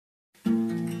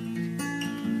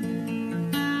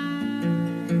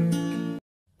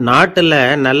நாட்டில்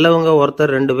நல்லவங்க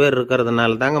ஒருத்தர் 2 பேர்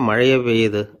இருக்கிறதுனால தாங்க மழையே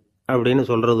பெய்யுது அப்படின்னு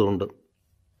சொல்றது உண்டு.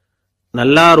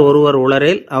 நல்லார் ஒருவர்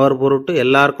உளரேல் அவர் பொருட்டு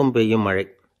எல்லாருக்கும் பெய்யும் மழை.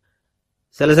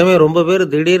 சில சமயம் ரொம்ப பேர்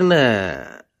திடீர்னு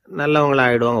நல்லவங்களா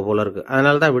ஆயிடுவாங்க போல இருக்கு.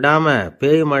 அதனால தான் விடாம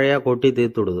பேய் மழையா கொட்டி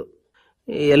தீர்த்துடுது.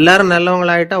 எல்லாரும்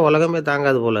நல்லவங்களாயிட்டா உலகமே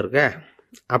தாங்காது போல இருக்க.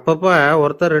 அப்பப்போ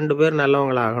ஒருத்தர் 2 பேர்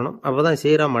நல்லவங்களாகணும். அப்போதான்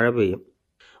சீரா மழை பெய்யும்.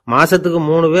 மாசத்துக்கு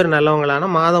 3 பேர் நல்லவங்களானா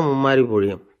மாதம் மும்மாரி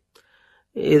பொழியும்.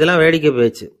 இதெல்லாம் வேடிக்கை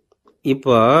பேச்சு.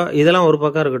 இப்போ இதெல்லாம் ஒரு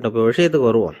பக்கம் இருக்கட்டும். இப்போ விஷயத்துக்கு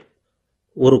வருவோம்.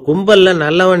 ஒரு கும்பல்ல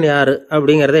நல்லவன் யாரு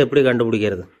அப்படிங்கிறத எப்படி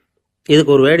கண்டுபிடிக்கிறது?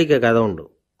 இதுக்கு ஒரு வேடிக்கை கதை உண்டு.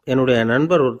 என்னுடைய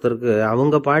நண்பர் ஒருத்தருக்கு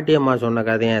அவங்க பாட்டியம்மா சொன்ன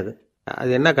கதையா அது.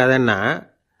 அது என்ன கதைன்னா,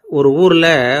 ஒரு ஊர்ல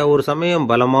ஒரு சமயம்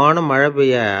பலமான மழை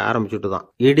பெய்ய ஆரம்பிச்சுட்டு தான்.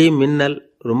 இடி மின்னல்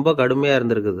ரொம்ப கடுமையா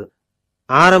இருந்திருக்குது.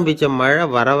 ஆரம்பிச்ச மழை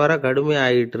வர வர கடுமையா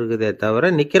ஆகிட்டு இருக்குதே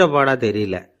தவிர நிக்கிற பாடா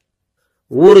தெரியல.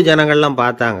 ஊர் ஜனங்கள்லாம்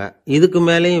பார்த்தாங்க. இதுக்கு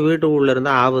மேலேயும் வீட்டு உள்ள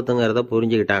இருந்தா ஆபத்துங்கிறத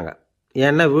புரிஞ்சுக்கிட்டாங்க.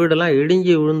 ஏன்னா வீடெல்லாம்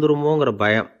இடிஞ்சு விழுந்துருமோங்கிற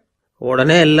பயம்.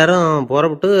 உடனே எல்லாரும்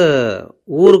புறப்பட்டு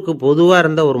ஊருக்கு பொதுவா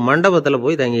இருந்த ஒரு மண்டபத்துல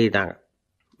போய் தங்கிக்கிட்டாங்க.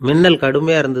 மின்னல்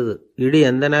கடுமையா இருந்தது. இடி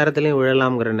எந்த நேரத்திலையும்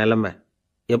விழலாம்ங்கிற நிலைமை.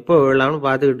 எப்போ விழலாம்னு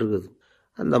பார்த்துக்கிட்டு இருக்குது.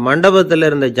 அந்த மண்டபத்தில்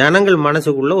இருந்த ஜனங்கள்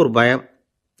மனசுக்குள்ள ஒரு பயம்.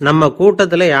 நம்ம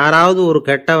கூட்டத்தில் யாராவது ஒரு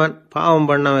கெட்டவன் பாவம்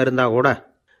பண்ணவன் இருந்தா கூட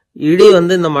இடி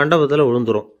இந்த மண்டபத்தில்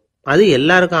விழுந்துரும். அது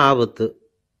எல்லாருக்கும் ஆபத்து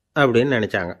அப்படின்னு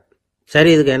நினைச்சாங்க. சரி,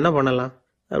 இதுக்கு என்ன பண்ணலாம்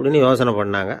அப்படின்னு யோசனை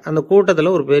பண்ணாங்க. அந்த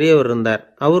கூட்டத்தில் ஒரு பெரியவர் இருந்தார்.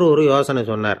 அவர் ஒரு யோசனை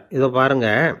சொன்னார். இதை பாருங்க,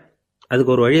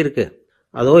 அதுக்கு ஒரு வழி இருக்கு.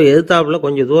 அதோ எதிர்த்தாப்புல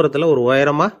கொஞ்சம் தூரத்தில் ஒரு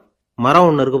உயரமா மரம்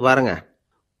ஒன்று இருக்கு பாருங்க.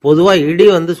 பொதுவாக இடி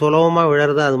சுலபமாக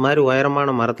விழறது அது மாதிரி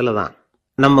உயரமான மரத்தில் தான்.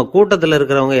 நம்ம கூட்டத்தில்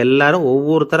இருக்கிறவங்க எல்லாரும்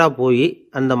ஒவ்வொருத்தரா போய்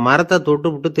அந்த மரத்தை தொட்டு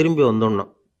விட்டு திரும்பி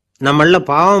வந்துடணும். நம்மள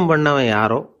பாவம் பண்ணவன்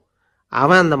யாரோ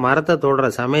அவன் அந்த மரத்தை தொடுற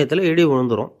சமயத்தில் இடி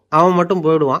விழுந்துரும். அவன் மட்டும்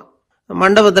போயிடுவான்.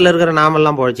 மண்டபத்தில் இருக்கிற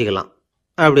நாமெல்லாம் பொழைச்சிக்கலாம்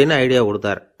அப்படின்னு ஐடியா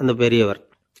கொடுத்தார் அந்த பெரியவர்.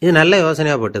 இது நல்ல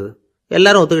யோசனையாகப்பட்டது.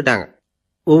 எல்லாரும் ஒத்துக்கிட்டாங்க.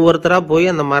 ஒவ்வொருத்தரா போய்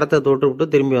அந்த மரத்தை தொட்டு விட்டு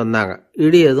திரும்பி வந்தாங்க.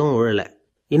 இடி எதுவும் விழலை.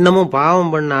 இன்னமும்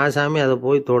பாவம் பண்ண ஆசாமி அதை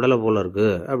போய் தொடலை போல இருக்கு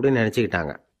அப்படின்னு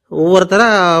நினச்சிக்கிட்டாங்க. ஒவ்வொருத்தரா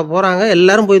போகிறாங்க.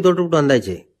 எல்லாரும் போய் தொட்டுவிட்டு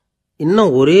வந்தாச்சு.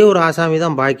 இன்னும் ஒரே ஒரு ஆசாமி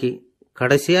தான் பாக்கி.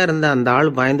 கடைசியாக இருந்த அந்த ஆள்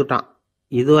பயந்துட்டான்.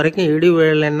 இது வரைக்கும் இடி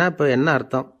விழலைன்னா இப்போ என்ன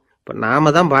அர்த்தம்? இப்போ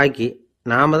நாம தான் பாக்கி,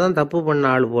 நாம தான் தப்பு பண்ண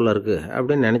ஆள் போல இருக்கு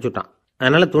அப்படின்னு நினச்சிட்டான்.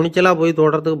 அதனால் துணிச்சலாக போய்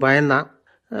தொடுறதுக்கு பயந்தான்.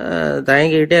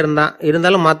 தயங்கிக்கிட்டே இருந்தான்.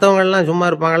 இருந்தாலும் மற்றவங்கள்லாம் சும்மா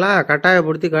இருப்பாங்களா?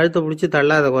 கட்டாயப்படுத்தி கழுத்தை பிடிச்சி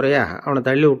தள்ளாத குறையா அவனை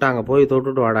தள்ளி விட்டாங்க. போய்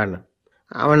தொட்டுட்டு வாடான்னு.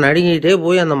 அவன் நடுங்கிட்டே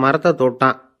போய் அந்த மரத்தை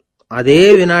தொட்டான். அதே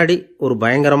வினாடி ஒரு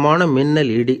பயங்கரமான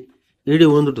மின்னல் இடி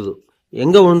விழுந்துட்டுது.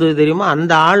 எங்க விழுந்தது தெரியுமா?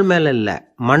 அந்த ஆள் மேல இல்ல,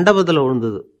 மண்டபத்தில்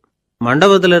விழுந்தது.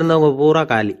 மண்டபத்தில் இருந்தவங்க பூரா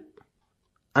காலி.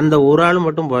 அந்த ஒரு ஆள்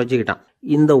மட்டும் புழைச்சிக்கிட்டான்.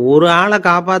 இந்த ஒரு ஆளை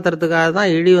காப்பாத்துறதுக்காக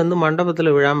தான் இடி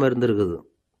மண்டபத்தில் விழாம இருந்திருக்குது.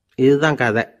 இதுதான்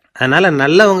கதை. அதனால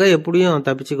நல்லவங்க எப்படியும்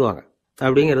தப்பிச்சுக்குவாங்க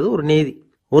அப்படிங்கிறது ஒரு நீதி.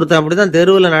 ஒருத்தன் அப்படிதான்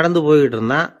தெருவில் நடந்து போய்கிட்டு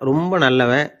இருந்தான். ரொம்ப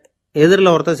நல்லவன்.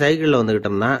 எதிரில் ஒருத்தன் சைக்கிளில் வந்துகிட்டு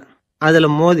இருந்தான். அதில்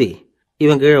மோதி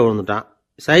இவன் கீழே விழுந்துட்டான்.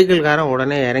 சைக்கிள்காரன்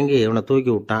உடனே இறங்கி இவனை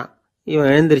தூக்கி விட்டான். இவன்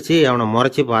எழுந்திரிச்சு அவனை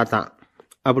முறைச்சி பார்த்தான்.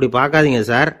 அப்படி பார்க்காதீங்க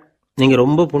சார், நீங்கள்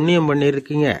ரொம்ப புண்ணியம்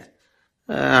பண்ணியிருக்கீங்க,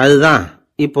 அதுதான்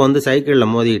இப்போ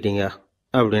சைக்கிளில் மோதிக்கிட்டீங்க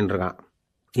அப்படின்றான்.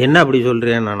 என்ன அப்படி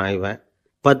சொல்கிறேன் நான்? இவன்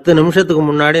 10 நிமிஷத்துக்கு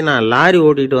முன்னாடி நான் லாரி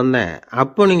ஓட்டிகிட்டு வந்தேன்,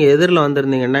 அப்போ நீங்கள் எதிரில்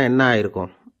வந்திருந்தீங்கன்னா என்ன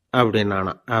ஆயிருக்கும்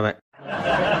அப்படின்னானா அவன்.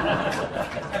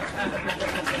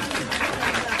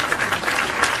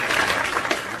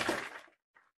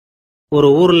 ஒரு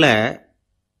ஊரில்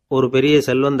ஒரு பெரிய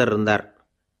செல்வந்தர் இருந்தார்.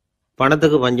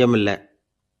 பணத்துக்கு பஞ்சம் இல்லை.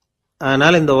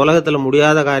 அதனால் இந்த உலகத்தில்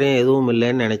முடியாத காரியம் எதுவும்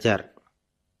இல்லைன்னு நினைச்சார்.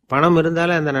 பணம்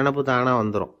இருந்தாலே அந்த நினப்பு தானாக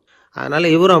வந்துடும்.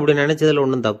 அதனால் இவரும் அப்படி நினைச்சதில்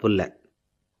ஒன்றும் தப்பு இல்லை.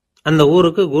 அந்த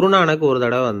ஊருக்கு குருநானக் ஒரு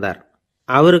தடவை வந்தார்.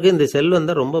 அவருக்கு இந்த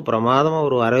செல்வந்தர் ரொம்ப பிரமாதமாக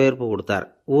ஒரு வரவேற்பு கொடுத்தார்.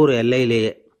 ஊர்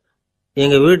எல்லையிலேயே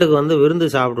எங்கள் வீட்டுக்கு விருந்து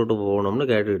சாப்பிட்டுட்டு போகணும்னு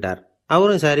கேட்டுக்கிட்டார்.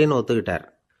 அவரும் சரின்னு ஒத்துக்கிட்டார்.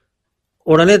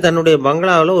 உடனே தன்னுடைய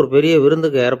பங்களாவில் ஒரு பெரிய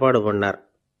விருந்துக்கு ஏற்பாடு பண்ணார்.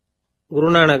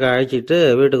 குருநானக்கை அழைச்சிட்டு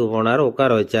வீட்டுக்கு போனார்.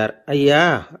 உட்கார வச்சார். ஐயா,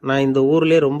 நான் இந்த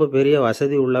ஊர்லேயே ரொம்ப பெரிய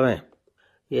வசதி உள்ளவன்.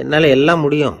 என்னால் எல்லாம்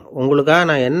முடியும். உங்களுக்காக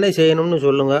நான் என்ன செய்யணும்னு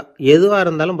சொல்லுங்க. எதுவாக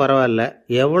இருந்தாலும் பரவாயில்ல,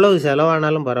 எவ்வளவு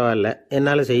செலவானாலும் பரவாயில்ல,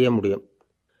 என்னால் செய்ய முடியும்.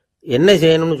 என்ன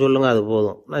செய்யணும்னு சொல்லுங்க, அது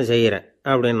போதும், நான் செய்கிறேன்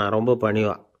அப்படின்னு நான் ரொம்ப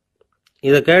பணிவா.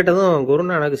 இதை கேட்டதும்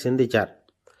குருநானக் சிந்திச்சார்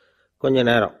கொஞ்ச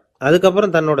நேரம்.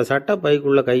 அதுக்கப்புறம் தன்னோட சட்டை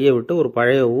பைக்குள்ள கையை விட்டு ஒரு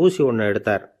பழைய ஊசி ஒன்று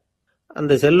எடுத்தார்.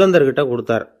 அந்த செல்வந்தர்கிட்ட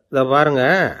கொடுத்தார். இதை பாருங்க,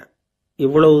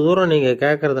 இவ்வளவு தூரம் நீங்கள்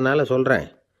கேட்கறதுனால சொல்கிறேன்,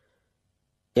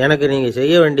 எனக்கு நீங்கள்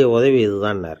செய்ய வேண்டிய உதவி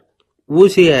இதுதான்னார்.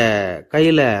 ஊசியை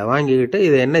கையில் வாங்கிக்கிட்டு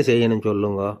இதை என்ன செய்யணும்னு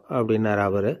சொல்லுங்க அப்படின்னார்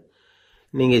அவர்.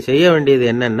 நீங்கள் செய்ய வேண்டியது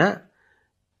என்னன்னா,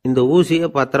 இந்த ஊசியை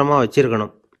பத்திரமா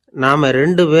வச்சிருக்கணும். நாம்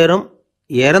 2 பேரும்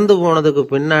இறந்து போனதுக்கு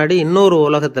பின்னாடி இன்னொரு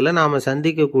உலகத்தில் நாம்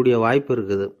சந்திக்கக்கூடிய வாய்ப்பு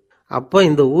இருக்குது. அப்போ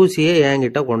இந்த ஊசியை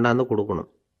என்கிட்ட கொண்டாந்து கொடுக்கணும்.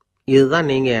 இதுதான்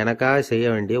நீங்கள் எனக்காக செய்ய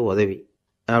வேண்டிய உதவி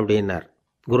அப்படின்னார்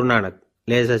குருநானக்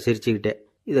லேசாக சிரிச்சுக்கிட்டே.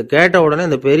 இதை கேட்ட உடனே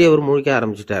இந்த பெரியவர் முழிக்க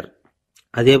ஆரம்பிச்சிட்டார்.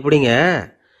 அது எப்படிங்க,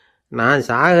 நான்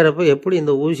சாகிறப்ப எப்படி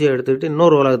இந்த ஊசியை எடுத்துக்கிட்டு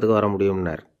இன்னொரு உலகத்துக்கு வர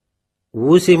முடியும்னார்.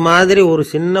 ஊசி மாதிரி ஒரு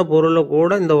சின்ன பொருளை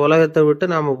கூட இந்த உலகத்தை விட்டு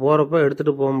நாம் போகிறப்ப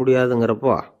எடுத்துகிட்டு போக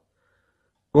முடியாதுங்கிறப்போ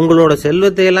உங்களோட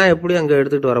செல்வத்தையெல்லாம் எப்படி அங்கே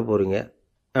எடுத்துகிட்டு வர போகிறீங்க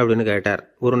அப்படின்னு கேட்டார்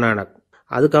குருநானக்.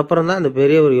 அதுக்கப்புறம் தான் அந்த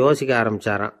பெரியவர் யோசிக்க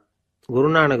ஆரம்பித்தாராம்.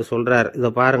 குருநானக் சொல்கிறார், இதை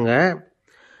பாருங்க,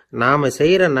 நாம்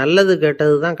செய்கிற நல்லது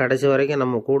கெட்டது தான் கடைசி வரைக்கும்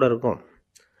நம்ம கூட இருக்கும்.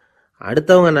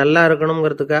 அடுத்தவங்க நல்லா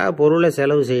இருக்கணுங்கிறதுக்காக பொருளை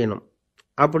செலவு செய்யணும்.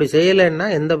 அப்படி செய்யலைன்னா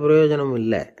எந்த பிரயோஜனமும்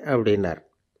இல்லை அப்படின்னார்.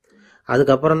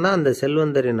 அதுக்கப்புறம் தான் அந்த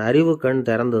செல்வந்தரின் அறிவு கண்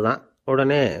திறந்து தான்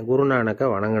உடனே குருநானக்கை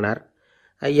வணங்கினார்.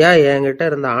 ஐயா, என்கிட்ட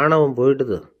இருந்த ஆணவம்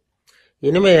போயிட்டுது,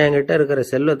 இனிமேல் என்கிட்ட இருக்கிற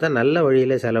செல்வத்தை நல்ல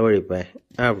வழியில் செலவழிப்பேன்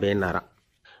அப்படின்னாராம்.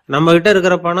 நம்மக்கிட்ட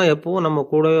இருக்கிற பணம் எப்பவும் நம்ம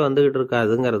கூடவே வந்துக்கிட்டு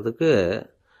இருக்காதுங்கிறதுக்கு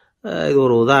இது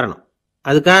ஒரு உதாரணம்.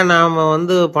 அதுக்காக நாம்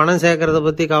பணம் சேர்க்கறத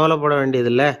பற்றி கவலைப்பட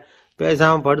வேண்டியதில்லை,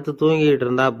 பேசாமல் படுத்து தூங்கிக்கிட்டு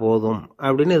இருந்தால் போதும்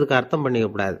அப்படின்னு இதுக்கு அர்த்தம்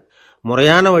பண்ணிக்கக்கூடாது.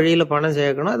 முறையான வழியில் பணம்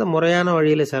சேர்க்கணும், அதை முறையான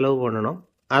வழியில் செலவு பண்ணணும்.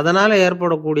 அதனால்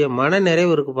ஏற்படக்கூடிய மன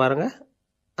நிறைவு இருக்குது பாருங்கள்,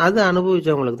 அது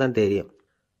அனுபவித்தவங்களுக்கு தான் தெரியும்.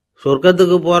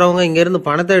 சொர்க்கத்துக்கு போகிறவங்க இங்கேருந்து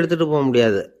பணத்தை எடுத்துகிட்டு போக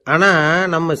முடியாது, ஆனால்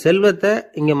நம்ம செல்வத்தை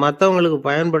இங்கே மற்றவங்களுக்கு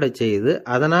பயன்பட செய்து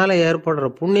அதனால் ஏற்படுற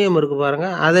புண்ணியம் இருக்குது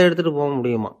பாருங்கள், அதை எடுத்துகிட்டு போக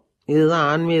முடியுமா. இதுதான்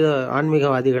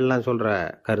ஆன்மீகவாதிகள்லாம் சொல்கிற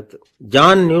கருத்து.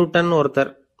 ஜான் நியூட்டன்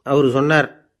ஒருத்தர், அவர் சொன்னார்,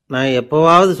 நான்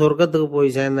எப்போவாவது சொர்க்கத்துக்கு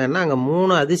போய் சேர்ந்தேன்னா அங்கே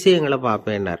 3 அதிசயங்களை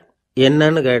பார்ப்பேன்னார்.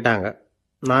 என்னன்னு கேட்டாங்க.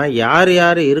 நான் யார்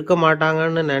யார் இருக்க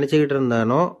மாட்டாங்கன்னு நினச்சிக்கிட்டு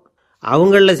இருந்தானோ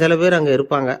அவங்களில் சில பேர் அங்கே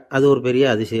இருப்பாங்க, அது ஒரு பெரிய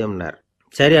அதிசயம்னார்.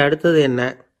 சரி, அடுத்தது என்ன?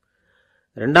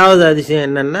 2வது அதிசயம்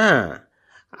என்னன்னா,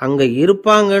 அங்கே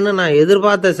இருப்பாங்கன்னு நான்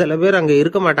எதிர்பார்த்த சில பேர் அங்கே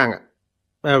இருக்க மாட்டாங்க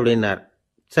அப்படின்னார்.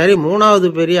 சரி, 3வது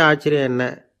பெரிய ஆச்சரியம் என்ன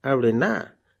அப்படின்னா,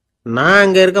 நான்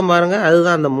அங்கே இருக்க பாருங்க,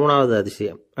 அதுதான் அந்த 3வது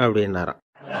அதிசயம் அப்படின்னாராம்.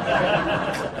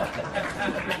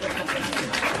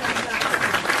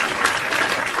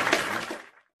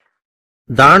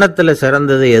 தானத்தில்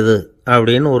சிறந்தது எது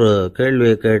அப்படின்னு ஒரு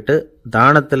கேள்வியை கேட்டு,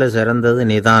 தானத்தில் சிறந்தது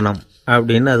நிதானம்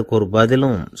அப்படின்னு அதுக்கு ஒரு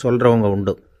பதிலும் சொல்கிறவங்க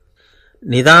உண்டு.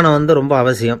 நிதானம் ரொம்ப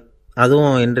அவசியம்,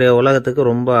 அதுவும் இன்றைய உலகத்துக்கு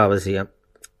ரொம்ப அவசியம்.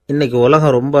 இன்றைக்கி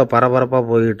உலகம் ரொம்ப பரபரப்பாக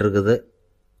போய்கிட்டு இருக்குது.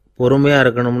 பொறுமையாக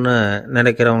இருக்கணும்னு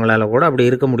நினைக்கிறவங்களால கூட அப்படி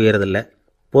இருக்க முடியறதில்ல.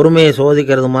 பொறுமையை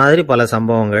சோதிக்கிறது மாதிரி பல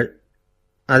சம்பவங்கள்,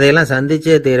 அதையெல்லாம்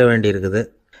சந்திச்சே தீர வேண்டியிருக்குது.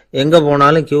 எங்கே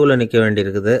போனாலும் க்யூவில் நிற்க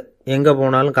வேண்டியிருக்குது, எங்கே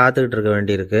போனாலும் காத்துக்கிட்டு இருக்க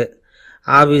வேண்டியிருக்கு.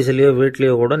 ஆஃபீஸ்லேயோ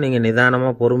வீட்லேயோ கூட நீங்கள்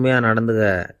நிதானமாக பொறுமையாக நடந்துக்க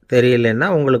தெரியலன்னா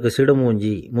உங்களுக்கு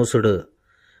சிடுமூஞ்சி, முசுடு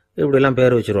இப்படிலாம்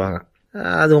பேர் வச்சுருவாங்க.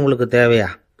 அது உங்களுக்கு தேவையா?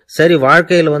 சரி,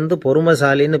 வாழ்க்கையில்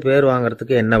பொறுமைசாலின்னு பேர்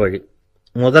வாங்கிறதுக்கு என்ன வழி?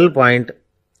 முதல் பாயிண்ட்,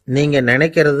 நீங்கள்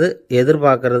நினைக்கிறது,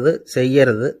 எதிர்பார்க்கறது,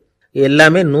 செய்யறது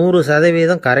எல்லாமே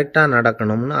 100% கரெக்டாக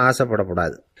நடக்கணும்னு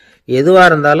ஆசைப்படக்கூடாது. எதுவாக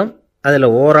இருந்தாலும் அதில்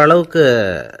ஓரளவுக்கு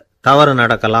தவறு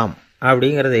நடக்கலாம்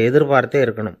அப்படிங்கிறத எதிர்பார்த்தே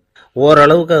இருக்கணும்.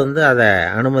 ஓரளவுக்கு அதை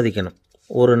அனுமதிக்கணும்.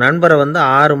 ஒரு நண்பரை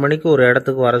 6 மணிக்கு ஒரு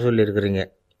இடத்துக்கு வர சொல்லியிருக்கிறீங்க,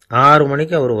 6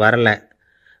 மணிக்கு அவர் வரலை,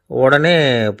 உடனே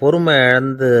பொறுமை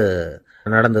இழந்து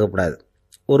நடந்துக்கக்கூடாது.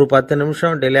 ஒரு 10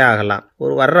 நிமிஷம் டிலே ஆகலாம்.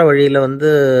 ஒரு வர்ற வழியில்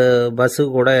பஸ்ஸு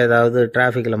கூட ஏதாவது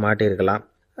டிராஃபிக்கில் மாட்டியிருக்கலாம்.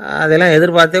 அதெல்லாம்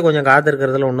எதிர்பார்த்தே கொஞ்சம்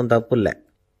காத்திருக்கிறதுல ஒன்றும் தப்பு இல்லை.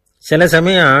 சில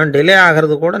சமயம் டிலே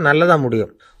ஆகிறது கூட நல்லதாக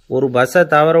முடியும். ஒரு பஸ்ஸை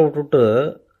தவற விட்டுட்டு,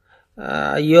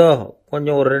 ஐயோ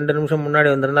கொஞ்சம் ஒரு 2 நிமிஷம் முன்னாடி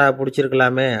வந்திருந்தா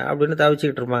பிடிச்சிருக்கலாமே அப்படின்னு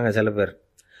தவிச்சிக்கிட்டு இருப்பாங்க சில பேர்.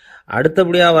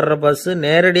 அடுத்தபடியாக வர்ற பஸ்ஸு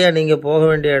நேரடியாக நீங்கள் போக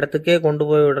வேண்டிய இடத்துக்கே கொண்டு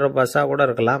போய் விடுற பஸ்ஸாக கூட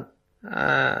இருக்கலாம்.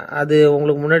 அது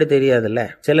உங்களுக்கு முன்னாடி தெரியாதுல்ல.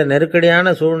 சில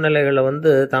நெருக்கடியான சூழ்நிலைகளை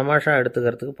தமாஷா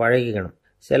எடுத்துக்கிறதுக்கு பழகிக்கணும்.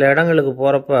 சில இடங்களுக்கு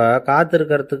போகிறப்ப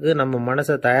காத்திருக்கிறதுக்கு நம்ம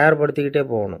மனசை தயார்படுத்திக்கிட்டே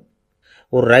போகணும்.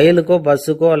 ஒரு ரயிலுக்கோ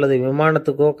பஸ்ஸுக்கோ அல்லது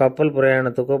விமானத்துக்கோ கப்பல்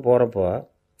பிரயாணத்துக்கோ போகிறப்போ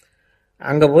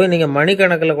அங்கே போய் நீங்கள்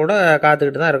மணிக்கணக்கில் கூட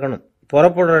காத்துக்கிட்டு தான் இருக்கணும்.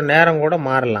 புறப்படுற நேரம் கூட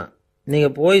மாறலாம்.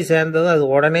 நீங்கள் போய் சேர்ந்ததும் அது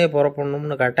உடனே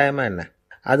புறப்படணும்னு கட்டாயமாக என்ன?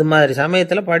 அது மாதிரி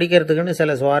சமயத்தில் படிக்கிறதுக்குன்னு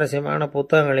சில சுவாரஸ்யமான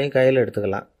புத்தகங்களையும் கையில்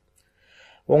எடுத்துக்கலாம்.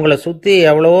 உங்களை சுற்றி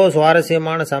எவ்வளவோ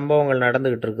சுவாரஸ்யமான சம்பவங்கள்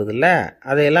நடந்துக்கிட்டு இருக்குதுல்ல,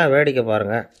 அதையெல்லாம் வேடிக்கை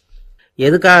பாருங்கள்.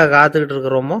 எதுக்காக காத்துக்கிட்டு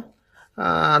இருக்கிறோமோ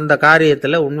அந்த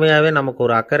காரியத்தில் உண்மையாகவே நமக்கு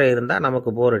ஒரு அக்கறை இருந்தால்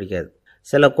நமக்கு போர் அடிக்காது.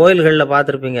 சில கோயில்களில்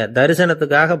பார்த்துருப்பீங்க,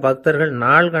 தரிசனத்துக்காக பக்தர்கள்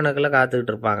நாள் கணக்கில்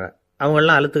காத்துக்கிட்டு இருப்பாங்க.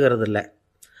 அவங்களெலாம் அழுத்துக்கிறது இல்லை.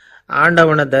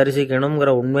 ஆண்டவனை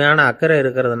தரிசிக்கணுங்கிற உண்மையான அக்கறை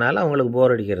இருக்கிறதுனால அவங்களுக்கு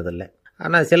போர் அடிக்கிறது இல்லை.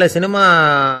 ஆனால் சில சினிமா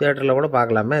தியேட்டரில் கூட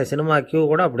பார்க்கலாமே, சினிமா கியூ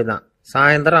கூட அப்படி தான்.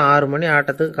 சாயந்தரம் 6 மணி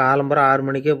ஆட்டத்துக்கு காலம்பரம் 6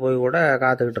 மணிக்கே போய் கூட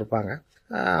காத்துக்கிட்டு இருப்பாங்க.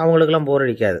 அவங்களுக்கெல்லாம் போர்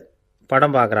அடிக்காது,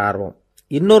 படம் பார்க்குற ஆர்வம்.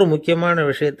 இன்னொரு முக்கியமான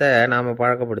விஷயத்தை நாம்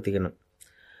பழக்கப்படுத்திக்கணும்.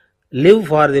 லிவ்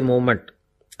ஃபார் தி மூமெண்ட்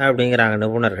அப்படிங்கிறாங்க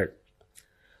நிபுணர்கள்.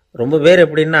 ரொம்ப பேர்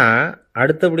எப்படின்னா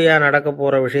அடுத்தபடியாக நடக்க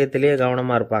போகிற விஷயத்திலேயே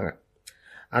கவனமாக இருப்பாங்க.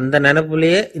 அந்த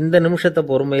நினைப்புலேயே இந்த நிமிஷத்தை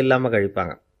பொறுமை இல்லாமல்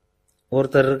கழிப்பாங்க.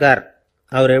 ஒருத்தர் இருக்கார்,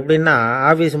 அவர் எப்படின்னா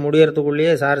ஆஃபீஸ்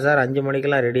முடியறதுக்குள்ளேயே சார் 5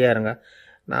 மணிக்கெல்லாம் ரெடியாக இருங்க,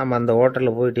 நாம் அந்த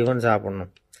ஹோட்டலில் போய் டிஃபன்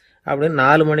சாப்பிட்ணும் அப்படின்னு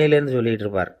 4 மணிலேருந்து சொல்லிகிட்டு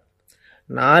இருப்பார்.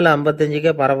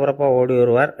 4:55 பரபரப்பாக ஓடி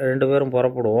வருவார். 2 பேரும்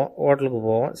புறப்படுவோம், ஹோட்டலுக்கு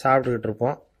போவோம், சாப்பிட்டுக்கிட்டு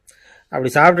இருப்போம். அப்படி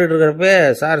சாப்பிட்டுட்டு இருக்கிறப்ப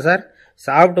சார்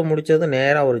சாப்பிட்டு முடித்ததும்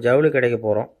நேராக ஒரு ஜவுளி கடைக்கு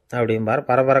போகிறோம் அப்படிம்பார்.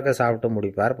 பரபரக்க சாப்பிட்டு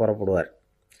முடிப்பார், புறப்படுவார்.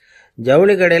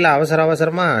 ஜவுளி கடையில்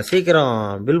அவசரமாக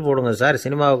சீக்கிரம் பில் போடுங்க சார்,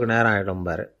 சினிமாவுக்கு நேரம்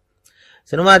ஆகிடும்பார்.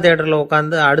 சினிமா தியேட்டரில்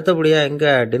உட்காந்து அடுத்தபடியாக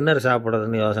எங்கே டின்னர்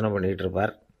சாப்பிட்றதுன்னு யோசனை பண்ணிகிட்டு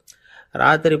இருப்பார்.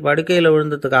 ராத்திரி படுக்கையில்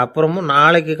விழுந்ததுக்கு அப்புறமும்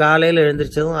நாளைக்கு காலையில்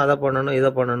எழுந்திரிச்சதும் அதை பண்ணணும்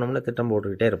இதை பண்ணணும்னு திட்டம்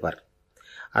போட்டுக்கிட்டே இருப்பார்.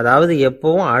 அதாவது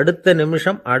எப்பவும் அடுத்த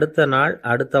நிமிஷம், அடுத்த நாள்,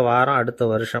 அடுத்த வாரம், அடுத்த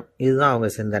வருஷம், இதுதான் அவங்க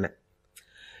சிந்தனை.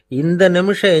 இந்த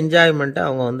நிமிஷம் என்ஜாய்மெண்ட்டை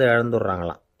அவங்க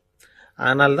இழந்துடுறாங்களாம்.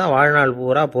 அதனால தான் வாழ்நாள்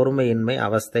பூரா பொறுமையின்மை,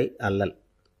 அவஸ்தை, அல்லல்.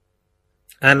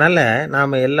 அதனால்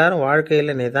நாம் எல்லாரும்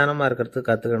வாழ்க்கையில் நிதானமாக இருக்கிறதுக்கு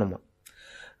கற்றுக்கணுமா.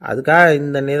 அதுக்காக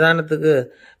இந்த நிதானத்துக்கு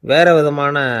வேறு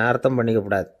விதமான அர்த்தம்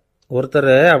பண்ணிக்கக்கூடாது.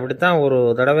 ஒருத்தர் அப்படித்தான் ஒரு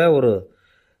தடவை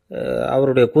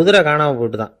அவருடைய குதிரை காணாமல்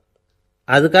போயிட்டு தான்.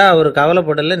 அதுக்காக அவர்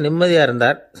கவலைப்படலை, நிம்மதியாக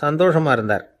இருந்தார், சந்தோஷமாக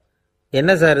இருந்தார்.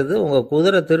 என்ன சார் இது, உங்கள்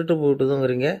குதிரை திருட்டு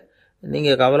போயிட்டுதுங்கிறீங்க,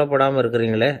 நீங்கள் கவலைப்படாமல்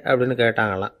இருக்கிறீங்களே அப்படின்னு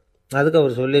கேட்டாங்களாம். அதுக்கு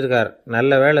அவர் சொல்லியிருக்கார்,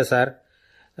 நல்ல வேலை சார்,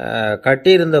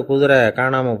 கட்டியிருந்த குதிரை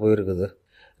காணாமல் போயிருக்குது,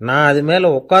 நான் அது மேலே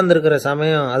உட்காந்துருக்கிற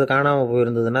சமயம் அது காணாமல்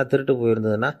போயிருந்ததுன்னா, திருட்டு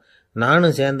போயிருந்ததுன்னா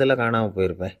நானும் சேர்ந்துல காணாமல்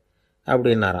போயிருப்பேன்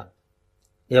அப்படின்னாராம்.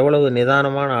 எவ்வளவு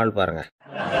நிதானமான ஆள் பாருங்க.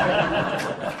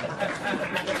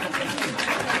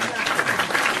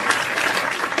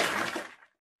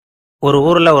 ஒரு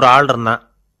ஊரில் ஒரு ஆள் இருந்தான்,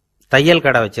 தையல்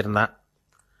கடை வச்சுருந்தான்.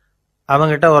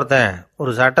 அவங்கிட்ட ஒருத்தன்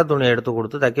ஒரு சட்டை துணி எடுத்து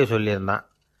கொடுத்து தைக்க சொல்லியிருந்தான்.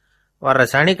 வர்ற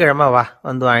சனிக்கிழமை வா,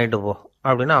 வந்து வாங்கிட்டு போ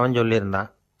அப்படின்னு அவன் சொல்லியிருந்தான்.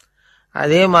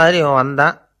 அதே மாதிரி இவன்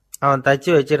வந்தான். அவன்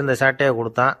தச்சு வச்சுருந்த சட்டையை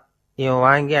கொடுத்தான். இவன்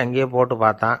வாங்கி அங்கேயே போட்டு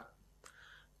பார்த்தான்.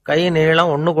 கை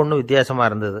நீளம் ஒன்றுக்கு ஒன்று வித்தியாசமாக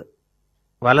இருந்தது.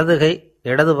 வலது கை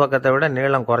இடது பக்கத்தை விட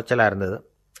நீளம் குறைச்சலாக இருந்தது.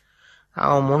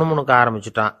 அவன் முணுமுணுக்க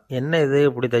ஆரம்பிச்சுட்டான், என்ன இது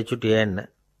இப்படி தைச்சுட்டியேன்னு.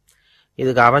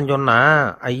 இதுக்கு அவன் சொன்னான்,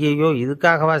 ஐயையோ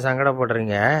இதுக்காகவா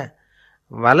சங்கடப்படுறீங்க,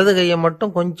 வலது கையை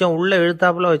மட்டும் கொஞ்சம் உள்ளே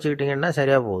இழுத்தாப்புல வச்சுக்கிட்டிங்கன்னா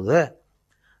சரியாக போகுது,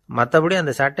 மற்றபடி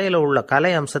அந்த சட்டையில் உள்ள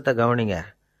கலை அம்சத்தை கவனிங்க,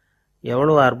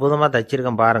 எவ்வளோ அற்புதமாக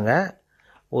தைச்சிருக்கேன் பாருங்கள்,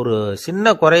 ஒரு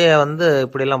சின்ன குறைய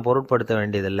இப்படிலாம் பொருட்படுத்த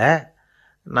வேண்டியதில்லை,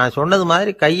 நான் சொன்னது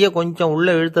மாதிரி கையை கொஞ்சம்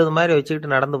உள்ளே இழுத்தது மாதிரி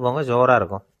வச்சுக்கிட்டு நடந்து போங்க, ஜோராக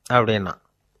இருக்கும் அப்படின்னா.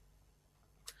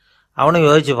 அவனும்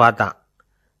யோசித்து பார்த்தான்.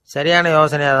 சரியான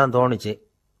யோசனையாக தான் தோணுச்சு.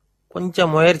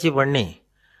 கொஞ்சம் முயற்சி பண்ணி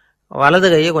வலது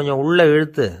கையை கொஞ்சம் உள்ளே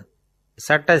இழுத்து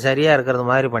சட்டை சரியாக இருக்கிறது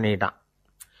மாதிரி பண்ணிக்கிட்டான்.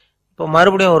 இப்போ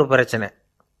மறுபடியும் ஒரு பிரச்சனை.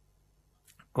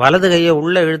 வலது கையை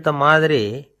உள்ளே இழுத்த மாதிரி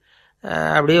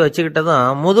அப்படியே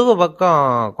வச்சுக்கிட்டதும் முதுகு பக்கம்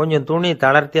கொஞ்சம் துணி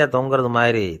தளர்த்தியாக தொங்குறது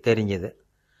மாதிரி தெரிஞ்சுது.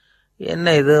 என்ன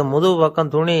இது, முதுகு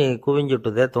பக்கம் துணி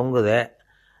குவிஞ்சுட்டுதே, தொங்குதே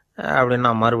அப்படின்னா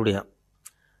மறுபடியும்,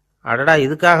 அடடா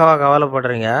இதுக்காகவா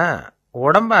கவலைப்படுறீங்க,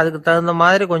 உடம்பு அதுக்கு தகுந்த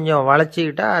மாதிரி கொஞ்சம்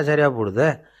வளைச்சிக்கிட்டா சரியாக போடுது,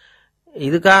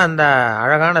 இதுக்காக அந்த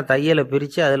அழகான தையலை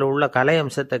பிரித்து அதில் உள்ள கலை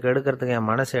அம்சத்தை கெடுக்கிறதுக்கு என்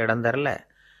மனசு இடம் தரல,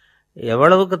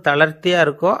 எவ்வளவுக்கு தளர்த்தியாக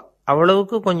இருக்கோ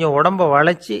அவ்வளவுக்கு கொஞ்சம் உடம்பை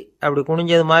வளைச்சி அப்படி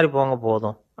குனிஞ்சது மாதிரி போங்க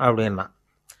போதும் அப்படின்னா.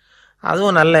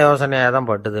 அதுவும் நல்ல யோசனையாக தான்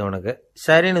பட்டுது இவனுக்கு.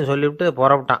 சரின்னு சொல்லிவிட்டு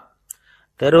புறப்பட்டான்.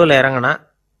 தெருவில் இறங்கினான்.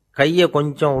 கையை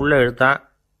கொஞ்சம் உள்ளே இழுத்தான்,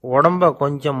 உடம்பை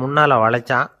கொஞ்சம் முன்னால்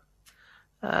வளைச்சான்,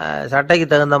 சட்டைக்கு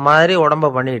தகுந்த மாதிரி உடம்பை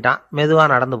பண்ணிக்கிட்டான்,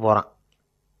 மெதுவாக நடந்து போகிறான்.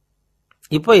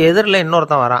 இப்போ எதிரில்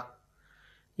இன்னொருத்தன் வரான்.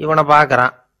 இவனை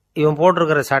பார்க்குறான், இவன்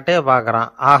போட்டிருக்கிற சட்டையை பார்க்குறான்,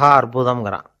 ஆஹா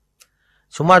அற்புதம்ங்கிறான்.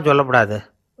 சும்மா சொல்லக்கூடாது,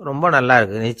 ரொம்ப நல்லா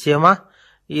இருக்குது, நிச்சயமாக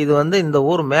இது இந்த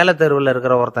ஊர் மேலே தெருவில்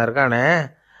இருக்கிற ஒருத்தன் இருக்கானே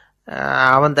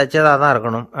அவன் தைச்சதாக தான்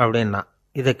இருக்கணும் அப்படின்னா.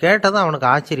 இதை கேட்டதும் அவனுக்கு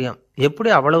ஆச்சரியம், எப்படி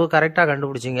அவ்வளவு கரெக்டாக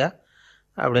கண்டுபிடிச்சிங்க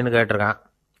அப்படின்னு கேட்டிருக்கான்.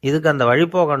 இதுக்கு அந்த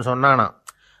வழிபோக்கன்னு சொன்னானான்,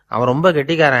 அவன் ரொம்ப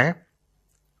கெட்டிக்காரன்,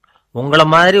 உங்களை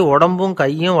மாதிரி உடம்பும்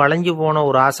கையும் வளைஞ்சு போன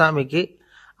ஒரு ஆசாமிக்கு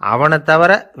அவனை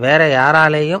தவிர வேற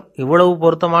யாராலேயும் இவ்வளவு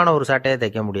பொருத்தமான ஒரு சட்டையை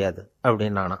தைக்க முடியாது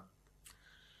அப்படின்னானா.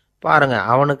 பாருங்க,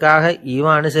 அவனுக்காக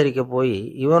இவன் அனுசரிக்க போய்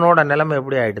இவனோட நிலைமை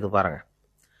எப்படி ஆயிட்டுது பாருங்க.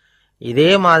 இதே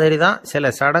மாதிரி தான்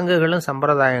சில சடங்குகளும்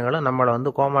சம்பிரதாயங்களும்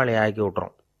நம்மளை கோமாளி ஆக்கி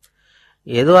விட்டுரும்.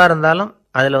 எதுவாக இருந்தாலும்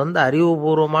அதில்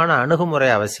அறிவுபூர்வமான அணுகுமுறை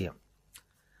அவசியம்.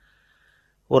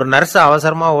 ஒரு நர்ஸ்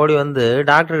அவசரமாக ஓடி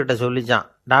டாக்டர்கிட்ட சொல்லிச்சான்,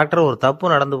 டாக்டர் ஒரு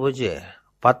தப்பு நடந்து போச்சு,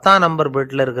 10ஆம் நம்பர்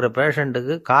பெட்டில் இருக்கிற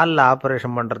பேஷண்ட்டுக்கு காலில்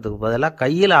ஆப்ரேஷன் பண்ணுறதுக்கு பதிலாக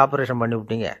கையில் ஆப்ரேஷன் பண்ணி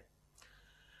விட்டீங்க,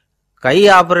 கை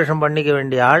ஆப்ரேஷன் பண்ணிக்க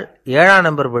வேண்டிய ஆள் 7ஆம்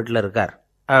நம்பர் பெட்டில் இருக்கார்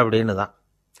அப்படின்னு தான்.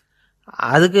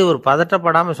 அதுக்கு இவர்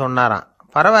பதட்டப்படாமல் சொன்னாராம்,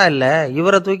 பரவாயில்ல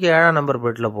இவரை தூக்கி 7ஆம் நம்பர்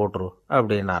பெட்டில் போட்டுரு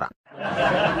அப்படின்னாராம்.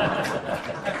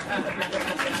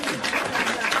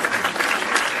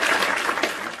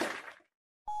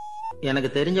 எனக்கு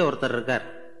தெரிஞ்ச ஒருத்தர் இருக்கார்.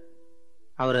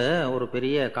 அவர் ஒரு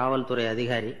பெரிய காவல்துறை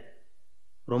அதிகாரி,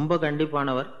 ரொம்ப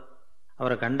கண்டிப்பானவர்.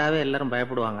 அவரை கண்டாவே எல்லாரும்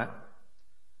பயப்படுவாங்க.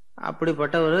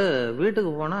 அப்படிப்பட்டவர்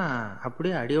வீட்டுக்கு போனால்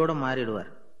அப்படியே அடியோட மாறிடுவார்.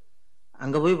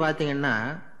 அங்கே போய் பார்த்தீங்கன்னா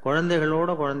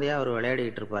குழந்தைகளோட குழந்தையா அவர்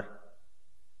விளையாடிக்கிட்டு இருப்பார்.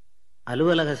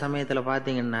 அலுவலக சமயத்தில்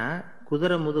பார்த்தீங்கன்னா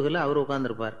குதிரை முதுகில் அவர்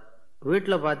உட்காந்துருப்பார்.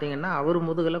 வீட்டில் பார்த்தீங்கன்னா அவர்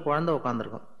முதுகில் குழந்தை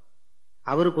உட்காந்துருக்கும்.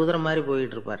 அவர் குதிரை மாதிரி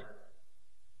போயிட்டு இருப்பார்.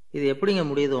 இது எப்படிங்க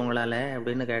முடியுது உங்களால்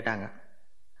அப்படின்னு கேட்டாங்க.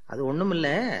 அது ஒன்றும்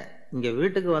இல்லை, இங்கே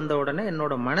வீட்டுக்கு வந்த உடனே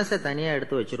என்னோட மனசை தனியாக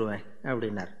எடுத்து வச்சிருவேன்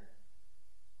அப்படின்னார்.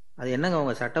 அது என்னங்க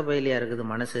உங்கள் சட்டப்பயிலியாக இருக்குது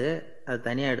மனசு, அது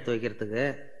தனியாக எடுத்து வைக்கிறதுக்கு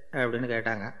அப்படின்னு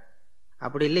கேட்டாங்க.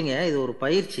 அப்படி இல்லைங்க, இது ஒரு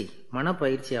பயிற்சி,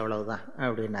 மனப்பயிற்சி, அவ்வளவுதான்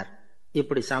அப்படின்னார்.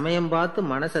 இப்படி சமயம் பார்த்து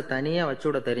மனசை தனியாக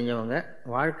வச்சுவிட தெரிஞ்சவங்க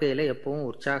வாழ்க்கையில் எப்பவும்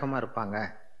உற்சாகமாக இருப்பாங்க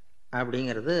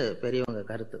அப்படிங்கிறது பெரியவங்க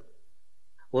கருத்து.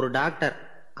 ஒரு டாக்டர்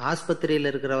ஆஸ்பத்திரியில்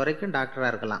இருக்கிற வரைக்கும்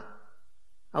டாக்டராக இருக்கலாம்.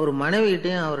 அவர்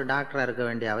மனைவிகிட்டையும் அவர் டாக்டராக இருக்க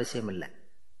வேண்டிய அவசியம் இல்லை.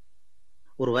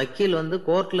 ஒரு வக்கீல்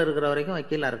கோர்ட்டில் இருக்கிற வரைக்கும்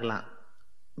வக்கீலாக இருக்கலாம்.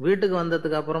 வீட்டுக்கு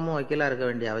வந்ததுக்கு அப்புறமும் வக்கீலாக இருக்க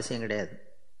வேண்டிய அவசியம் கிடையாது.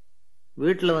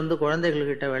 வீட்டில்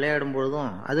குழந்தைகள்கிட்ட விளையாடும்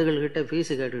பொழுதும் அதுகள்கிட்ட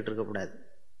ஃபீஸு கேட்டுக்கிட்டு இருக்கக்கூடாது.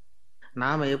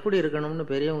 நாம் எப்படி இருக்கணும்னு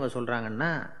பெரியவங்க சொல்கிறாங்கன்னா,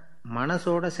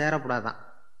 மனசோட சேரப்படாதான்.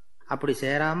 அப்படி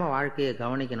சேராமல் வாழ்க்கையை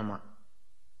கவனிக்கணுமா.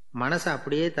 மனசை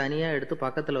அப்படியே தனியாக எடுத்து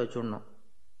பக்கத்தில் வச்சுடணும்.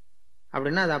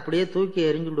 அப்படின்னா அதை அப்படியே தூக்கி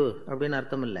எறிஞ்சுடு அப்படின்னு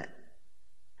அர்த்தம் இல்லை.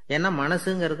 ஏன்னா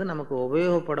மனசுங்கிறது நமக்கு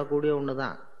உபயோகப்படக்கூடிய ஒன்று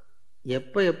தான்.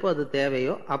 எப்போ அது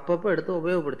தேவையோ அப்பப்போ எடுத்து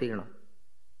உபயோகப்படுத்திக்கணும்.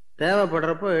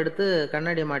 தேவைப்படுறப்போ எடுத்து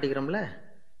கண்ணாடியை மாட்டிக்கிறோம்ல,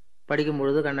 படிக்கும்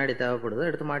பொழுது கண்ணாடி தேவைப்படுது,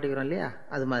 எடுத்து மாட்டிக்கிறோம் இல்லையா?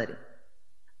 அது மாதிரி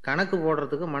கணக்கு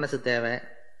போடுறதுக்கு மனசு தேவை.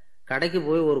 கடைக்கு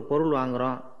போய் ஒரு பொருள்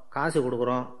வாங்குகிறோம், காசு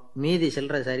கொடுக்குறோம், மீதி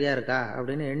சில்லறை சரியாக இருக்கா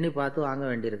அப்படின்னு எண்ணி பார்த்து வாங்க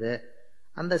வேண்டியிருக்கு.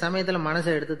 அந்த சமயத்தில்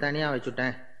மனசை எடுத்து தனியாக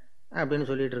வச்சுட்டேன் அப்படின்னு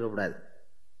சொல்லிட்டு இருக்கக்கூடாது.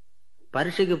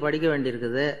 பரீட்சைக்கு படிக்க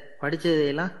வேண்டியிருக்குது,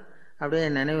 படித்ததையெல்லாம் அப்படியே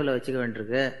நினைவில் வச்சுக்க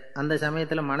வேண்டியிருக்கு. அந்த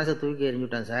சமயத்தில் மனசை தூக்கி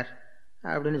எறிஞ்சுட்டேன் சார்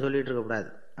அப்படின்னு சொல்லிட்டு இருக்கக்கூடாது.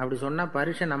 அப்படி சொன்னால்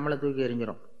பரீட்சை நம்மளை தூக்கி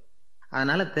எறிஞ்சிடும்.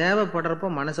 அதனால் தேவைப்படுறப்போ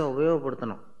மனசை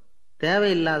உபயோகப்படுத்தணும்,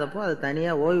 தேவையில்லாதப்போ அதை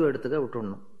தனியாக ஓய்வு எடுத்துக்க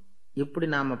விட்டுடணும். இப்படி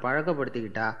நாம்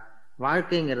பழக்கப்படுத்திக்கிட்டா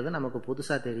வாழ்க்கைங்கிறது நமக்கு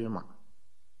புதுசாக தெரியுமா.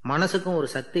 மனசுக்கும் ஒரு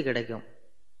சக்தி கிடைக்கும்.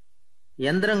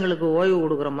 எந்திரங்களுக்கு ஓய்வு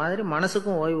கொடுக்குற மாதிரி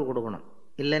மனசுக்கும் ஓய்வு கொடுக்கணும்,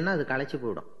 இல்லைன்னா அது களைச்சி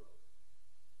போயிடும்.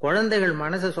 குழந்தைகள்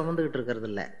மனசை சுமந்துக்கிட்டு இருக்கிறது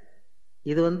இல்லை.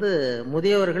 இது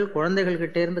முதியவர்கள்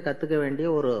குழந்தைகள்கிட்ட இருந்து கற்றுக்க வேண்டிய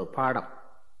ஒரு பாடம்.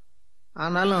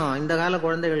 ஆனாலும் இந்த கால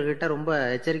குழந்தைகள்கிட்ட ரொம்ப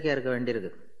எச்சரிக்கையாக இருக்க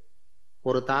வேண்டியிருக்கு.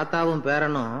 ஒரு தாத்தாவும்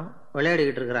பேரனும்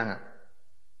விளையாடிக்கிட்டு இருக்கிறாங்க.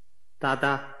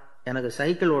 தாத்தா, எனக்கு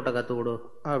சைக்கிள் ஓட்ட கற்றுக் கொடு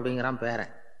அப்படிங்கிறான்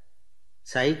பேரன்.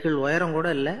 சைக்கிள் உயரம் கூட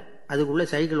இல்லை, அதுக்குள்ளே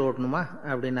சைக்கிள் ஓட்டணுமா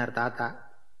அப்படின்னார் தாத்தா.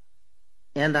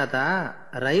 ஏன் தாத்தா,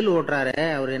 ரயில் ஓட்டுறாரே,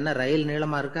 அவர் என்ன ரயில்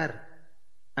நீளமாக இருக்கார்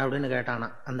அப்படின்னு கேட்டானா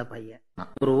அந்த பையன்.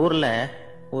 ஒரு ஊரில்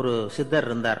ஒரு சித்தர்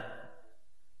இருந்தார்,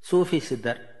 சூஃபி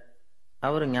சித்தர்.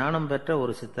 அவர் ஞானம் பெற்ற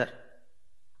ஒரு சித்தர்.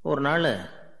 ஒரு நாள்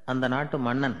அந்த நாட்டு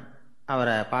மன்னன்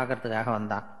அவரை பார்க்கறதுக்காக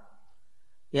வந்தான்.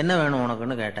 என்ன வேணும்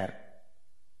உனக்குன்னு கேட்டார்.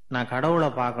 நான் கடவுளை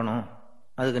பார்க்கணும்,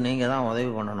 அதுக்கு நீங்கள் தான்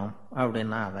உதவி பண்ணணும்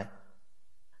அப்படின்னா அவன்.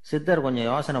 சித்தர் கொஞ்சம்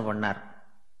யோசனை பண்ணார்.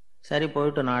 சரி,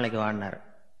 போயிட்டு நாளைக்கு வாடினார்.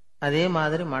 அதே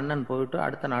மாதிரி மன்னன் போயிட்டு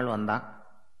அடுத்த நாள் வந்தான்.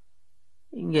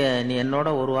 இங்கே நீ என்னோட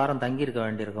ஒரு வாரம் தங்கியிருக்க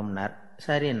வேண்டியிருக்கும்னார்.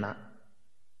 சரின்னா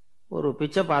ஒரு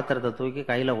பிச்சை பாத்திரத்தை தூக்கி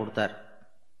கையில் கொடுத்தார்.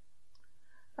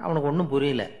 அவனுக்கு ஒன்றும்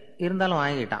புரியல, இருந்தாலும்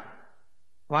வாங்கிட்டான்.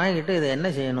 வாங்கிட்டு இதை என்ன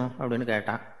செய்யணும் அப்படின்னு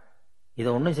கேட்டான். இதை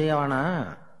ஒன்றும் செய்ய வேணாம்,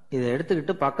 இதை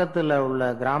எடுத்துக்கிட்டு பக்கத்தில் உள்ள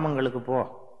கிராமங்களுக்கு போ,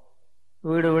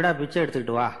 வீடு வீடாக பிச்சை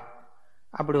எடுத்துக்கிட்டு வா.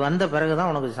 அப்படி வந்த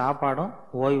பிறகுதான் உனக்கு சாப்பாடும்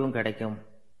ஓய்வும் கிடைக்கும்.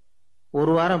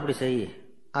 ஒரு வாரம் இப்படி செய்,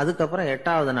 அதுக்கப்புறம்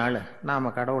 8வது நாள்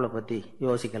நாம் கடவுளை பற்றி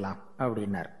யோசிக்கலாம்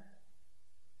அப்படின்னார்.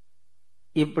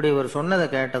 இப்படி ஒரு சொன்னதை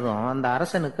கேட்டதும் அந்த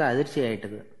அரசனுக்கு அதிர்ச்சி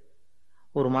ஆயிட்டுது.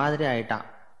 ஒரு மாதிரி ஆயிட்டான்.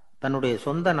 தன்னுடைய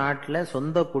சொந்த நாட்டில்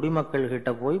சொந்த குடிமக்கள்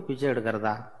கிட்ட போய் பிச்சை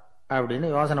எடுக்கிறதா அப்படின்னு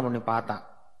யோசனை பண்ணி பார்த்தான்.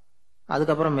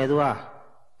 அதுக்கப்புறம் மெதுவா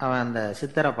அவன் அந்த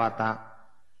சித்தரை பார்த்தான்.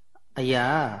 ஐயா,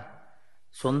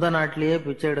 சொந்த நாட்டிலேயே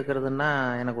பிச்சை எடுக்கிறதுன்னா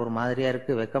எனக்கு ஒரு மாதிரியா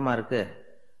இருக்கு, வெக்கமா இருக்கு.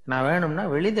 நான் வேணும்னா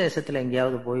வெளி தேசத்தில்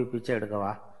எங்கேயாவது போய் பிச்சை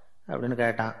எடுக்கவா அப்படின்னு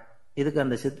கேட்டான். இதுக்கு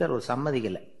அந்த சித்தர் ஒரு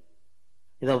சம்மதிக்கலை.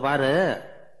 இதை பாரு,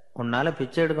 உன்னால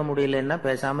பிச்சை எடுக்க முடியலன்னா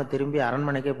பேசாம திரும்பி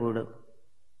அரண்மனைக்கே போயிடு,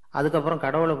 அதுக்கப்புறம்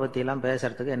கடவுளை பற்றியெல்லாம்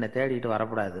பேசுறதுக்கு என்னை தேடிட்டு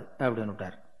வரக்கூடாது அப்படின்னு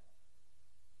விட்டார்.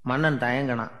 மன்னன்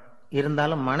தயங்கினான்,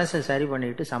 இருந்தாலும் மனசை சரி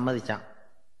பண்ணிட்டு சம்மதிச்சான்.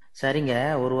 சரிங்க,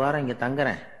 ஒரு வாரம் இங்கே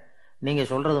தங்குறேன், நீங்கள்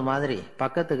சொல்கிறது மாதிரி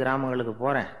பக்கத்து கிராமங்களுக்கு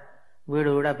போகிறேன், வீடு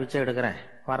வீடாக பிச்சை எடுக்கிறேன்,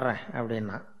 வர்றேன்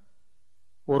அப்படின்னா.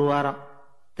 ஒரு வாரம்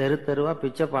தெரு தெருவாக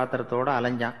பிச்சை பாத்திரத்தோடு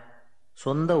அலைஞ்சான்.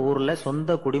 சொந்த ஊரில்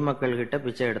சொந்த குடிமக்கள்கிட்ட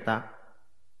பிச்சை எடுத்தான்.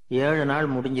 7 நாள்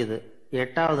முடிஞ்சது.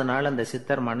 8வது நாள் அந்த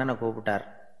சித்தர் மன்னனை கூப்பிட்டார்.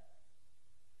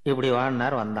 இப்படி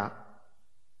வாழ்னார். வந்தான்.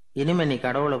 இனிமே நீ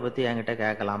கடவுளை பத்தி என்கிட்ட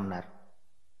கேட்கலாம்னார்.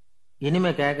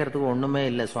 இனிமே கேட்கறதுக்கு ஒண்ணுமே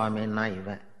இல்லை சுவாமின்னா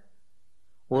இவன்.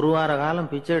 ஒரு வார காலம்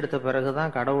பிச்சை எடுத்த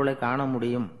பிறகுதான் கடவுளை காண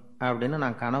முடியும் அப்படின்னு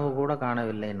நான் கனவு கூட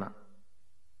காணவில்லைன்னா.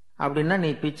 அப்படின்னா நீ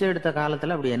பிச்சை எடுத்த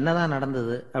காலத்துல அப்படி என்னதான்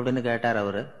நடந்தது அப்படின்னு கேட்டார்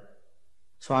அவரு.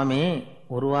 சுவாமி,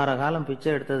 ஒரு வார காலம் பிச்சை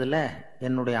எடுத்ததுல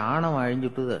என்னுடைய ஆணவம்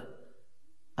அழிஞ்சுட்டுது.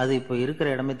 அது இப்போ இருக்கிற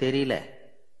இடமே தெரியல.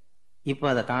 இப்போ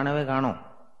அதை காணவே காணோம்.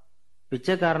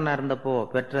 பிச்சைக்காரனா இருந்தப்போ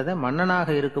பெற்றதை மன்னனாக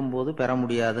இருக்கும்போது பெற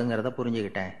முடியாதுங்கிறத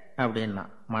புரிஞ்சுக்கிட்டேன் அப்படின்னா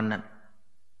மன்னன்.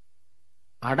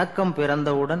 அடக்கம்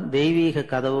பிறந்தவுடன் தெய்வீக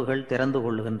கதவுகள் திறந்து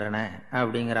கொள்ளுகின்றன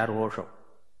அப்படிங்கிறார் ஓஷோ.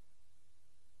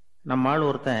 நம்மால்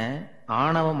ஒருத்தன்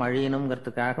ஆணவம்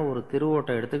அழியணுங்கிறதுக்காக ஒரு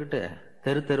திருவோட்டை எடுத்துக்கிட்டு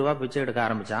தெரு தெருவா பிச்சை எடுக்க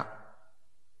ஆரம்பிச்சான்.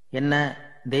 என்ன,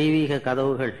 தெய்வீக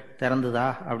கதவுகள் திறந்துதா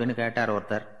அப்படின்னு கேட்டார்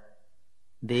ஒருத்தர்.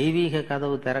 தெய்வீக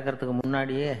கதவு திறக்கிறதுக்கு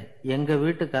முன்னாடியே எங்க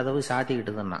வீட்டு கதவு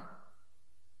சாத்திக்கிட்டுதுன்னா.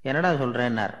 என்னடா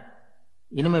சொல்றேன்னார்.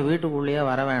 இனிமே வீட்டுக்குள்ளேயே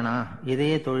வர வேணாம்,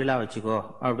 இதையே தொழிலா வச்சுக்கோ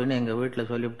அப்படின்னு எங்க வீட்டுல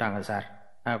சொல்லிவிட்டாங்க சார்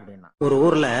அப்படின்னா. ஒரு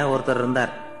ஊர்ல ஒருத்தர்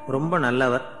இருந்தார். ரொம்ப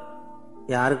நல்லவர்.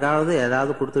 யாருக்காவது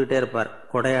ஏதாவது கொடுத்துக்கிட்டே இருப்பார்.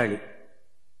 கொடையாளி.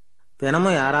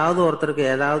 தினமும் யாராவது ஒருத்தருக்கு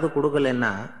ஏதாவது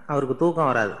கொடுக்கலன்னா அவருக்கு தூக்கம்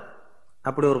வராது.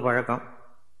 அப்படி ஒரு பழக்கம்.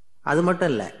 அது மட்டும்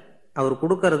இல்லை, அவர்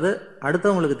கொடுக்கறது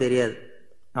அடுத்தவங்களுக்கு தெரியாது.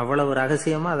 அவ்வளவு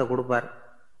ரகசியமா அதை கொடுப்பார்.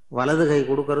 வலது கை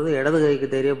கொடுக்கறது இடது கைக்கு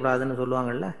தெரியக்கூடாதுன்னு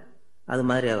சொல்லுவாங்கல்ல, அது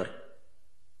மாதிரி அவர்.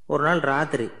 ஒரு நாள்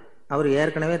ராத்திரி அவர்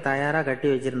ஏற்கனவே தயாராக கட்டி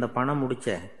வச்சிருந்த பணம்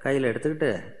முடிச்ச கையில்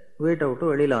எடுத்துக்கிட்டு வீட்டை விட்டு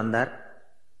வெளியில வந்தார்.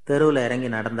 தெருவில் இறங்கி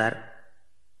நடந்தார்.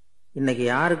 இன்னைக்கு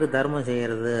யாருக்கு தர்மம்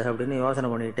செய்யறது அப்படின்னு யோசனை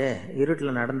பண்ணிட்டு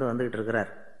இருட்டில் நடந்து வந்துகிட்டு இருக்கிறார்.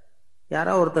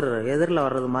 யாரோ ஒருத்தர் எதிரில்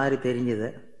வர்றது மாதிரி தெரிஞ்சுது.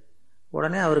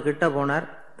 உடனே அவர் கிட்ட போனார்.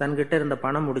 தன்கிட்ட இருந்த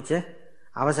பணம் முடிச்சு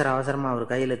அவசரமா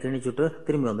அவர் கையில திணிச்சுட்டு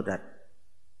திரும்பி வந்துட்டார்.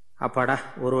 அப்பாடா,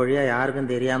 ஒரு வழியா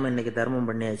யாருக்கும் தெரியாம இன்னைக்கு தர்மம்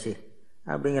பண்ணியாச்சு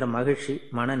அப்படிங்கிற மகிழ்ச்சி,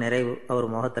 மன நிறைவு அவர்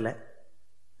முகத்துல.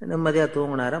 நிம்மதியா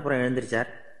தூங்கினார். அப்புறம் எழுந்திரிச்சார்.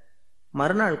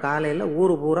 மறுநாள் காலையில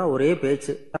ஊரு பூரா ஒரே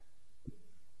பேச்சு.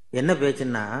 என்ன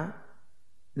பேச்சுன்னா,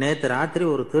 நேற்று ராத்திரி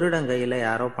ஒரு திருடன் கையில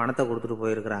யாரோ பணத்தை கொடுத்துட்டு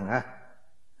போயிருக்கிறாங்க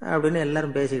அப்படின்னு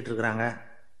எல்லாரும் பேசிக்கிட்டு இருக்கிறாங்க.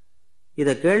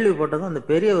 இதை கேள்விப்பட்டதும் அந்த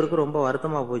பெரியவருக்கு ரொம்ப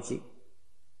வருத்தமா போச்சு.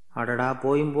 அடடா,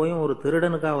 போயும் ஒரு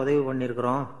திருடனுக்கா உதவி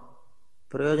பண்ணியிருக்கிறோம்,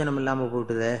 பிரயோஜனம் இல்லாம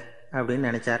போயிட்டுதே அப்படின்னு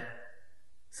நினைச்சார்.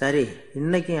 சரி,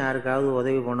 இன்னைக்கும் யாருக்காவது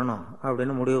உதவி பண்ணணும்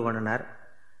அப்படின்னு முடிவு பண்ணினார்.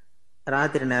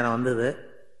 ராத்திரி நேரம் வந்தது.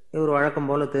 இவர் வழக்கம்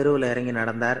போல தெருவில் இறங்கி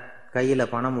நடந்தார். கையில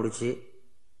பணம் முடிச்சு.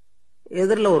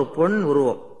 எதிரில் ஒரு பொன்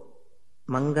உருவம்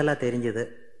மங்கலா தெரிஞ்சது.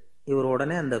 இவர்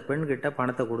உடனே அந்த பெண் கிட்ட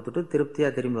பணத்தை கொடுத்துட்டு திருப்தியா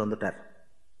திரும்பி வந்துட்டார்.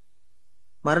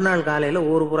 மறுநாள் காலையில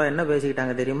ஊரு பூரா என்ன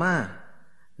பேசிக்கிட்டாங்க தெரியுமா?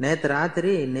 நேற்று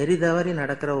ராத்திரி நெறி தவறி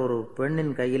நடக்கிற ஒரு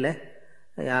பெண்ணின் கையில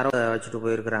யாரோ வச்சுட்டு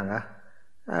போயிருக்கிறாங்க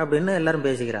அப்படின்னு எல்லாரும்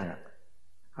பேசிக்கிறாங்க.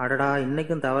 அடடா,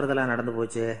 இன்னைக்கும் தவறுதலா நடந்து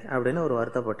போச்சு அப்படின்னு ஒரு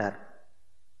வருத்தப்பட்டார்.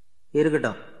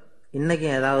 இருக்கட்டும்,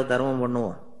 இன்னைக்கும் ஏதாவது தர்மம்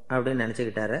பண்ணுவோம் அப்படின்னு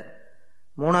நினைச்சுக்கிட்டாரு.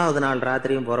 3வது நாள்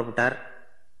ராத்திரியும் புறப்பட்டார்.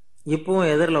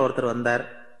 இப்பவும் எதிரில் ஒருத்தர் வந்தார்.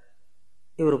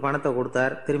 இவர் பணத்தை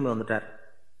கொடுத்தார், திரும்பி வந்துட்டார்.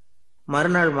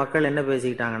 மறுநாள் மக்கள் என்ன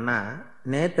பேசிக்கிட்டாங்கன்னா,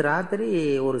 நேற்று ராத்திரி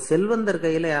ஒரு செல்வந்தர்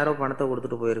கையில யாரோ பணத்தை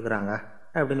கொடுத்துட்டு போயிருக்கிறாங்க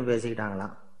அப்படின்னு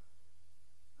பேசிக்கிட்டாங்களாம்.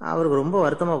 அவருக்கு ரொம்ப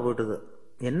வருத்தமா போயிட்டுது.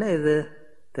 என்ன இது,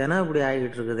 தினம் இப்படி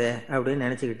ஆகிக்கிட்டு இருக்குதே அப்படின்னு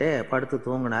நினைச்சுக்கிட்டே படுத்து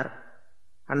தூங்கினார்.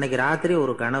 அன்னைக்கு ராத்திரி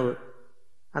ஒரு கனவு.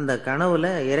 அந்த கனவுல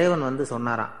இறைவன் வந்து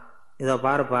சொன்னாராம், இதோ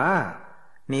பாருப்பா,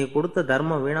 நீ கொடுத்த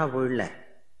தர்மம் வீணா போயிடல.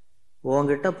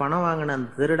 உன்கிட்ட பணம் வாங்கின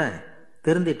அந்த திருடன்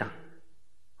திருந்திட்டான்,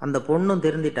 அந்த பொண்ணும்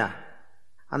திருந்திட்டா,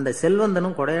 அந்த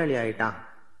செல்வந்தனும் கொடையாளி ஆயிட்டான்,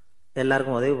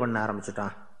 எல்லாருக்கும் உதவி பண்ண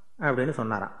ஆரம்பிச்சுட்டான் அப்படின்னு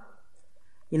சொன்னாராம்.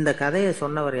 இந்த கதையை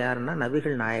சொன்னவர் யாருன்னா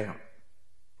நபிகள் நாயகம்.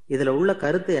 இதுல உள்ள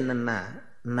கருத்து என்னன்னா,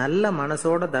 நல்ல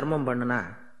மனசோட தர்மம் பண்ணுனா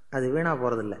அது வீணா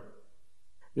போறதில்லை.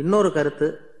 இன்னொரு கருத்து,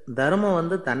 தர்மம்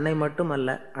வந்து தன்னை மட்டுமல்ல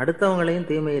அடுத்தவங்களையும்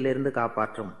தீமையிலிருந்து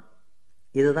காப்பாற்றும்.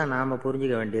 இதுதான் நாம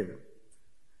புரிஞ்சுக்க வேண்டியது.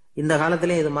 இந்த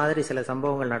காலத்திலயும் இது மாதிரி சில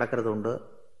சம்பவங்கள் நடக்கிறது உண்டு.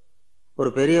 ஒரு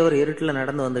பெரியவர் இருட்டில்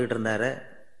நடந்து வந்துகிட்டு இருந்தாரு.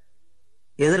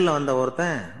 எதிரில் வந்த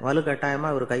ஒருத்தன் வலுக்கட்டாயமா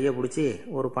இவர் கையை பிடிச்சி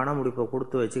ஒரு பண முடிப்பை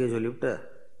கொடுத்து வச்சுக்க சொல்லிவிட்டு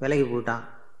விலகி போயிட்டான்.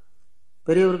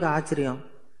 பெரியவருக்கு ஆச்சரியம்,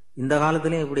 இந்த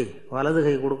காலத்திலயும் இப்படி வலது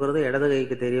கை கொடுக்கறது இடது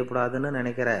கைக்கு தெரியக்கூடாதுன்னு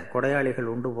நினைக்கிற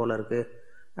கொடையாளிகள் உண்டு போல இருக்கு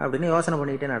அப்படின்னு யோசனை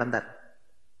பண்ணிக்கிட்டே நடந்தார்.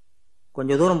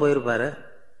 கொஞ்சம் தூரம் போயிருப்பாரு.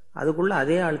 அதுக்குள்ள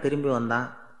அதே ஆள் திரும்பி வந்தான்.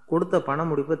 கொடுத்த பண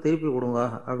முடிப்பை திருப்பி கொடுங்க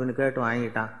அப்படின்னு கேட்டு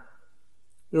வாங்கிட்டான்.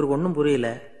 இவருக்கு ஒன்றும் புரியல.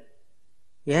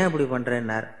 ஏன் இப்படி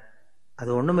பண்றேன்னார். அது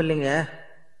ஒன்றும் இல்லைங்க,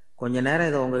 கொஞ்ச நேரம்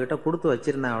இதை உங்ககிட்ட கொடுத்து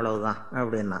வச்சிருந்தேன், அவ்வளவுதான்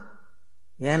அப்படின்னா.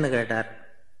 ஏன்னு கேட்டார்.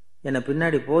 என்னை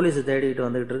பின்னாடி போலீஸ் தேடிக்கிட்டு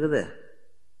வந்துகிட்டு இருக்குது,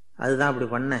 அதுதான் அப்படி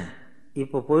பண்ணேன்,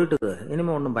 இப்போ போயிட்டு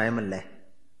இனிமே ஒன்றும் பயமில்லை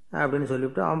அப்படின்னு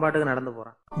சொல்லிவிட்டு அவன் பாட்டுக்கு நடந்து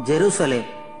போறான். ஜெருசலேம்,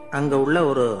 அங்க உள்ள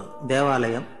ஒரு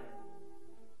தேவாலயம்.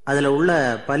 அதில் உள்ள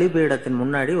பலிபீடத்தின்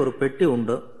முன்னாடி ஒரு பெட்டி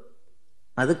உண்டு.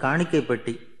 அது காணிக்கை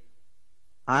பெட்டி.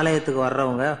 ஆலயத்துக்கு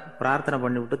வர்றவங்க பிரார்த்தனை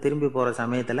பண்ணிவிட்டு திரும்பி போகிற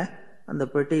சமயத்தில் அந்த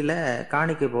பெட்டியில்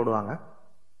காணிக்கை போடுவாங்க.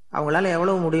 அவங்களால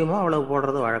எவ்வளவு முடியுமோ அவ்வளவு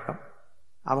போடுறது வழக்கம்.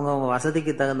 அவங்கவுங்க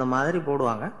வசதிக்கு தகுந்த மாதிரி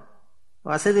போடுவாங்க.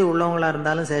 வசதி உள்ளவங்களாக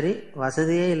இருந்தாலும் சரி,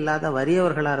 வசதியே இல்லாத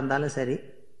வறியவர்களாக இருந்தாலும் சரி,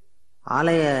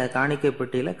 ஆலய காணிக்கை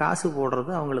பெட்டியில் காசு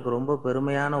போடுறது அவங்களுக்கு ரொம்ப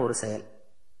பெருமையான ஒரு செயல்.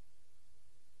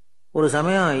 ஒரு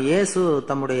சமயம் இயேசு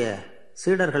தம்முடைய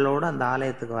சீடர்களோடு அந்த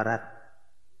ஆலயத்துக்கு வரார்.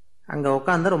 அங்கே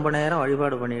உட்காந்து ரொம்ப நேரம்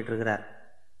வழிபாடு பண்ணிட்டு இருக்கிறார்.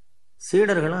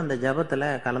 சீடர்களும் அந்த ஜபத்தில்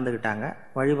கலந்துக்கிட்டாங்க.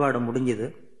 வழிபாடு முடிஞ்சுது.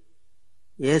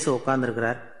 இயேசு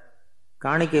உட்காந்துருக்கிறார்.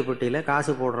 காணிக்கை பெட்டியில்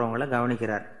காசு போடுறவங்கள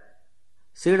கவனிக்கிறார்.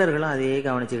 சீடர்களும் அதையே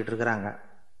கவனிச்சுக்கிட்டு இருக்கிறாங்க.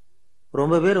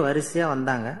 ரொம்ப பேர் வரிசையாக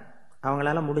வந்தாங்க.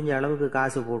 அவங்களால முடிஞ்ச அளவுக்கு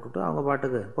காசு போட்டுட்டு அவங்க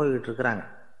பாட்டுக்கு போய்கிட்டு இருக்கிறாங்க.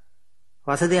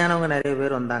 வசதியானவங்க நிறைய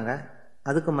பேர் வந்தாங்க.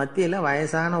 அதுக்கு மத்தியில்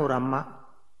வயசான ஒரு அம்மா,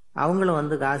 அவங்களும்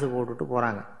வந்து காசு போட்டுட்டு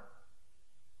போகிறாங்க.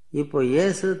 இப்போ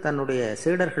இயேசு தன்னுடைய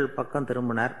சீடர்கள் பக்கம்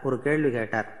திரும்பினார். ஒரு கேள்வி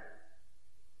கேட்டார்.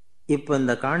 இப்போ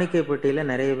இந்த காணிக்கை பெட்டியில்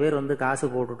நிறைய பேர் வந்து காசு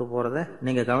போட்டுட்டு போகிறத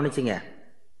நீங்கள் கவனிச்சிங்க.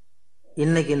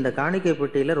 இன்னைக்கு இந்த காணிக்கை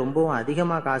பெட்டியில் ரொம்பவும்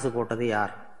அதிகமாக காசு போட்டது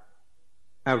யார்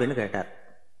அப்படின்னு கேட்டார்.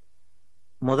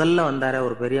 முதல்ல வந்தார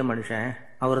ஒரு பெரிய மனுஷன்,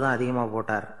 அவர் தான் அதிகமாக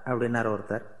போட்டார் அப்படின்னார்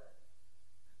ஒருத்தர்.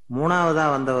 மூணாவதா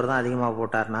வந்தவர் தான் அதிகமாக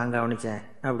போட்டார், நான் கவனித்தேன்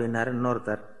அப்படின்னாரு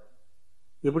இன்னொருத்தர்.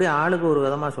 இப்படி ஆளுக்கு ஒரு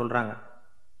விதமாக சொல்கிறாங்க.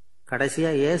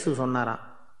 கடைசியாக இயேசு சொன்னாராம்,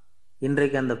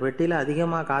 இன்றைக்கு அந்த பெட்டியில்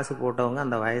அதிகமாக காசு போட்டவங்க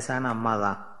அந்த வயசான அம்மா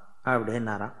தான்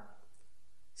அப்படின்னாராம்.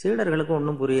 சீடர்களுக்கு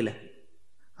ஒன்றும் புரியல.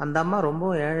 அந்த அம்மா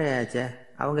ரொம்பவும் ஏழையாச்சே,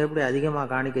 அவங்க எப்படி அதிகமாக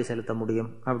காணிக்கை செலுத்த முடியும்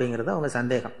அப்படிங்கிறது அவங்க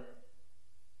சந்தேகம்.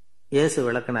 இயேசு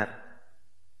விளக்குனார்.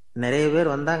 நிறைய பேர்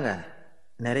வந்தாங்க,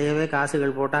 நிறையவே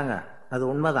காசுகள் போட்டாங்க, அது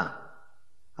உண்மைதான்.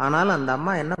 ஆனாலும் அந்த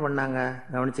அம்மா என்ன பண்ணாங்க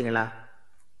கவனிச்சிங்களா?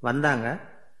 வந்தாங்க,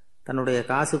 தன்னுடைய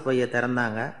காசு பையை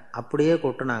திறந்தாங்க, அப்படியே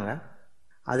கொட்டுனாங்க.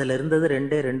 அதில் இருந்தது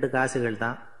ரெண்டு காசுகள்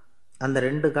தான். அந்த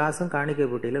 2 காசும் காணிக்கை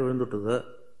பெட்டியில் விழுந்துட்டுது.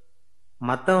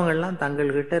 மற்றவங்கள்லாம்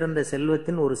தங்கள்கிட்ட இருந்த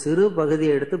செல்வத்தின் ஒரு சிறு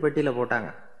பகுதியை எடுத்து பெட்டியில் போட்டாங்க.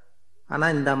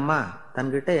 ஆனால் இந்த அம்மா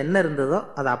தன்கிட்ட என்ன இருந்ததோ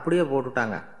அதை அப்படியே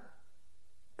போட்டுட்டாங்க.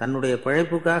 தன்னுடைய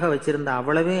பிழைப்புக்காக வச்சிருந்த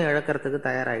அவ்வளவையும் இழக்கிறதுக்கு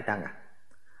தயாராயிட்டாங்க.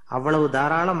 அவ்வளவு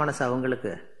தாராள மனசு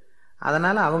அவங்களுக்கு.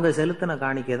 அதனால அவங்க செலுத்தின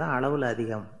காணிக்கை தான் அளவில்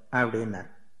அதிகம் அப்படின்னார்.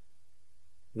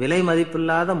 விலை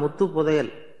மதிப்பில்லாத முத்து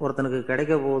புதையல் ஒருத்தனுக்கு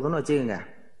கிடைக்க போகுதுன்னு வச்சுக்கோங்க.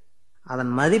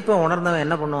 அதன் மதிப்பை உணர்ந்தவன்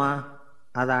என்ன பண்ணுவான்?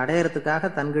 அதை அடையறதுக்காக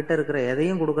தன்கிட்ட இருக்கிற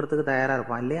எதையும் கொடுக்கறதுக்கு தயாரா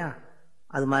இருப்பான் இல்லையா?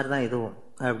 அது மாதிரி தான் இதுவும்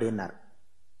அப்படின்னார்.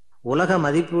 உலக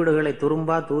மதிப்பீடுகளை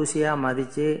துரும்பா தூசியா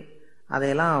மதிச்சு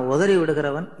அதையெல்லாம் உதறி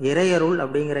விடுகிறவன் இறையருள்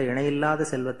அப்படிங்கிற இணையில்லாத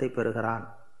செல்வத்தை பெறுகிறான்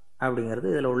அப்படிங்கிறது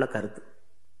இதுல உள்ள கருத்து.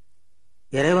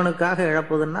 இறைவனுக்காக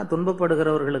இழப்பதுன்னா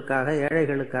துன்பப்படுகிறவர்களுக்காக,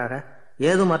 ஏழைகளுக்காக,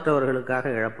 ஏதுமற்றவர்களுக்காக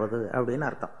இழப்பது அப்படின்னு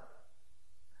அர்த்தம்.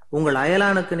 உங்கள்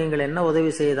அயலானுக்கு நீங்கள் என்ன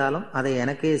உதவி செய்தாலும் அதை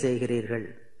எனக்கே செய்கிறீர்கள்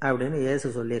அப்படின்னு இயேசு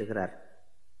சொல்லியிருக்கிறார்.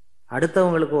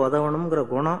 அடுத்தவங்களுக்கு உதவணுங்கிற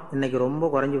குணம் இன்னைக்கு ரொம்ப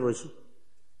குறைஞ்சி போச்சு.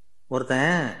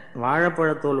 ஒருத்தன்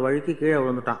வாழைப்பழத்தோல் வழுக்கி கீழே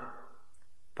விழுந்துட்டான்.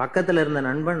 பக்கத்தில் இருந்த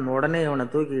நண்பன் உடனே இவனை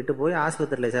தூக்கிக்கிட்டு போய்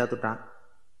ஆஸ்பத்திரியில் சேர்த்துட்டான்.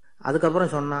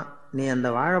 அதுக்கப்புறம் சொன்னான், நீ அந்த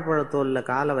வாழைப்பழத்தோலில்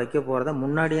காலை வைக்க போகிறத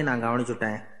முன்னாடியே நான்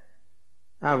கவனிச்சுட்டேன்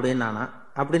அப்படின்னானா.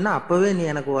 அப்படின்னா அப்போவே நீ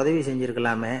எனக்கு உதவி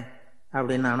செஞ்சுருக்கலாமே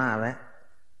அப்படின்னானா அவன்.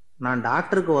 நான்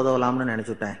டாக்டருக்கு உதவலாம்னு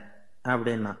நினச்சிட்டேன்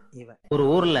அப்படின்னா இவன். ஒரு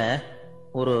ஊரில்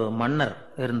ஒரு மன்னர்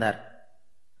இருந்தார்.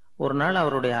 ஒரு நாள்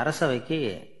அவருடைய அரசவைக்கு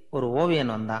ஒரு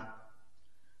ஓவியன் வந்தான்.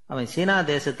 அவன் சீனா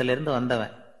தேசத்திலிருந்து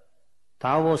வந்தவன்,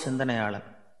 தாவோ சிந்தனையாளன்.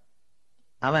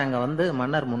 அவன் அங்கே வந்து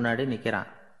மன்னர் முன்னாடி நிற்கிறான்.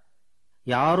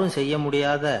 யாரும் செய்ய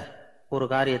முடியாத ஒரு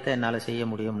காரியத்தை என்னால் செய்ய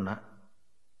முடியும்னா.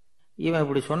 இவன்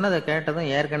இப்படி சொன்னதை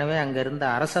கேட்டதும் ஏற்கனவே அங்கே இருந்த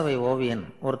அரசவை ஓவியன்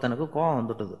ஒருத்தனுக்கு கோபம்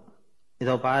வந்துட்டுது.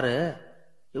 இதோ பாரு,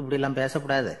 இப்படிலாம்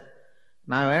பேசக்கூடாது,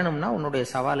 நான் வேணும்னா உன்னுடைய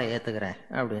சவாலை ஏற்றுக்கிறேன்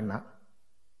அப்படின்னா.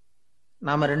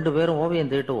 நாம் 2 பேரும்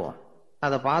ஓவியம் தீட்டுவோம்,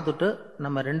 அதை பார்த்துட்டு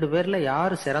நம்ம 2 பேரில்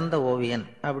யார் சிறந்த ஓவியன்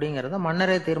அப்படிங்கிறத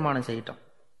மன்னரே தீர்மானம் செய்யட்டும்,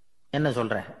 என்ன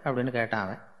சொல்ற அப்படின்னு கேட்டான்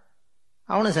அவன்.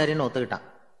 அவனும் சரின்னு ஒத்துக்கிட்டான்.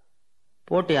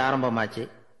 போட்டி ஆரம்பமாச்சு.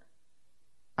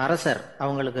 அரசர்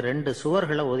அவங்களுக்கு 2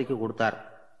 சுவர்களை ஒதுக்கி கொடுத்தார்.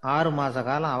 6 மாச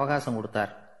காலம் அவகாசம்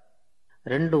கொடுத்தார்.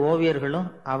 2 ஓவியர்களும்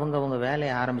அவங்கவுங்க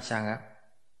வேலையை ஆரம்பிச்சாங்க.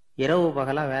 இரவு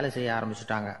பகலா வேலை செய்ய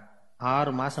ஆரம்பிச்சுட்டாங்க.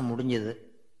 6 மாசம் முடிஞ்சது.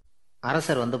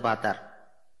 அரசர் வந்து பார்த்தார்.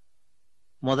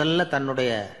 முதல்ல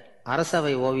தன்னுடைய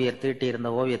அரசவை ஓவியர் தீட்டி இருந்த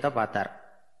ஓவியத்தை பார்த்தார்.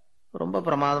 ரொம்ப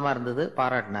பிரமாதமா இருந்தது,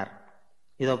 பாராட்டினார்.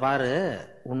 இதோ பாரு,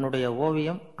 உன்னுடைய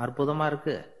ஓவியம் அற்புதமா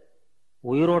இருக்கு,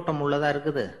 உயிரோட்டம் உள்ளதா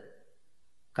இருக்குது,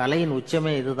 கலையின்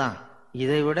உச்சமே இதுதான்,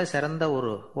 இதை விட சிறந்த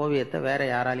ஒரு ஓவியத்தை வேற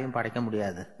யாராலையும் படைக்க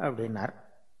முடியாது அப்படின்னார்.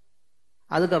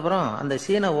 அதுக்கப்புறம் அந்த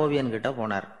சீன ஓவியன் கிட்ட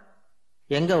போனார்.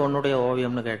 எங்க உன்னுடைய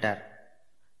ஓவியம்னு கேட்டார்.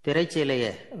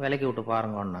 திரைச்சீலையை விலக்கி விட்டு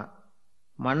பாருங்கன்னா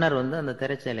மன்னர் அந்த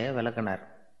திரைச்சீலையை விளக்குனார்.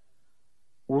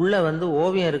 உள்ள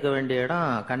ஓவியம் இருக்க வேண்டிய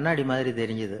இடம் கண்ணாடி மாதிரி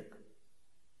தெரிஞ்சுது.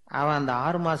 அவன் அந்த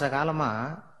 6 மாச காலமா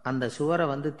அந்த சுவரை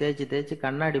தேய்ச்சி தேய்ச்சி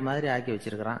கண்ணாடி மாதிரி ஆக்கி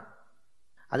வச்சிருக்கிறான்.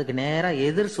 அதுக்கு நேராக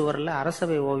எதிர் சுவரில்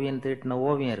அரசவை ஓவியம் தீட்டின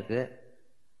ஓவியம் இருக்கு.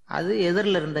 அது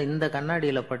எதிரில் இருந்த இந்த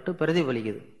கண்ணாடியில பட்டு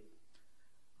பிரதிபலிக்குது.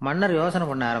 மன்னர் யோசனை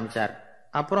பண்ண ஆரம்பிச்சார்.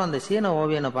 அப்புறம் அந்த சீன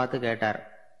ஓவியனை பார்த்து கேட்டார்,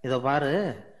 இதை பாரு,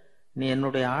 நீ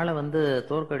என்னுடைய ஆளை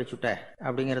தோற்கடிச்சுட்ட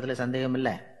அப்படிங்கிறதுல சந்தேகம்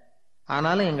இல்லை.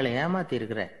 ஆனாலும் எங்களை ஏமாத்தி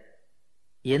இருக்கிற,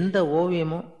 எந்த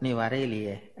ஓவியமும் நீ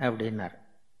வரையிலையே அப்படின்னார்.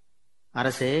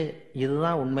 அரசே,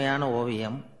 இதுதான் உண்மையான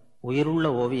ஓவியம், உயிருள்ள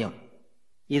ஓவியம்.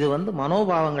 இது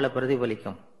மனோபாவங்களை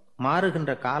பிரதிபலிக்கும்,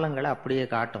 மாறுகின்ற காலங்களை அப்படியே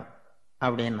காட்டும்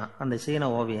அப்படின்னா அந்த சீன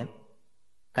ஓவியன்.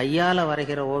 கையால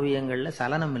வரைகிற ஓவியங்கள்ல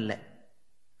சலனம் இல்லை,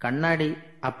 கண்ணாடி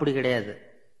அப்படி கிடையாது.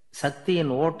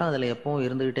 சக்தியின் ஓட்டம் அதுல எப்பவும்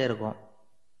இருந்துகிட்டே இருக்கும்.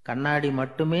 கண்ணாடி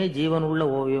மட்டுமே ஜீவன் உள்ள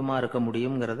ஓவியமா இருக்க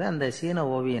முடியுங்கிறத அந்த சீன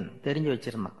ஓவியன் தெரிஞ்சு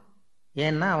வச்சிருந்தான்.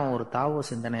 ஏன்னா அவன் ஒரு தாவோ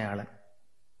சிந்தனையாளன்.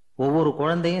 ஒவ்வொரு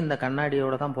குழந்தையும் இந்த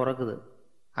கண்ணாடியோட தான் பிறக்குது.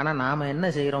 ஆனா நாம என்ன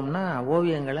செய்யறோம்னா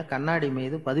ஓவியங்களை கண்ணாடி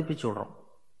மீது பதிப்பிச்சு விடுறோம்.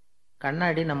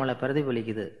 கண்ணாடி நம்மளை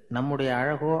பிரதிபலிக்குது. நம்முடைய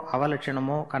அழகோ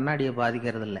அவலட்சணமோ கண்ணாடியை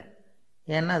பாதிக்கிறது இல்லை.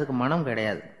 ஏன்னா அதுக்கு மனம்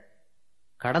கிடையாது.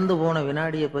 கடந்து போன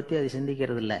வினாடியை பத்தி அது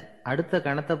சிந்திக்கிறது இல்லை. அடுத்த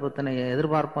கணத்தை பத்தின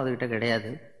எதிர்பார்ப்பும் அதுகிட்ட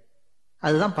கிடையாது.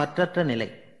 அதுதான் பற்றற்ற நிலை.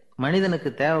 மனிதனுக்கு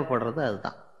தேவைப்படுறது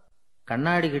அதுதான்.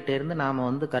 கண்ணாடி கிட்ட இருந்து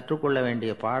நாம கற்றுக்கொள்ள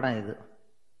வேண்டிய பாடம் இது.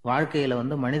 வாழ்க்கையில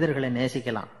மனிதர்களை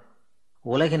நேசிக்கலாம்,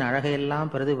 உலகின்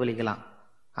அழகையெல்லாம் பிரதிபலிக்கலாம்,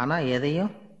 ஆனா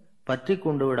எதையும் பற்றி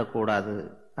கொண்டு விடக்கூடாது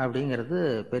அப்படிங்கிறது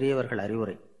பெரியவர்கள்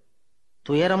அறிவுரை.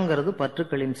 துயரம்ங்கிறது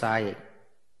பற்றுக்களின் சாயை.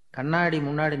 கண்ணாடி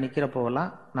முன்னாடி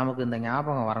நிக்கிறப்போவெல்லாம் நமக்கு இந்த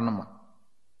ஞாபகம் வரணுமா.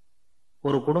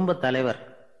 ஒரு குடும்ப தலைவர்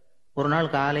ஒரு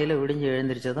நாள் காலையில விடிஞ்சு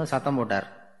எழுந்திரிச்சதும் சத்தம் போட்டார்.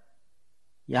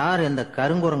 யார் இந்த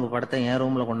கருங்குரங்கு படத்தை என்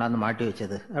ரூம்ல கொண்டாந்து மாட்டி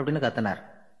வச்சது அப்படின்னு கத்தினார்.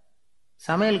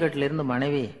 சமையல் கட்டில இருந்து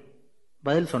மனைவி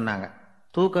பதில் சொன்னாங்க,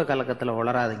 தூக்க கலக்கத்துல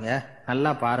உளராதிங்க,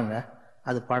 நல்லா பாருங்க,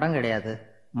 அது படம் கிடையாது,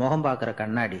 முகம் பார்க்குற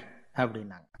கண்ணாடி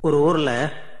அப்படின்னாங்க. ஒரு ஊர்ல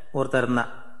ஒருத்தர்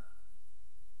இருந்தான்.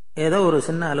 ஏதோ ஒரு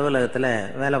சின்ன அலுவலகத்துல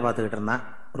வேலை பார்த்துக்கிட்டு இருந்தான்.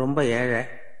 ரொம்ப ஏழை.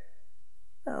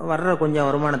 வர்ற கொஞ்சம்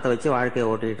வருமானத்தை வச்சு வாழ்க்கையை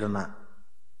ஓட்டிகிட்டு இருந்தான்.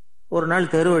 ஒரு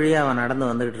நாள் தெரு வழியா அவன் நடந்து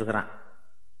வந்துகிட்டு இருக்கிறான்.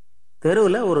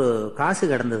 தெருவில் ஒரு காசு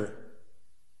கிடந்தது.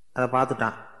 அதை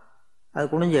பார்த்துட்டான். அது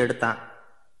குனிஞ்சு எடுத்தான்.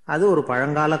 அது ஒரு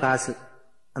பழங்கால காசு.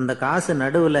 அந்த காசு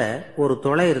நடுவில் ஒரு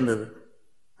துளை இருந்தது.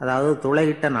 அதாவது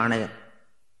துளையிட்ட நாணயம்.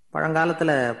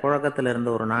 பழங்காலத்தில் புழக்கத்தில் இருந்த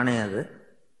ஒரு நாணயம் அது.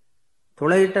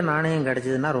 துளையிட்ட நாணயம்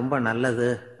கிடைச்சதுன்னா ரொம்ப நல்லது,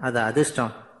 அது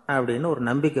அதிர்ஷ்டம் அப்படின்னு ஒரு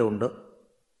நம்பிக்கை உண்டு.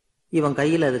 இவன்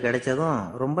கையில் அது கிடைச்சதும்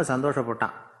ரொம்ப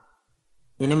சந்தோஷப்பட்டான்.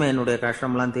 இனிமே என்னுடைய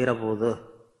கஷ்டம்லாம் தீரப்போகுது,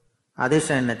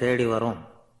 அதிர்ஷ்டம் என்னை தேடி வரும்,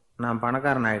 நான்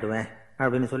பணக்காரன் ஆயிடுவேன்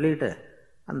அப்படின்னு சொல்லிட்டு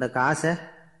அந்த காசை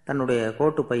தன்னுடைய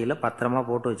கோட்டு பையில் பத்திரமா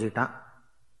போட்டு வச்சுக்கிட்டான்.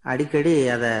 அடிக்கடி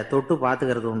அதை தொட்டு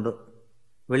பார்த்துக்கிறது உண்டு,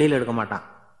 வெளியில் எடுக்க மாட்டான்.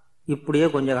 இப்படியே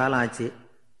கொஞ்ச காலம் ஆச்சு.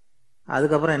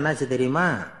 அதுக்கப்புறம் என்னாச்சு தெரியுமா?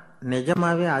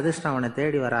 நிஜமாவே அதிர்ஷ்டம் அவனை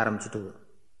தேடி வர ஆரம்பிச்சுட்டுது.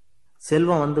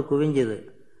 செல்வம் குவிஞ்சுது.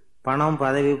 பணம்,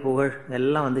 பதவி, புகழ்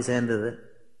எல்லாம் சேர்ந்தது.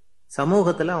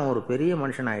 சமூகத்தில் அவன் ஒரு பெரிய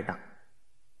மனுஷன் ஆயிட்டான்.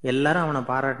 எல்லாரும் அவனை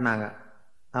பாராட்டினாங்க.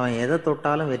 அவன் எதை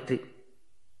தொட்டாலும் வெற்றி,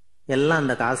 எல்லாம்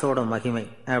அந்த காசோட மகிமை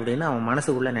அப்படின்னு அவன்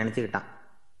மனசுக்குள்ள நினைச்சுக்கிட்டான்.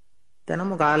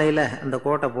 தினமும் காலையில் அந்த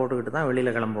கோட்டை போட்டுக்கிட்டு தான்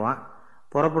வெளியில் கிளம்புவான்.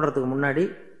 புறப்படுறதுக்கு முன்னாடி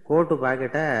கோட்டு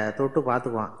பாக்கெட்டை தொட்டு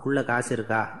பார்த்துக்குவான், உள்ள காசு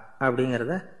இருக்கா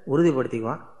அப்படிங்கிறத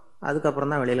உறுதிப்படுத்திக்குவான்.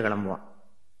 அதுக்கப்புறம் தான் வெளியில் கிளம்புவான்.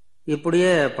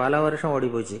 இப்படியே பல வருஷம் ஓடி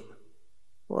போச்சு.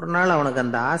 ஒரு நாள் அவனுக்கு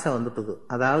அந்த ஆசை வந்துட்டுது.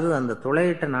 அதாவது அந்த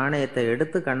துளையிட்ட நாணயத்தை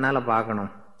எடுத்து கண்ணால்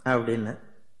பார்க்கணும் அப்படின்னு.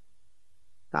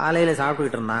 காலையில்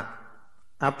சாப்பிட்டுக்கிட்டு இருந்தான்.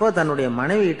 அப்போ தன்னுடைய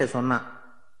மனைவி கிட்ட சொன்னான்,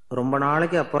 ரொம்ப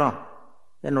நாளைக்கு அப்புறம்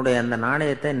என்னுடைய அந்த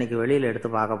நாணயத்தை இன்னைக்கு வெளியில் எடுத்து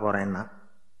பார்க்க போறேன்னா.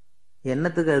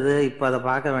 என்னத்துக்கு அது, இப்போ அதை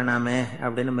பார்க்க வேணாமே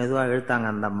அப்படின்னு மெதுவாக இழுத்தாங்க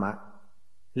அந்த அம்மா.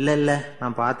 இல்லை இல்லை,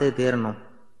 நான் பார்த்தே தீரணும்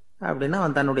அப்படின்னு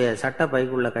அவன் தன்னுடைய சட்டை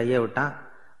பைக்குள்ள கையை விட்டான்.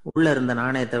 உள்ள இருந்த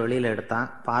நாணயத்தை வெளியில் எடுத்தான்.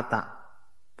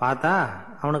 பார்த்தா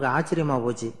அவனுக்கு ஆச்சரியமா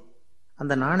போச்சு.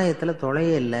 அந்த நாணயத்தில்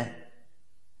துளையே இல்லை.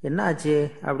 என்ன ஆச்சு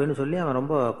அப்படின்னு சொல்லி அவன்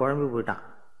ரொம்ப குழம்பி போயிட்டான்.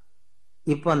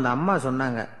 இப்போ அந்த அம்மா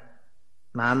சொன்னாங்க,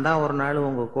 நான் தான் ஒரு நாள்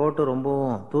உங்கள் கோட்டு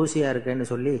ரொம்பவும் தூசியாக இருக்கேன்னு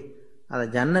சொல்லி அதை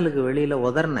ஜன்னலுக்கு வெளியில்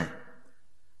உதறினேன்.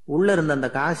 உள்ளே இருந்த அந்த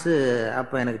காசு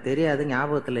அப்போ எனக்கு தெரியாது,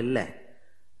 ஞாபகத்தில் இல்லை.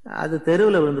 அது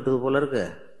தெருவில் விழுந்துட்டது போல இருக்கு.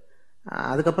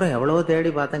 அதுக்கப்புறம் எவ்வளவோ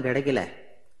தேடி பார்த்தேன், கிடைக்கல.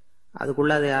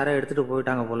 அதுக்குள்ளே அதை யாரோ எடுத்துகிட்டு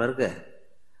போயிட்டாங்க போல இருக்கு.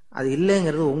 அது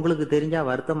இல்லைங்கிறது உங்களுக்கு தெரிஞ்சால்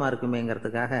வருத்தமாக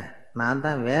இருக்குமேங்கிறதுக்காக நான்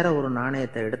தான் வேற ஒரு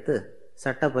நாணயத்தை எடுத்து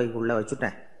சட்டை பைக்குள்ளே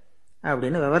வச்சுட்டேன்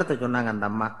அப்படின்னு விவரத்தை சொன்னாங்க அந்த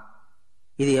அம்மா.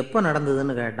 இது எப்போ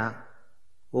நடந்ததுன்னு கேட்டான்.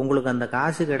 உங்களுக்கு அந்த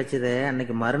காசு கிடைச்சதே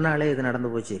அன்னைக்கு மறுநாளே இது நடந்து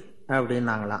போச்சு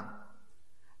அப்படின்னாங்களாம்.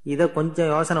 இதை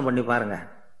கொஞ்சம் யோசனை பண்ணி பாருங்க.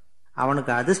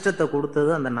 அவனுக்கு அதிர்ஷ்டத்தை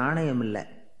கொடுத்தது அந்த நாணயம் இல்லை,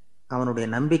 அவனுடைய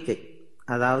நம்பிக்கை,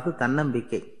 அதாவது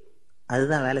தன்னம்பிக்கை.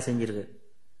 அதுதான் வேலை செஞ்சிருக்கு.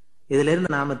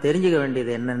 இதிலிருந்து நாம் தெரிஞ்சுக்க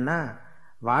வேண்டியது என்னன்னா,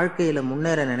 வாழ்க்கையில்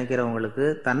முன்னேற நினைக்கிறவங்களுக்கு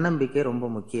தன்னம்பிக்கை ரொம்ப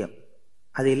முக்கியம்.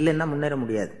 அது இல்லைன்னா முன்னேற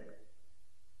முடியாது.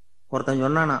 ஒருத்தன்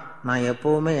சொன்னானா, நான்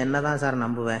எப்போவுமே என்னதான் சார்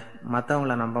நம்புவேன்,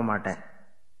 மற்றவங்கள நம்ப மாட்டேன்.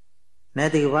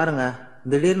 நேற்றுக்கு பாருங்க,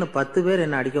 திடீர்னு 10 பேர்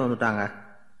என்ன அடிக்க வந்துட்டாங்க,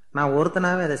 நான்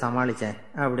ஒருத்தனாவே அதை சமாளித்தேன்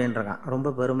அப்படின்றான்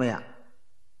ரொம்ப பெருமையா.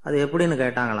 அது எப்படின்னு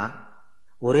கேட்டாங்களாம்.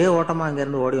 ஒரே ஓட்டமாக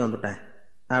அங்கேருந்து ஓடி வந்துட்டேன்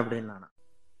அப்படின்னு.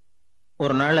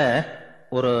 ஒரு நாள்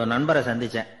ஒரு நண்பரை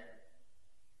சந்தித்தேன்.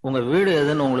 உங்கள் வீடு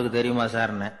எதுன்னு உங்களுக்கு தெரியுமா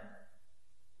சார்ன்னு.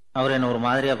 அவர் என்ன ஒரு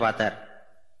மாதிரியாக பார்த்தார்.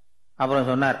 அப்புறம்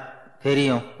சொன்னார்,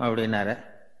 தெரியும் அப்படின்னாரு.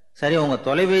 சரி, உங்கள்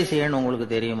தொலைபேசி எண் உங்களுக்கு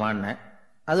தெரியுமான்னு.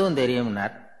 அதுவும்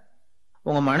தெரியும்னார்.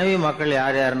 உங்கள் மனைவி மக்கள்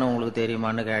யார் யாருன்னு உங்களுக்கு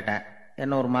தெரியுமான்னு கேட்டேன்.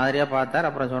 என்ன ஒரு மாதிரியாக பார்த்தார்.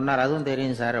 அப்புறம் சொன்னார், அதுவும்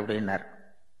தெரியும் சார் அப்படின்னார்.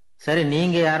 சரி,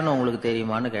 நீங்கள் யாருன்னு உங்களுக்கு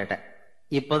தெரியுமான்னு கேட்டேன்.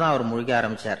 இப்போ தான் அவர் முழிக்க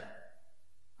ஆரம்பித்தார்.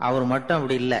 அவர் மட்டும்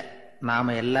அப்படி இல்லை,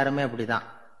 நாம் எல்லாருமே அப்படி தான்.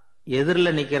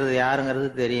 எதிரில் நிற்கிறது யாருங்கிறது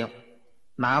தெரியும்,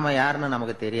 நாம் யாருன்னு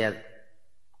நமக்கு தெரியாது.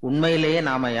 உண்மையிலேயே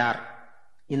நாம் யார்?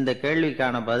 இந்த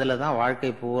கேள்விக்கான பதிலை தான்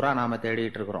வாழ்க்கை பூரா நாம்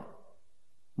தேடிட்டு இருக்கிறோம்.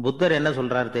 புத்தர் என்ன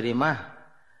சொல்றாரு தெரியுமா?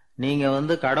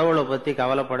 நீங்க கடவுளை பத்தி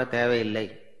கவலைப்பட தேவையில்லை,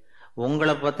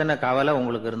 உங்களை பத்தின கவலை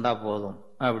உங்களுக்கு இருந்தா போதும்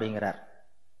அப்படிங்கிறார்.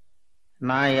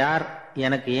 நான் யார்,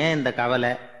 எனக்கு ஏன் இந்த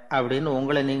கவலை அப்படின்னு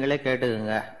உங்களை நீங்களே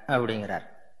கேட்டுக்குங்க அப்படிங்கிறார்.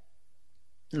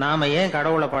 நாம ஏன்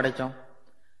கடவுளை படைச்சோம்?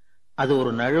 அது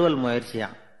ஒரு நழுவல்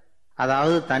முயற்சியாம்,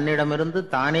 அதாவது தன்னிடமிருந்து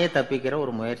தானே தப்பிக்கிற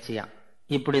ஒரு முயற்சியாம்.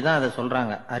 இப்படிதான் அதை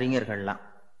சொல்றாங்க அறிஞர்கள்லாம்.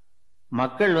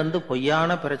 மக்கள்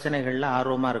பொய்யான பிரச்சனைகள்ல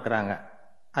ஆர்வமா இருக்கிறாங்க,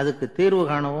 அதுக்கு தீர்வு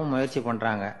காணவும் முயற்சி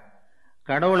பண்றாங்க.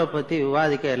 கடவுளை பத்தி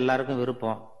விவாதிக்க எல்லாருக்கும்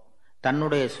விருப்பம்,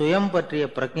 தன்னுடைய சுயம் பற்றிய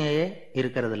பிரஜையே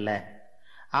இருக்கிறது இல்ல.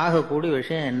 ஆகக்கூடிய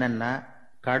விஷயம் என்னன்னா,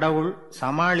 கடவுள்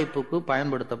சமாளிப்புக்கு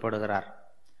பயன்படுத்தப்படுகிறார்.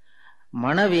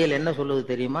 மனவியல் என்ன சொல்லுது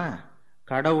தெரியுமா?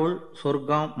 கடவுள்,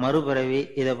 சொர்க்கம், மறுபிறவி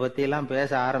இதை பத்தி எல்லாம்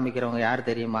பேச ஆரம்பிக்கிறவங்க யார்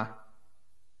தெரியுமா?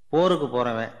 போருக்கு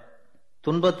போறவன்,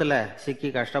 துன்பத்துல சிக்கி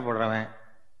கஷ்டப்படுறவன்,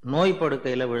 நோய்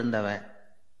படுக்கையில விழுந்தவன்,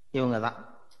 இவங்க தான்.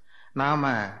 நாம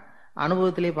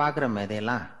அனுபவத்திலே பார்க்கிறோமே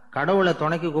இதையெல்லாம். கடவுளை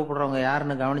துணைக்கு கூப்பிடுறவங்க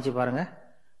யாருன்னு கவனிச்சு பாருங்க.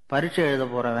 பரீட்சை எழுத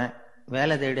போறவன்,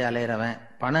 வேலை தேடி அலையிறவன்,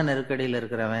 பண நெருக்கடியில்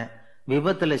இருக்கிறவன்,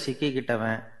 விபத்துல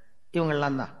சிக்கிக்கிட்டவன்,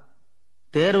 இவங்கெல்லாம் தான்.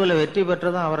 தேர்வுல வெற்றி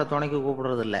பெற்றதும் அவரை துணைக்கு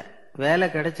கூப்பிடுறது இல்லை, வேலை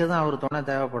கிடைச்சதும் அவர் துணை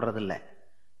தேவைப்படுறது இல்லை.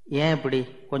 ஏன் இப்படி?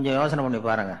 கொஞ்சம் யோசனை பண்ணி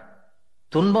பாருங்க.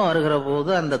 துன்பம் வருகிற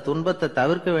போது அந்த துன்பத்தை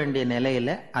தவிர்க்க வேண்டிய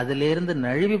நிலையில அதிலிருந்து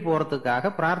நழுவி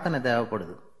போறதுக்காக பிரார்த்தனை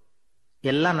தேவைப்படுது.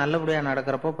 எல்லாம் நல்லபடியா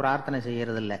நடக்கிறப்போ பிரார்த்தனை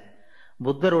செய்யறது இல்லை.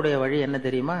 புத்தருடைய வழி என்ன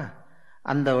தெரியுமா?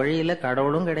 அந்த வழியில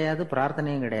கடவுளும் கிடையாது,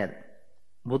 பிரார்த்தனையும் கிடையாது.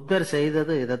 புத்தர்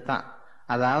செய்தது இதைத்தான்.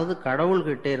 அதாவது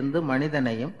கடவுள்கிட்ட இருந்து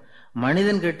மனிதனையும்,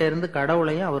 மனிதன் கிட்ட இருந்து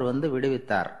கடவுளையும் அவர்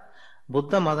விடுவித்தார்.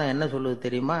 புத்த மதம் என்ன சொல்லுது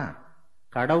தெரியுமா?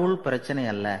 கடவுள் பிரச்சனை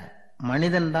அல்ல,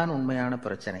 மனிதன் தான் உண்மையான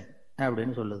பிரச்சனை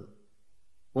அப்படின்னு சொல்லுது.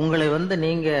 உங்களை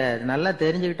நீங்க நல்லா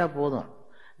தெரிஞ்சுக்கிட்டா போதும்,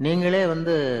 நீங்களே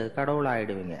கடவுள்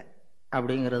ஆயிடுவீங்க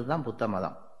அப்படிங்கிறது தான் புத்த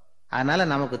மதம். அதனால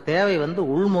நமக்கு தேவை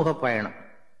உள்முக பயணம்.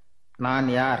 நான்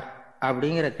யார்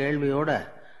அப்படிங்கிற கேள்வியோட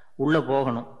உள்ள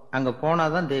போகணும். அங்க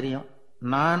போனாதான் தெரியும்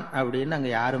நான் அப்படின்னு அங்க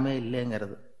யாருமே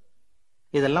இல்லைங்கிறது.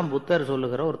 இதெல்லாம் புத்தர்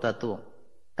சொல்லுகிற ஒரு தத்துவம்.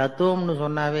 தத்துவம்னு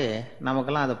சொன்னாவே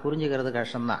நமக்கெல்லாம் அதை புரிஞ்சுக்கிறது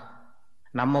கஷ்டம்தான்.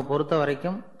 நம்ம பொறுத்த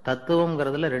வரைக்கும்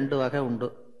தத்துவம்ங்கிறதுல 2 வகை உண்டு.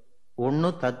 ஒன்னு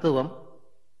தத்துவம்,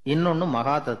 இன்னொன்னு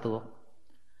மகா தத்துவம்.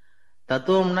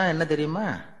 தத்துவம்னா என்ன தெரியுமா?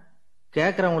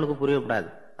 கேட்கறவங்களுக்கு புரியப்படாது,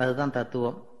 அதுதான்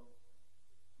தத்துவம்.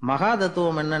 மகா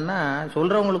தத்துவம் என்னன்னா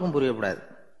சொல்றவங்களுக்கும் புரியப்படாது.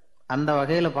 அந்த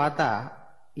வகையில பார்த்தா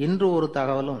இன்று ஒரு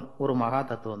தகவலும் ஒரு மகா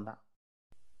தத்துவம் தான்.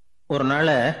 ஒரு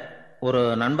நாள் ஒரு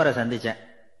நண்பரை சந்திச்சேன்.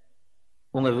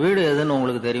 உங்க வீடு எதுன்னு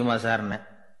உங்களுக்கு தெரியுமா சார்ன்னு.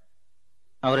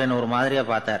 அவர் என்ன ஒரு மாதிரியா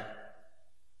பார்த்தார்.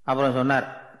 அப்புறம் சொன்னார்,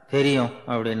 தெரியும்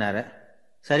அப்படின்னாரு.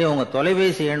 சரி, உங்க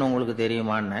தொலைபேசி எண் உங்களுக்கு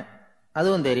தெரியுமான்னு.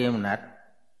 அதுவும் தெரியும்னார்.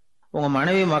 உங்க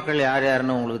மனைவி மக்கள் யார்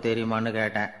யாருன்னு உங்களுக்கு தெரியுமான்னு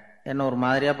கேட்டேன். என்ன ஒரு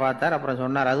மாதிரியா பார்த்தார். அப்புறம்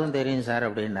சொன்னார், அதுவும் தெரியும் சார்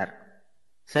அப்படின்னார்.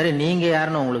 சரி, நீங்க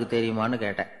யாருன்னு உங்களுக்கு தெரியுமான்னு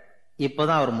கேட்டேன்.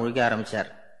 இப்போதான் அவர் முழிக்க ஆரம்பிச்சார்.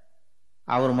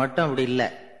 அவர் மட்டும் அப்படி இல்லை,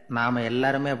 நாம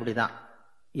எல்லாருமே அப்படிதான்.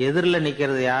 எதிரில்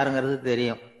நிற்கிறது யாருங்கிறது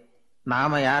தெரியும்,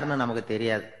 நாம யாருன்னு நமக்கு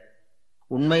தெரியாது.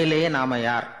 உண்மையிலேயே நாம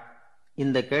யார்?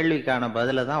 இந்த கேள்விக்கான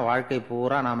பதிலை தான் வாழ்க்கை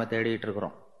பூரா நாம தேடிட்டு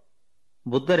இருக்கிறோம்.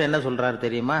 புத்தர் என்ன சொல்றாரு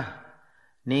தெரியுமா?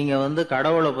 நீங்க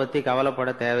கடவுளை பத்தி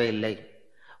கவலைப்பட தேவையில்லை,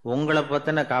 உங்களை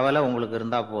பத்தின கவலை உங்களுக்கு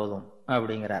இருந்தா போதும்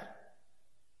அப்படிங்கிறார்.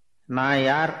 நான்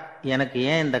யார், எனக்கு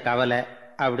ஏன் இந்த கவலை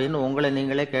அப்படின்னு உங்களை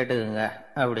நீங்களே கேட்டுக்குங்க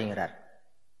அப்படிங்கிறார்.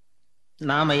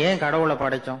 நாம ஏன் கடவுளை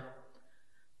படைச்சோம்?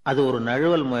 அது ஒரு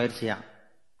நழுவல் முயற்சியாம்,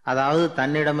 அதாவது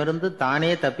தன்னிடமிருந்து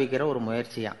தானே தப்பிக்கிற ஒரு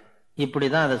முயற்சியாம்.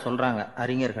 இப்படிதான் அதை சொல்றாங்க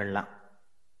அறிஞர்கள்லாம்.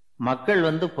 மக்கள்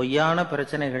பொய்யான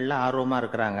பிரச்சனைகள்ல ஆர்வமா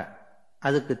இருக்கிறாங்க,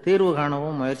 அதுக்கு தீர்வு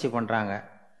காணவும் முயற்சி பண்றாங்க.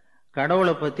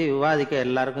 கடவுளை பத்தி விவாதிக்க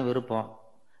எல்லாருக்கும் விருப்பம்,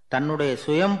 தன்னுடைய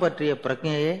சுயம் பற்றிய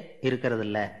பிரஜையே இருக்கிறது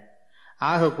இல்ல.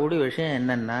 ஆகக்கூடிய விஷயம்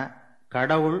என்னன்னா,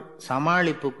 கடவுள்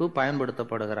சமாளிப்புக்கு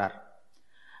பயன்படுத்தப்படுகிறார்.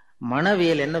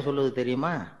 மனவியல் என்ன சொல்லுது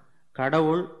தெரியுமா?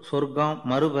 கடவுள், சொர்க்கம்,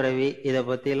 மறுபிறவி இதை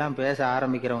பத்தியெல்லாம் பேச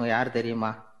ஆரம்பிக்கிறவங்க யார்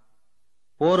தெரியுமா?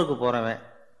 போருக்கு போறவன்,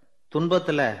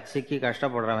 துன்பத்துல சிக்கி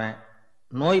கஷ்டப்படுறவன்,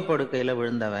 நோய் படுக்கையில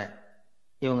விழுந்தவன்,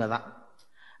 இவங்க தான்.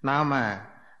 நாம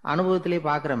அனுபவத்திலேயே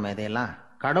பார்க்குறோமே இதையெல்லாம்.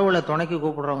 கடவுளை துணைக்கு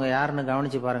கூப்பிடுறவங்க யாருன்னு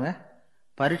கவனிச்சு பாருங்க.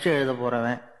 பரீட்சை எழுத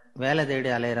போறவன், வேலை தேடி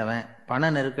அலையிறவன்,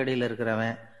 பண நெருக்கடியில்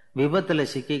இருக்கிறவன், விபத்துல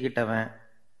சிக்கிக்கிட்டவன்,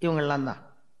 இவங்கெல்லாம் தான்.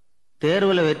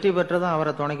 தேர்வுல வெற்றி பெற்றதும்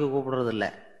அவரை துணைக்கு கூப்பிடுறது இல்லை,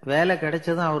 வேலை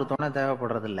கிடைச்சதும் அவர் துணை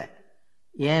தேவைப்படுறது இல்லை.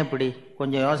 ஏன் இப்படி?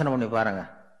 கொஞ்சம் யோசனை பண்ணி பாருங்க.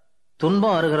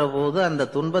 துன்பம் வருகிற போது அந்த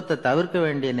துன்பத்தை தவிர்க்க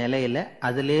வேண்டிய நிலையில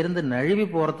அதிலிருந்து நழுவி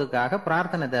போறதுக்காக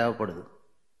பிரார்த்தனை தேவைப்படுது.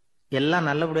 எல்லாம்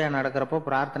நல்லபடியா நடக்கிறப்போ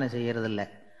பிரார்த்தனை செய்யறது இல்லை.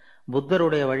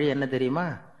 புத்தருடைய வழி என்ன தெரியுமா?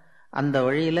 அந்த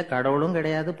வழியில கடவுளும்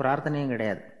கிடையாது, பிரார்த்தனையும்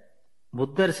கிடையாது.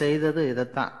 புத்தர் செய்தது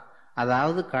இதைத்தான்.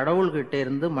 அதாவது கடவுள்கிட்ட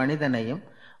இருந்து மனிதனையும்,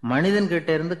 மனிதன் கிட்ட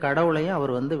இருந்து கடவுளையும்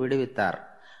அவர் விடுவித்தார்.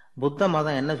 புத்த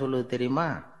மதம் என்ன சொல்லுது தெரியுமா?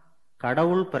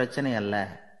 கடவுள் பிரச்சனை அல்ல,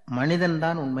 மனிதன்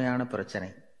தான் உண்மையான பிரச்சனை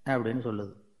அப்படின்னு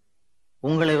சொல்லுது.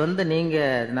 உங்களை நீங்க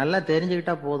நல்லா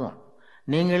தெரிஞ்சுக்கிட்டா போதும்,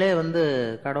 நீங்களே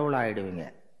கடவுள் ஆயிடுவீங்க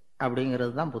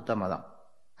அப்படிங்கிறது தான் புத்த மதம்.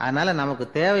 அதனால நமக்கு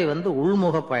தேவை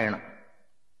உள்முக பயணம்.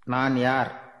 நான்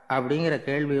யார் அப்படிங்கிற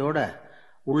கேள்வியோட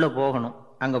உள்ள போகணும்.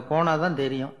 அங்க போனாதான்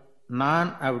தெரியும் நான்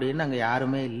அப்படின்னு அங்க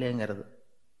யாருமே இல்லைங்கிறது.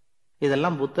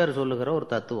 இதெல்லாம் புத்தர் சொல்லுகிற ஒரு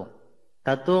தத்துவம்.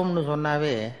 தத்துவம்னு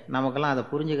சொன்னாவே நமக்கெல்லாம் அதை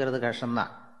புரிஞ்சுக்கிறது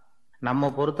கஷ்டம்தான். நம்ம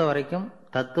பொறுத்த வரைக்கும்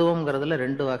தத்துவம்ங்கிறதுல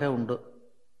 2 வகை உண்டு.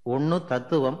 ஒன்று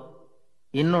தத்துவம்,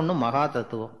 இன்னொன்று மகா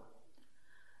தத்துவம்.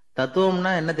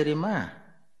 தத்துவம்னா என்ன தெரியுமா?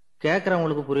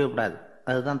 கேட்கறவங்களுக்கு புரியப்படாது,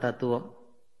 அதுதான் தத்துவம்.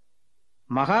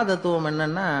 மகா தத்துவம்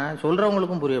என்னன்னா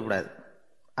சொல்றவங்களுக்கும் புரியப்படாது.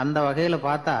 அந்த வகையில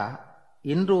பார்த்தா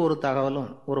இன்று ஒரு தகவலும்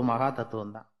ஒரு மகா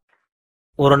தத்துவம் தான்.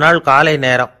 ஒரு நாள் காலை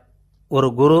நேரம் ஒரு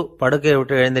குரு படுக்கையை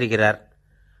விட்டு எழுந்திருக்கிறார்.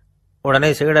 உடனே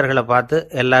சீடர்களை பார்த்து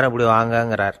எல்லாரும் இப்படி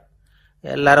வாங்கங்கிறார்.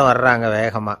 எல்லாரும் வர்றாங்க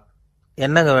வேகமா.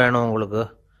 என்னங்க வேணும் உங்களுக்கு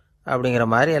அப்படிங்கிற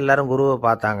மாதிரி எல்லாரும் குருவை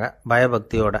பார்த்தாங்க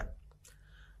பயபக்தியோட.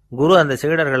 குரு அந்த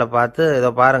சீடர்களை பார்த்து,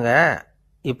 இதை பாருங்க,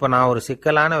 இப்போ நான் ஒரு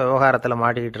சிக்கலான விவகாரத்தில்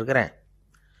மாட்டிக்கிட்டு இருக்கிறேன்,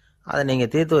 அதை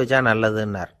நீங்கள் தீர்த்து வச்சா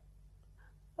நல்லதுன்னார்.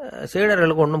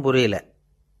 சீடர்களுக்கு ஒன்றும் புரியல.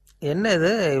 என்ன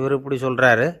இது இவர் இப்படி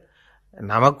சொல்கிறாரு?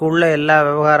 நமக்குள்ள எல்லா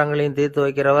விவகாரங்களையும் தீர்த்து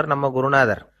வைக்கிறவர் நம்ம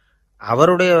குருநாதர்,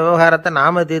 அவருடைய விவகாரத்தை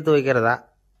நாம தீர்த்து வைக்கிறதா?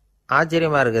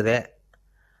 ஆச்சரியமாக இருக்குதே,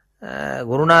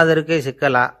 குருநாதருக்கே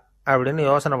சிக்கலா அப்படின்னு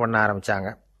யோசனை பண்ண ஆரம்பித்தாங்க.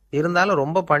 இருந்தாலும்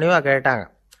ரொம்ப பணிவாக கேட்டாங்க,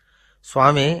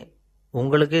 சுவாமி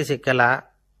உங்களுக்கே சிக்கலா?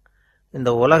 இந்த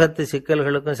உலகத்து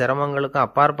சிக்கல்களுக்கும் சிரமங்களுக்கும்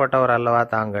அப்பாற்பட்டவர் அல்லவா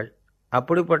தாங்கள்,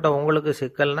 அப்படிப்பட்ட உங்களுக்கு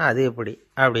சிக்கல்னா அது எப்படி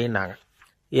அப்படின்னாங்க.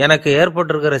 எனக்கு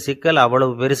ஏற்பட்டிருக்கிற சிக்கல்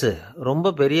அவ்வளவு பெருசு,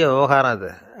 ரொம்ப பெரிய விவகாரம் அது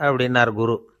அப்படின்னார்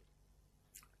குரு.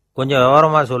 கொஞ்சம்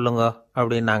விவரமாக சொல்லுங்க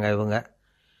அப்படின்னாங்க இவங்க.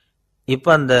 இப்போ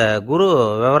அந்த குரு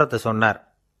விவரத்தை சொன்னார்.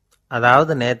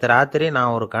 அதாவது நேற்று ராத்திரி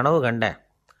நான் ஒரு கனவு கண்டேன்.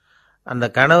 அந்த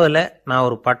கனவுல நான்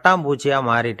ஒரு பட்டாம்பூச்சியாக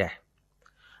மாறிட்டேன்.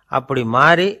 அப்படி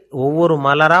மாறி ஒவ்வொரு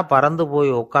மலராக பறந்து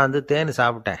போய் உட்காந்து தேன்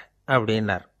சாப்பிட்டேன்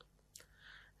அப்படின்னார்.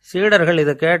 சீடர்கள்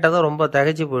இதை கேட்டதும் ரொம்ப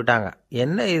திகைச்சு போயிட்டாங்க.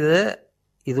 என்ன இது,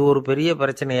 இது ஒரு பெரிய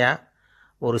பிரச்சனையா?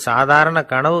 ஒரு சாதாரண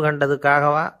கனவு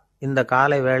கண்டதுக்காகவா இந்த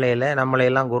காலை வேளையில்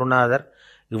நம்மளையெல்லாம் குருநாதர்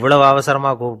இவ்வளவு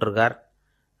அவசரமாக கூப்பிட்டுருக்கார்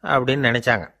அப்படின்னு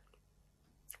நினைச்சாங்க.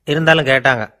 இருந்தாலும்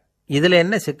கேட்டாங்க, இதில்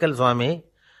என்ன சிக்கல் சுவாமி?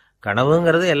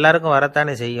 கனவுங்கிறது எல்லாருக்கும்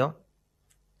வரத்தானே செய்யும்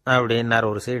அப்படின்னார்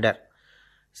ஒரு சீடர்.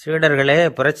 சீடர்களே,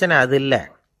 பிரச்சனை அது இல்லை.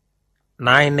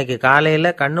 நான் இன்னைக்கு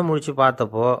காலையில் கண்ணு முழிச்சு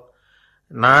பார்த்தப்போ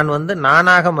நான்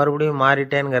நானாக மறுபடியும்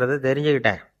மாறிட்டேங்கிறத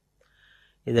தெரிஞ்சுக்கிட்டேன்.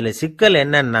 இதில் சிக்கல்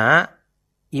என்னன்னா,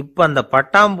 இப்போ அந்த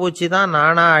பட்டாம்பூச்சி தான்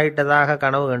நானாக ஆயிட்டதாக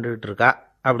கனவு கண்டுகிட்டு இருக்கா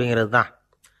அப்படிங்கிறது தான்.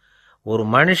 ஒரு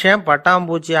மனுஷன்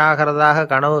பட்டாம்பூச்சி ஆகிறதாக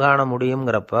கனவு காண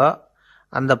முடியுங்கிறப்போ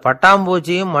அந்த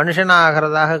பட்டாம்பூச்சியும் மனுஷனாக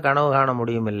ஆகிறதாக கனவு காண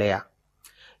முடியும் இல்லையா?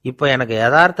 இப்போ எனக்கு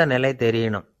யதார்த்த நிலை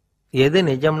தெரியணும், எது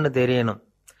நிஜம்னு தெரியணும்.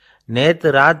 நேற்று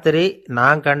ராத்திரி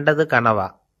நான் கண்டது கனவா,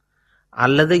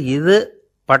 அல்லது இது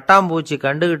பட்டாம்பூச்சி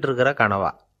கண்டுகிட்டு இருக்கிற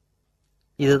கனவா?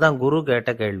 இதுதான் குரு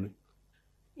கேட்ட கேள்வி.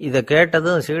 இதை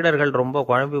கேட்டதும் சீடர்கள் ரொம்ப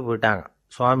குழம்பி போயிட்டாங்க.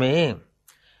 சுவாமி,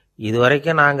 இது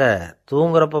வரைக்கும் நாங்கள்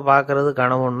தூங்குறப்ப பார்க்கறது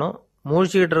கனவுன்னும்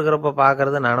மூழ்கிட்டு இருக்கிறப்ப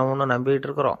பார்க்கறது நனவுன்னு நம்பிக்கிட்டு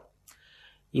இருக்கிறோம்.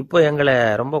 இப்போ எங்களை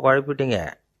ரொம்ப குழப்பிட்டீங்க,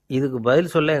 இதுக்கு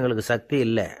பதில் சொல்ல எங்களுக்கு சக்தி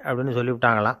இல்லை அப்படின்னு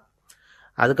சொல்லிவிட்டாங்களாம்.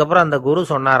 அதுக்கப்புறம் அந்த குரு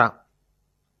சொன்னாராம்,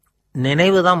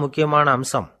 நினைவு தான் முக்கியமான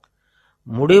அம்சம்.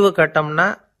 முடிவு கட்டம்னா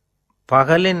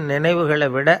பகலின் நினைவுகளை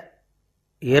விட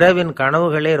இரவின்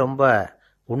கனவுகளே ரொம்ப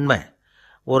உண்மை.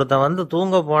 ஒருத்தன்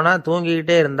தூங்க போனால்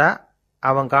தூங்கிக்கிட்டே இருந்தால்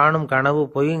அவன் காணும் கனவு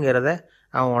பொய்ங்கிறத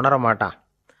அவன் உணர மாட்டான்.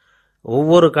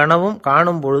 ஒவ்வொரு கனவும்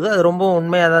காணும் பொழுது அது ரொம்ப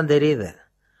உண்மையாக தான் தெரியுது.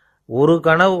 ஒரு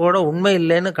கனவு கூட உண்மை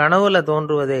இல்லைன்னு கனவுல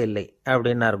தோன்றுவதே இல்லை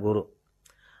அப்படின்னார் குரு.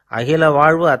 அகில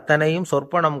வாழ்வு அத்தனையும்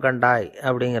சொற்பனம் கண்டாய்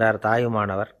அப்படிங்கிறார்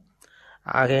தாயுமானவர்.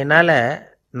 ஆகையினால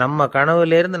நம்ம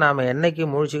கனவுலேருந்து நாம் என்னைக்கு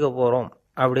முழிச்சிக்க போகிறோம்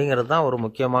அப்படிங்கிறது தான் ஒரு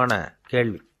முக்கியமான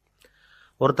கேள்வி.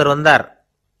 ஒருத்தர் வந்தார்,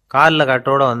 காலில்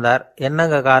கட்டோடு வந்தார்.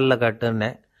 என்னங்க காலில் கட்டுன்னு?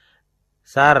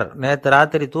 சார், நேற்று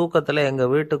ராத்திரி தூக்கத்தில்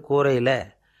எங்கள் வீட்டு கூரையில்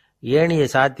ஏணியை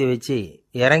சாத்தி வச்சு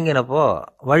இறங்கினப்போ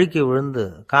வழுக்கி விழுந்து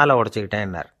காலை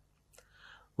உடச்சிக்கிட்டேன்னார்.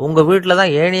 உங்கள் வீட்டில்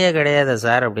தான் ஏணியே கிடையாது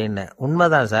சார் அப்படின்னு.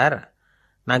 உண்மைதான் சார்,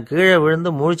 நான் கீழே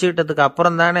விழுந்து முழிச்சுக்கிட்டதுக்கு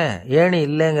அப்புறம் தானே ஏணி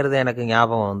இல்லைங்கிறது எனக்கு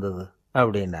ஞாபகம் வந்தது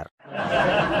அப்படின்னார்.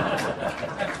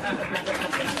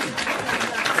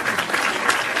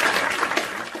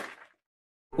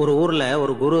 ஒரு ஊரில்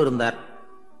ஒரு குரு இருந்தார்,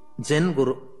 ஜென்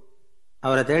குரு.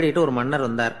 அவரை தேடிட்டு ஒரு மன்னர்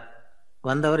வந்தார்.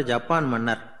 வந்தவர் ஜப்பான்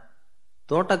மன்னர்.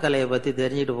 தோட்டக்கலையை பற்றி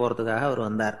தெரிஞ்சுட்டு போகிறதுக்காக அவர்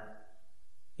வந்தார்.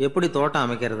 எப்படி தோட்டம்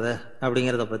அமைக்கிறது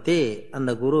அப்படிங்கிறத பற்றி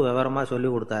அந்த குரு விவரமாக சொல்லி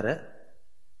கொடுத்தாரு.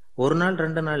 ஒரு நாள்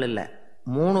 2 நாள் இல்லை,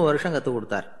 3 வருஷம் கற்றுக்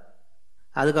கொடுத்தார்.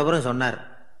 அதுக்கப்புறம் சொன்னார்,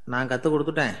 நான் கற்றுக்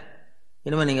கொடுத்துட்டேன்,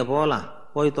 இனிமேல் நீங்கள் போகலாம்,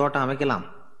 போய் தோட்டம் அமைக்கலாம்,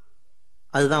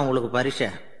 அதுதான் உங்களுக்கு பரிசை.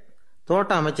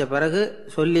 தோட்டம் அமைச்ச பிறகு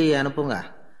சொல்லி அனுப்புங்க,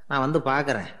 நான்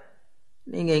பார்க்குறேன்.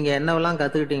 நீங்கள் இங்கே என்னவெல்லாம்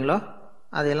கற்றுக்கிட்டீங்களோ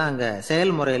அதையெல்லாம் அங்கே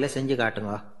செயல்முறையில் செஞ்சு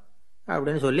காட்டுங்க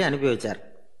அப்படின்னு சொல்லி அனுப்பி வச்சார்.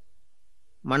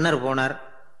 மன்னர் போனார்.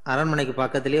 அரண்மனைக்கு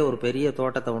பக்கத்திலேயே ஒரு பெரிய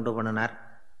தோட்டத்தை உண்டு பண்ணினார்.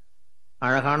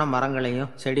 அழகான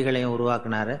மரங்களையும் செடிகளையும்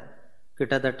உருவாக்கினார்.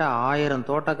 கிட்டத்தட்ட 1000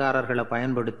 தோட்டக்காரர்களை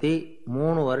பயன்படுத்தி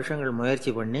 3 வருஷங்கள்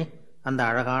முயற்சி பண்ணி அந்த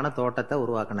அழகான தோட்டத்தை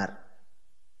உருவாக்கினார்.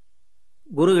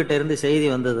 குருகிட்ட இருந்து செய்தி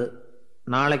வந்தது,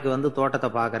 நாளைக்கு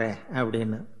தோட்டத்தை பார்க்குறேன்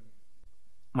அப்படின்னு.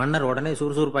 மன்னர் உடனே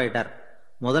சுறுசுறுப்பாயிட்டார்.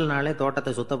 முதல் நாளே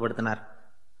தோட்டத்தை சுத்தப்படுத்தினார்.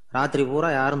 ராத்திரி பூரா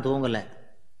யாரும் தூங்கலை.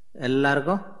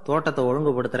 எல்லாருக்கும் தோட்டத்தை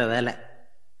ஒழுங்குபடுத்துகிற வேலை.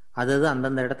 அது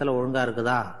அந்தந்த இடத்துல ஒழுங்காக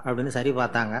இருக்குதா அப்படின்னு சரி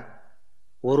பார்த்தாங்க.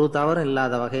 ஒரு தவறும்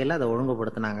இல்லாத வகையில் அதை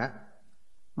ஒழுங்குபடுத்தினாங்க.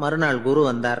 மறுநாள் குரு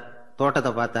வந்தார்,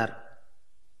 தோட்டத்தை பார்த்தார்.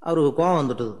 அவருக்கு கோபம்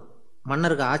வந்துட்டுது.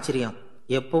 மன்னருக்கு ஆச்சரியம்,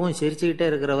 எப்பவும் சிரிச்சுக்கிட்டே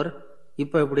இருக்கிறவர்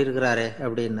இப்போ எப்படி இருக்கிறாரே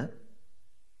அப்படின்னு.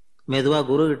 மெதுவாக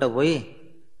குருக்கிட்ட போய்,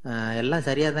 எல்லாம்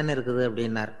சரியாக தானே இருக்குது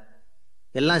அப்படின்னார்.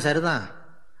 எல்லாம் சரிதான்,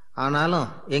 ஆனாலும்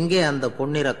எங்கே அந்த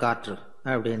பொன்னிற காற்று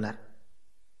அப்படின்னார்.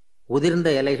 உதிர்ந்த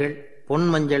இலைகள், பொன்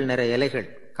மஞ்சள் நிற இலைகள்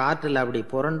காற்றில் அப்படி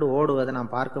புரண்டு ஓடுவதை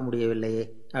நான் பார்க்க முடியவில்லையே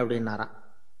அப்படின்னாராம்.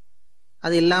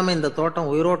 அது இல்லாமல் இந்த தோட்டம்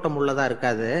உயிரோட்டம் உள்ளதாக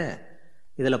இருக்காது,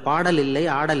 இதில் பாடல் இல்லை,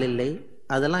 ஆடல் இல்லை,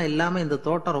 அதெல்லாம் இல்லாமல் இந்த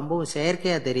தோட்டம் ரொம்பவும்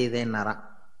செயற்கையாக தெரியுதேன்னாராம்.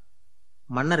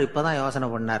 மன்னர் இப்போதான் யோசனை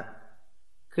பண்ணார்.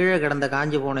 கீழே கிடந்த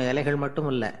காஞ்சி போன இலைகள் மட்டும்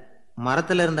இல்லை,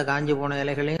 மரத்தில் இருந்த காஞ்சி போன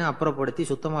இலைகளையும் அப்புறப்படுத்தி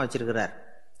சுத்தமாக வச்சிருக்கிறார்.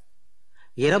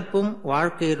 இறப்பும்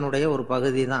வாழ்க்கையினுடைய ஒரு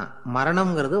பகுதி தான்.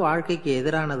 மரணம்ங்கிறது வாழ்க்கைக்கு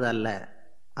எதிரானது அல்ல,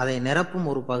 அதை நிரப்பும்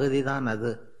ஒரு பகுதி தான்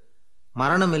அது.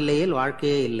 மரணம் இல்லையில்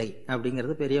வாழ்க்கையே இல்லை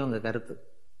அப்படிங்கிறது பெரியவங்க கருத்து.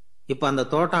 இப்போ அந்த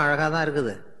தோட்டம் அழகாக தான்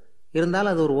இருக்குது,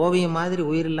 இருந்தாலும் அது ஒரு ஓவியம் மாதிரி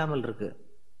உயிர் இல்லாமல் இருக்கு.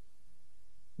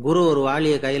 குரு ஒரு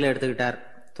வாளியை கையில் எடுத்துக்கிட்டார்.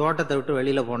 தோட்டத்தை விட்டு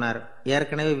வெளியில் போனார்.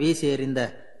 ஏற்கனவே வீசி எறிந்த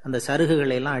அந்த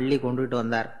சருகுகளை எல்லாம் அள்ளி கொண்டுகிட்டு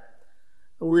வந்தார்.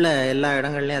 உள்ள எல்லா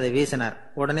இடங்கள்லையும் அதை வீசினார்.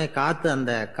 உடனே காற்று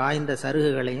அந்த காய்ந்த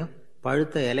சருகுகளையும்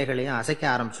பழுத்த இலைகளையும் அசைக்க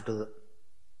ஆரம்பிச்சுட்டுது.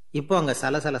 இப்போ அங்கே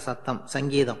சலசல சத்தம்,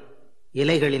 சங்கீதம்,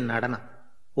 இலைகளின் நடனம்.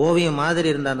 ஓவியம் மாதிரி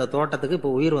இருந்த அந்த தோட்டத்துக்கு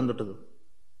இப்போ உயிர் வந்துட்டுது.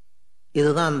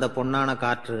 இதுதான் அந்த பொன்னான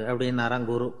காற்று அப்படின்னாராம்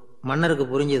குரு. மன்னருக்கு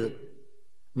புரிஞ்சுது.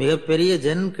 மிகப்பெரிய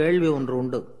ஜென் கேள்வி ஒன்று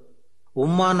உண்டு.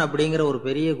 உம்மான் அப்படிங்கிற ஒரு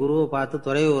பெரிய குருவை பார்த்து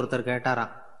துறவி ஒருத்தர்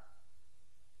கேட்டாராம்,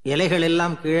 இலைகள்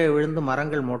எல்லாம் கீழே விழுந்து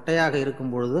மரங்கள் மொட்டையாக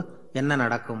இருக்கும் பொழுது என்ன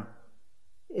நடக்கும்?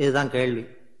 இதுதான் கேள்வி.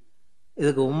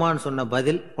 இதுக்கு உம்மான் சொன்ன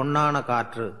பதில் பொன்னான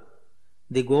காற்று,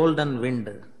 தி கோல்டன்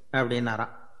விண்ட்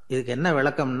அப்படின்னாராம். இதுக்கு என்ன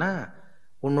விளக்கம்னா,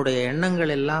 உன்னுடைய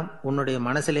எண்ணங்கள் எல்லாம் உன்னுடைய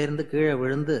மனசிலிருந்து கீழே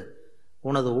விழுந்து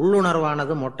உனது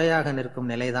உள்ளுணர்வானது மொட்டையாக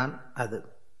நிற்கும் நிலைதான் அது.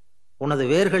 உனது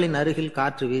வேர்களின் அருகில்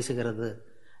காற்று வீசுகிறது.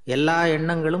 எல்லா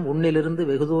எண்ணங்களும் உன்னிலிருந்து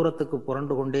வெகு தூரத்துக்கு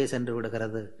புரண்டு கொண்டே சென்று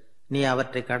விடுகிறது. நீ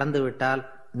அவற்றை கடந்து விட்டால்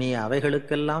நீ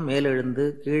அவைகளுக்கெல்லாம் மேலெழுந்து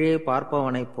கீழே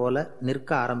பார்ப்பவனைப் போல நிற்க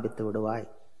ஆரம்பித்து விடுவாய்.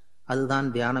 அதுதான்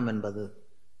தியானம் என்பது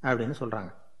அப்படின்னு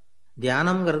சொல்றாங்க.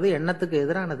 தியானம்ங்கிறது எண்ணத்துக்கு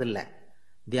எதிரானதில்லை.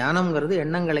 தியானம்ங்கிறது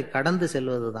எண்ணங்களை கடந்து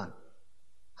செல்வது தான்.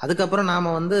 அதுக்கப்புறம்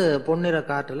நாம பொன்னிற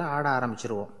காற்றுல ஆட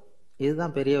ஆரம்பிச்சிருவோம்.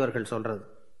 இதுதான் பெரியவர்கள் சொல்றது.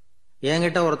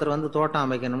 என்கிட்ட ஒருத்தர் தோட்டம்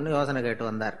அமைக்கணும்னு யோசனை கேட்டு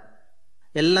வந்தார்.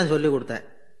 எல்லாம் சொல்லி கொடுத்தேன்.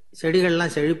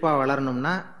 செடிகள்லாம் செழிப்பா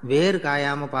வளரணும்னா வேர்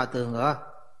காயாம பார்த்துக்குங்க,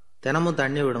 தினமும்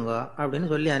தண்ணி விடுங்க அப்படின்னு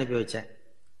சொல்லி அனுப்பி வச்சேன்.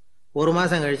 1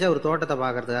 மாதம் கழிச்சு அவர் தோட்டத்தை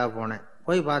பார்க்கறதுக்காக போனேன்.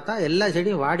 போய் பார்த்தா எல்லா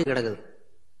செடியும் வாடி கிடக்குது.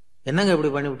 என்னங்க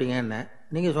இப்படி பண்ணிவிட்டீங்கன்னு.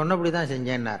 நீங்கள் சொன்னபடி தான்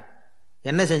செஞ்சேன்னார்.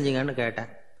 என்ன செஞ்சீங்கன்னு கேட்டேன்.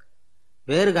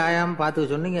 வேறு காயாமல்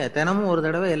பார்த்துக்க சொன்னீங்க, தினமும் ஒரு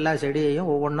தடவை எல்லா செடியையும்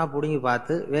ஒவ்வொன்றா பிடுங்கி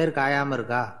பார்த்து வேறு காயாமல்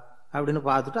இருக்கா அப்படின்னு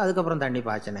பார்த்துட்டு அதுக்கப்புறம் தண்ணி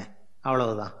பாய்ச்சினேன்,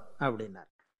 அவ்வளவுதான் அப்படின்னார்.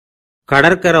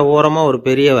 கடற்கரை ஓரமாக ஒரு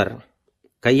பெரியவர்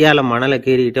கையால் மணலை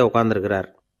கீறிக்கிட்டே உட்காந்துருக்கிறார்.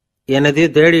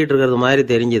 என்னத்தையும் தேடிட்டு இருக்கிறது மாதிரி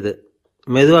தெரிஞ்சுது.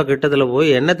 மெதுவாக கிட்டத்தில் போய்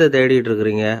என்னத்தை தேடிட்டு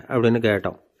இருக்கிறீங்க அப்படின்னு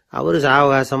கேட்டோம். அவர்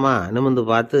சாவகாசமாக நிமிந்து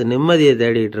பார்த்து நிம்மதியை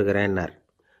தேடிட்டு இருக்கிறேன்னார்.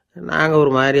 நாங்கள்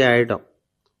ஒரு மாதிரி ஆகிட்டோம்.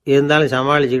 இருந்தாலும்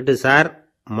சமாளிச்சுக்கிட்டு, சார்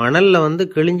மணலில்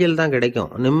கிழிஞ்சல் தான்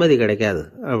கிடைக்கும், நிம்மதி கிடைக்காது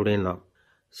அப்படின்னோம்.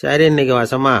 சரி, இன்னைக்கு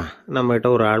வசமா நம்மகிட்ட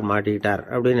ஒரு ஆள் மாட்டிக்கிட்டார்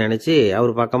அப்படின்னு நினச்சி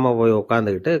அவர் பக்கமாக போய்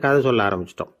உட்காந்துக்கிட்டு கதை சொல்ல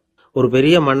ஆரம்பிச்சிட்டோம். ஒரு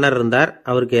பெரிய மன்னர் இருந்தார்.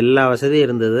 அவருக்கு எல்லா வசதியும்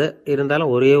இருந்தது.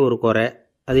 இருந்தாலும் ஒரே ஒரு குறை.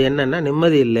 அது என்னன்னா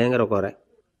நிம்மதி இல்லைங்கிற குறை.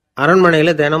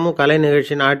 அரண்மனையில் தினமும் கலை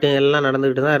நிகழ்ச்சி, நாட்டியம் எல்லாம்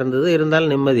நடந்துக்கிட்டு தான் இருந்தது.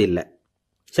 இருந்தாலும் நிம்மதி இல்லை.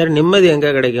 சரி, நிம்மதி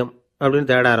எங்கே கிடைக்கும் அப்படின்னு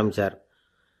தேட ஆரம்பித்தார்.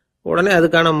 உடனே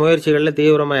அதுக்கான முயற்சிகளில்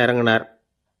தீவிரமாக இறங்கினார்.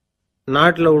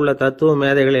 நாட்டில் உள்ள தத்துவ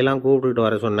மேதைகளெல்லாம் கூப்பிட்டுக்கிட்டு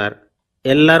வர சொன்னார்.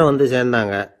 எல்லாரும்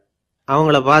சேர்ந்தாங்க.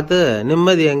 அவங்கள பார்த்து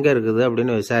நிம்மதி எங்கே இருக்குது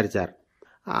அப்படின்னு விசாரித்தார்.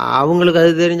 அவங்களுக்கு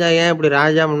அது தெரிஞ்சால் ஏன் இப்படி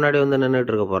ராஜா முன்னாடி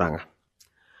நின்றுட்டு இருக்க போகிறாங்க?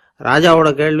 ராஜாவோட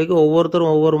கேள்விக்கு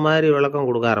ஒவ்வொருத்தரும் ஒவ்வொரு மாதிரி விளக்கம்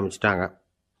கொடுக்க ஆரம்பிச்சிட்டாங்க.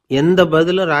 எந்த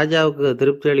பதிலும் ராஜாவுக்கு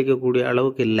திருப்தி அளிக்கக்கூடிய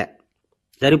அளவுக்கு இல்லை.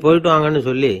 சரி, போயிட்டு வாங்கன்னு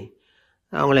சொல்லி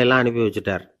அவங்களெல்லாம் அனுப்பி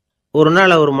வச்சுட்டார். ஒரு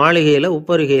நாள் அவர் மாளிகையில்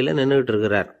உப்பருகையில் நின்றுக்கிட்டு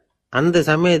இருக்கிறார். அந்த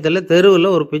சமயத்தில் தெருவில்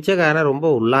ஒரு பிச்சைக்காரன் ரொம்ப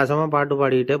உல்லாசமாக பாட்டு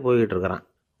பாடிக்கிட்டே போய்கிட்டு இருக்கிறான்.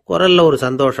 குரலில் ஒரு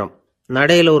சந்தோஷம்,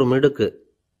 நடையில் ஒரு மிடுக்கு.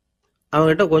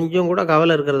 அவங்ககிட்ட கொஞ்சம் கூட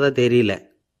கவலை இருக்கிறதா தெரியல.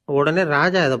 உடனே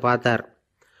ராஜா இதை பார்த்தார்.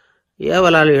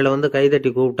 ஏவலாளிகளை கைதட்டி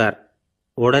கூப்பிட்டார்.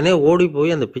 உடனே ஓடி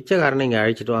போய் அந்த பிச்சைக்காரனை இங்கே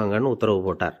அழைச்சிட்டு வாங்கன்னு உத்தரவு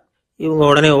போட்டார். இவங்க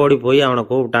உடனே ஓடி போய் அவனை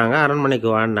கூப்பிட்டாங்க. அரண்மனைக்கு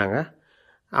வாழ்ந்தாங்க.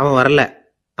 அவன் வரல.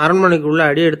 அரண்மனைக்குள்ளே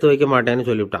அடி எடுத்து வைக்க மாட்டேன்னு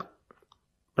சொல்லிவிட்டான்.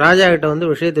 ராஜா கிட்ட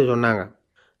விஷயத்தை சொன்னாங்க.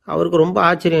 அவருக்கு ரொம்ப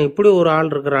ஆச்சரியம், இப்படி ஒரு ஆள்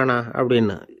இருக்கிறானா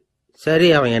அப்படின்னு. சரி,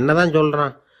 அவன் என்னதான்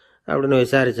சொல்கிறான் அப்படின்னு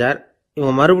விசாரித்தார்.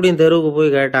 இவங்க மறுபடியும் தெருவுக்கு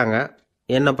போய் கேட்டாங்க.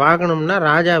 என்னை பார்க்கணும்னா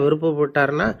ராஜா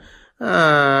விருப்பப்பட்டார்னா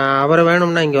அவரை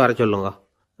வேணும்னா இங்கே வர சொல்லுங்க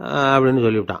அப்படின்னு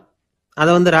சொல்லிவிட்டான்.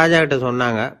 அதை ராஜா கிட்ட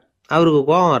சொன்னாங்க. அவருக்கு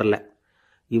கோபம் வரல.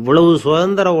 இவ்வளவு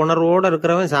சுதந்திர உணர்வோடு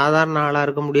இருக்கிறவன் சாதாரண ஆளாக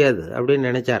இருக்க முடியாது அப்படின்னு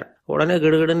நினைச்சார். உடனே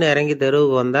கிடுகிடுன்னு இறங்கி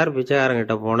தெருவுக்கு வந்தார்.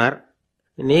 பிச்சைக்காரங்கிட்ட போனார்.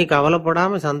 நீ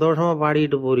கவலைப்படாமல் சந்தோஷமாக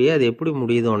பாடிக்கிட்டு போறியே, அது எப்படி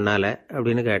முடியுது உன்னால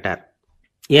அப்படின்னு கேட்டார்.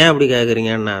 ஏன் அப்படி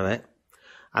கேட்குறீங்கன்னு அவன்,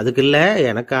 அதுக்கு இல்லை,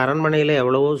 எனக்கு அரண்மனையில்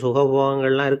எவ்வளவோ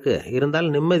சுகபோகங்கள்லாம் இருக்குது,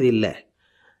 இருந்தாலும் நிம்மதி இல்லை.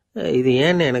 இது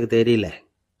ஏன்னு எனக்கு தெரியல.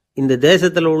 இந்த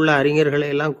தேசத்தில் உள்ள அறிஞர்களை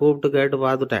எல்லாம் கூப்பிட்டு கேட்டு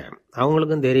பார்த்துட்டேன்,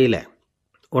 அவங்களுக்கும் தெரியல.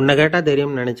 உன்னை கேட்டால்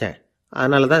தெரியும்னு நினச்சேன்,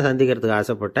 அதனால தான் சந்திக்கிறதுக்கு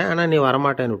ஆசைப்பட்டேன். ஆனால் நீ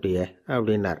வரமாட்டேன்னு விட்டியே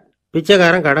அப்படின்னார்.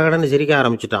 பிச்சைக்காரன் கடகடன்னு சிரிக்க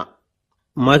ஆரம்பிச்சிட்டான்.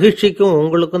 மகிழ்ச்சிக்கும்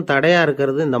உங்களுக்கும் தடையாக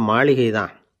இருக்கிறது இந்த மாளிகை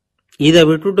தான். இதை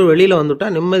விட்டுட்டு வெளியில் வந்துட்டா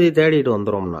நிம்மதி தேடிட்டு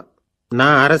வந்துடும்னா.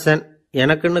 நான் அரசன்,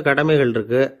 எனக்குன்னு கடமைகள்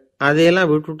இருக்குது,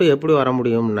 அதையெல்லாம் விட்டுட்டு எப்படி வர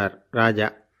முடியும்னார் ராஜா.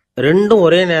 ரெண்டும்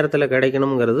ஒரே நேரத்தில்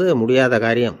கிடைக்கணுங்கிறது முடியாத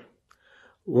காரியம்.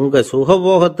 உங்கள்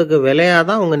சுகபோகத்துக்கு விலையாக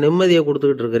தான் உங்கள் நிம்மதியை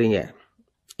கொடுத்துக்கிட்டு இருக்கிறீங்க.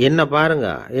 என்ன பாருங்க,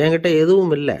 என்கிட்ட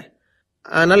எதுவும் இல்லை,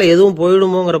 அதனால் எதுவும்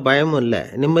போயிடுமோங்கிற பயமும் இல்லை,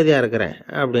 நிம்மதியாக இருக்கிறேன்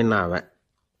அப்படின்னா அவன்.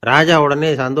 ராஜா உடனே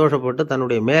சந்தோஷப்பட்டு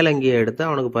தன்னுடைய மேலங்கியை எடுத்து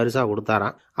அவனுக்கு பரிசாக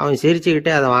கொடுத்தாரான். அவன்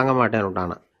சிரிச்சுக்கிட்டே அதை வாங்க மாட்டேன்னு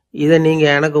விட்டானான். இதை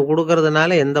நீங்கள் எனக்கு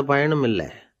கொடுக்கறதுனால எந்த பயனும் இல்லை,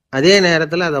 அதே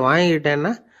நேரத்தில் அதை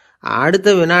வாங்கிக்கிட்டேன்னா அடுத்த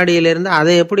வினாடியிலேருந்து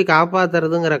அதை எப்படி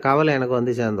காப்பாற்றுறதுங்கிற கவலை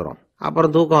எனக்கு சேர்ந்துடும்,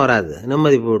 அப்புறம் தூக்கம் வராது,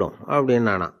 நிம்மதி போயிடும்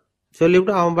அப்படின்னானா.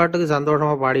 சொல்லிவிட்டு அவன் பாட்டுக்கு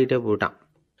சந்தோஷமாக பாடிக்கிட்டே போயிட்டான்.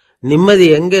 நிம்மதி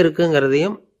எங்கே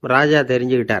இருக்குங்கிறதையும் ராஜா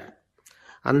தெரிஞ்சுக்கிட்டார்.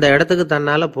 அந்த இடத்துக்கு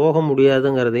தன்னால் போக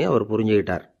முடியாதுங்கிறதையும் அவர்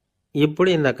புரிஞ்சுக்கிட்டார்.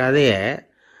 இப்படி இந்த கதையை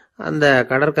அந்த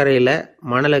கடற்கரையில்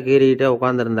மணலை கீறிக்கிட்டே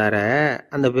உட்காந்துருந்தார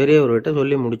அந்த பெரியவர்கிட்ட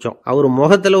சொல்லி முடித்தோம். அவர்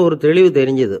முகத்தில் ஒரு தெளிவு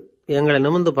தெரிஞ்சுது. எங்களை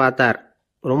நிமிர்ந்து பார்த்தார்.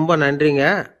 ரொம்ப நன்றிங்க,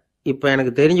 இப்போ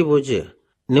எனக்கு தெரிஞ்சு போச்சு,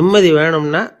 நிம்மதி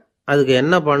வேணும்னா அதுக்கு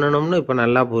என்ன பண்ணணும்னு இப்போ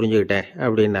நல்லா புரிஞ்சுக்கிட்டேன்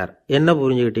அப்படின்னார். என்ன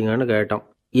புரிஞ்சுக்கிட்டீங்கன்னு கேட்டோம்.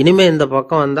 இனிமே இந்த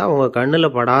பக்கம் வந்தால் உங்கள்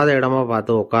கண்ணில் படாத இடமா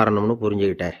பார்த்து உட்காரணும்னு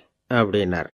புரிஞ்சுக்கிட்டேன்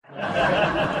அப்படின்னார்.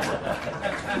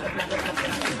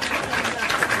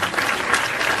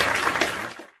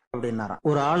 அப்படின்னாராம்.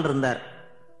 ஒரு ஆள் இருந்தார்.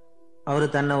 அவரு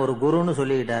தன்னை ஒரு குருன்னு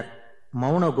சொல்லிக்கிட்டார்.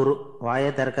 மௌன குரு, வாயை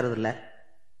திறக்கிறது இல்லை.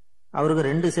 அவருக்கு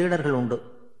 2 சீடர்கள் உண்டு.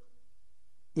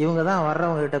 இவங்க தான்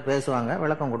வர்றவங்க கிட்ட பேசுவாங்க,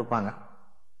 விளக்கம் கொடுப்பாங்க.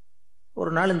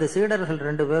 ஒரு நாள் இந்த சீடர்கள்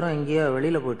 2 பேரும் எங்கேயோ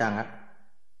வெளியில போயிட்டாங்க.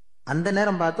 அந்த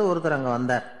நேரம் பார்த்து ஒருத்தர் அங்கே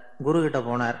வந்தார். குரு கிட்ட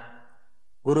போனார்.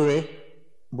 குருவே,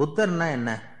 புத்தர்னா என்ன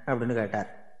அப்படின்னு கேட்டார்.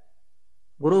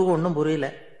 குருவுக்கு ஒன்றும் புரியல.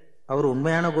 அவர்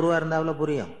உண்மையான குருவா இருந்தாவில்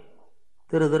புரியும்.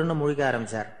 திருன்னு முழிக்க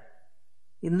ஆரம்பிச்சார்.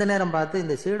 இந்த நேரம் பார்த்து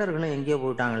இந்த சீடர்களும் எங்கேயோ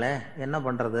போயிட்டாங்களே, என்ன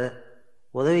பண்றது,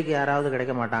 உதவிக்கு யாராவது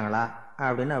கிடைக்க மாட்டாங்களா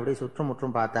அப்படின்னு அப்படி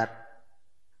சுற்றுமுற்றும் பார்த்தார்.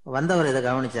 வந்தவர் இதை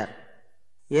கவனிச்சார்.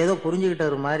 ஏதோ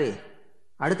புரிஞ்சுக்கிட்டவர் மாதிரி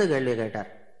அடுத்த கேள்வியை கேட்டார்.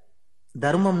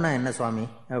 தர்மம்னா என்ன சுவாமி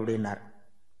அப்படின்னார்.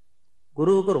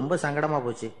 குருவுக்கு ரொம்ப சங்கடமா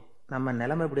போச்சு. நம்ம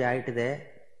நிலைமை இப்படி ஆயிட்டுதே,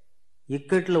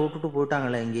 இக்கட்டில் விட்டுட்டு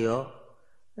போயிட்டாங்களே, எங்கேயோ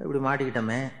இப்படி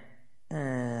மாட்டிக்கிட்டோமே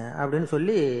அப்படின்னு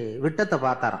சொல்லி விட்டத்தை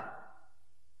பார்த்தாராம்.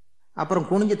 அப்புறம்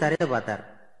குனிஞ்சு தரைய பார்த்தார்.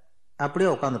 அப்படியே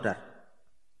உட்காந்துட்டார்.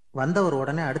 வந்தவர்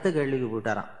உடனே அடுத்த கேள்விக்கு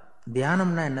போயிட்டாராம்.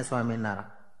 தியானம்னா என்ன சுவாமின்னாராம்.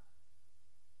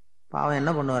 பாவம்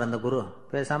என்ன பண்ணுவார் அந்த குரு,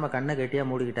 பேசாம கண்ணை கெட்டியா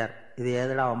மூடிக்கிட்டார். இது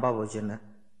ஏதடா வம்பா போச்சுன்னு.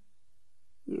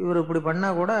 இவர் இப்படி பண்ணா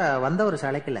கூட வந்தவர்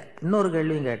சளைக்கல. இன்னொரு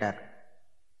கேள்வியும் கேட்டார்.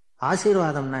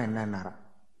 ஆசீர்வாதம்னா என்னன்னாராம்.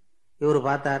 இவர்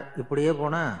பார்த்தார், இப்படியே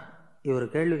போனா இவர்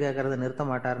கேள்வி கேட்கறத நிறுத்த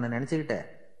மாட்டார்னு நினைச்சுக்கிட்டு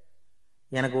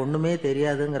எனக்கு ஒண்ணுமே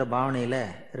தெரியாதுங்கிற பாவனையில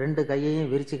 2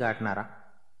 கையையும் விரிச்சு காட்டினாராம்.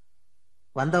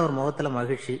 வந்தவர் முகத்துல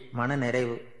மகிழ்ச்சி, மன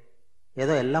நிறைவு,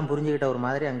 ஏதோ எல்லாம் புரிஞ்சுக்கிட்ட ஒரு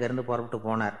மாதிரி அங்கிருந்து புறப்பட்டு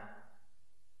போனார்.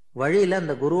 வழியில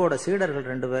அந்த குருவோட சீடர்கள்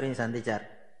 2 பேரையும் சந்திச்சார்.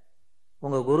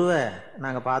 உங்க குருவை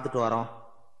நாங்க பார்த்துட்டு வரோம்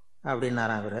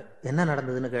அப்படின்னாராம். இவரு என்ன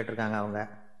நடந்ததுன்னு கேட்டிருக்காங்க அவங்க.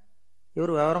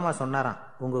 இவர் விவரமா சொன்னாராம்.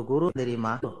 உங்க குரு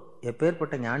தெரியுமா,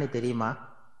 எப்பேற்பட்ட ஞானி தெரியுமா,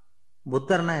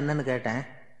 புத்தர்னா என்னன்னு கேட்டேன்.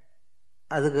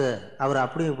 அதுக்கு அவர்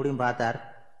அப்படியும் இப்படியும் பார்த்தார்.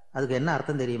 அதுக்கு என்ன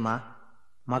அர்த்தம் தெரியுமா,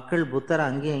 மக்கள் புத்தரை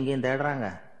அங்கேயும் இங்கேயும் தேடுறாங்க,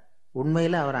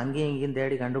 உண்மையில அவர் அங்கேயும் இங்கேயும்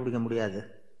தேடி கண்டுபிடிக்க முடியாது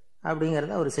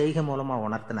அப்படிங்கிறத அவர் செய்கை மூலமா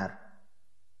உணர்த்தினார்.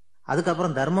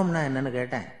 அதுக்கப்புறம் தர்மம்னா என்னன்னு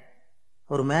கேட்டேன்.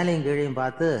 ஒரு மேலையும் கீழையும்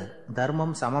பார்த்து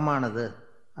தர்மம் சமமானது,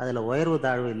 அதுல உயர்வு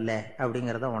தாழ்வு இல்லை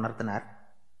அப்படிங்கிறத உணர்த்தினார்.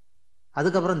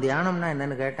 அதுக்கப்புறம் தியானம்னா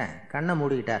என்னன்னு கேட்டேன். கண்ணை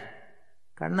மூடிக்கிட்டார்.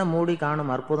 கண்ணை மூடி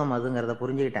காணும் அற்புதம் அதுங்கிறத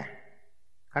புரிஞ்சுக்கிட்டேன்.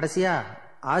 கடைசியா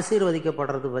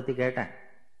ஆசீர்வதிக்கப்படுறது பத்தி கேட்டேன்.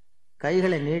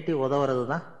 கைகளை நீட்டி உதவுறது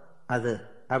தான் அது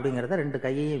அப்படிங்கிறத 2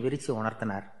 கையையும் விரிச்சு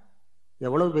உணர்த்தினார்.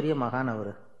 எவ்வளவு பெரிய மகான்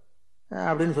அவரு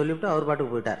அப்படின்னு சொல்லிவிட்டு அவர்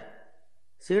பாட்டுக்கு போயிட்டார்.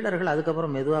 சீடர்கள்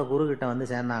அதுக்கப்புறம் மெதுவா குரு கிட்ட வந்து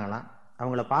சேர்ந்தாங்களாம்.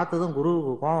 அவங்கள பார்த்ததும்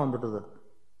குருவுக்கு கோபம் வந்துட்டுது.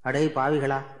 அடே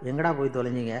பாவிகளா, எங்கடா போய்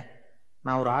தொலைஞ்சிங்க,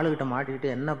 நான் ஒரு ஆளுகிட்ட மாட்டிக்கிட்டு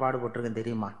என்ன பாடுபட்டிருக்கேன்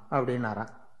தெரியுமா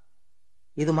அப்படின்னாராம்.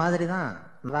 இது மாதிரி தான்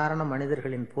சாதாரண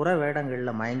மனிதர்களின் புற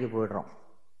வேடங்களில் மயங்கி போயிடுறோம்.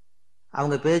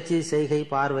 அவங்க பேச்சு, செய்கை,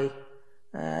 பார்வை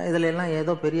இதுல எல்லாம்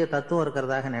ஏதோ பெரிய தத்துவம்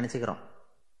இருக்கிறதாக நினைச்சுக்கிறோம்.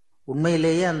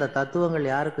 உண்மையிலேயே அந்த தத்துவங்கள்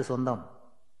யாருக்கு சொந்தம்?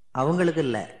 அவங்களுக்கு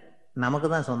இல்லை, நமக்கு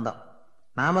தான் சொந்தம்.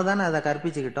 நாம தானே அதை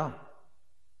கற்பிச்சுக்கிட்டோம்.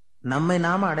 நம்மை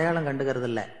நாம அடையாளம் கண்டுக்கிறது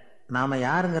இல்லை, நாம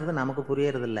யாருங்கிறது நமக்கு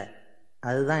புரியறது இல்லை.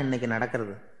 அதுதான் இன்னைக்கு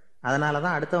நடக்கிறது.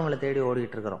 அதனாலதான் அடுத்தவங்களை தேடி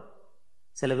ஓடிட்டு இருக்கிறோம்.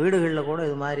 சில வீடுகளில் கூட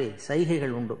இது மாதிரி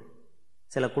சைகைகள் உண்டு.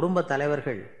 சில குடும்ப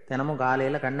தலைவர்கள் தினமும்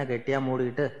காலையில கண்ணை கெட்டியா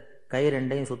மூடிக்கிட்டு கை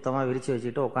 2ஐயும் சுத்தமா விரிச்சு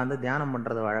வச்சுக்கிட்டு உட்காந்து தியானம்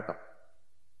பண்றது வழக்கம்.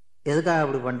 எதுக்காக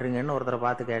அப்படி பண்றீங்கன்னு ஒருத்தரை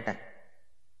பார்த்து கேட்டேன்.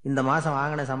 இந்த மாசம்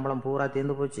வாங்கின சம்பளம் பூரா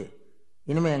தீர்ந்து போச்சு,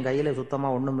 இனிமே என் கையில சுத்தமா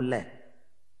ஒண்ணும் இல்லை,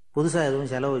 புதுசா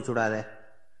எதுவும் செலவு வச்சுடாத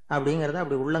அப்படிங்கறத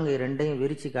அப்படி உள்ளங்கை 2ஐயும்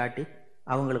விரிச்சு காட்டி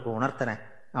அவங்களுக்கு உணர்த்துறேன்,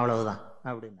 அவ்வளவுதான்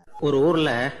அப்படின்னா. ஒரு ஊர்ல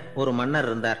ஒரு மன்னர்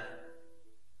இருந்தார்.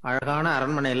 அழகான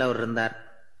அரண்மனையில அவர் இருந்தார்.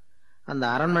 அந்த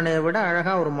அரண்மனையை விட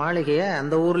அழகா ஒரு மாளிகையை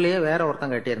அந்த ஊர்லயே வேற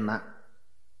ஒருத்தன் கட்டியிருந்தான்.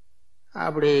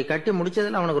 அப்படி கட்டி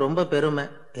முடிச்சதுல அவனுக்கு ரொம்ப பெருமை.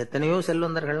 எத்தனையோ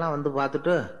செல்வந்தர்கள்லாம் வந்து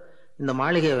பார்த்துட்டு, இந்த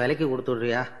மாளிகையை விலைக்கு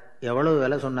கொடுத்துடுறியா, எவ்வளவு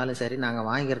விலை சொன்னாலும் சரி நாங்க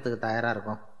வாங்கிக்கிறதுக்கு தயாரா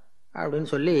இருக்கோம் அப்படின்னு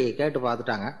சொல்லி கேட்டு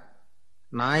பார்த்துட்டாங்க.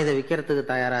 நான் இதை விற்கிறதுக்கு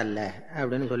தயாரா இல்லை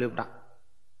அப்படின்னு சொல்லிவிட்டான்.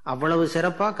 அவ்வளவு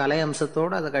சிறப்பா கலை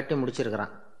அம்சத்தோடு அதை கட்டி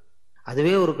முடிச்சிருக்கிறான்.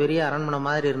 அதுவே ஒரு பெரிய அரண்மனை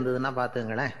மாதிரி இருந்ததுன்னா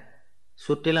பார்த்துங்களேன்.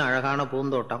 சுற்றிலும் அழகான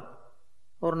பூந்தோட்டம்.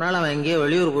 ஒரு நாள் அவன் எங்கேயோ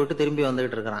வெளியூர் போயிட்டு திரும்பி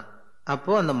வந்துகிட்டு இருக்கிறான்.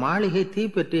 அப்போ அந்த மாளிகை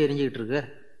தீப்பெட்டி எரிஞ்சுக்கிட்டு இருக்கு.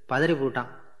 பதறி போட்டான்.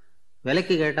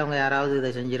 விலைக்கு கேட்டவங்க யாராவது இதை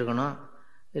செஞ்சிருக்கணும்,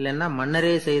 இல்லைன்னா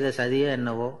மன்னரே செய்த சதியோ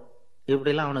என்னவோ,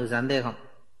 இப்படிலாம் அவனுக்கு சந்தேகம்.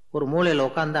 ஒரு மூலையில்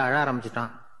உட்காந்து அழ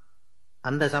ஆரம்பிச்சுட்டான்.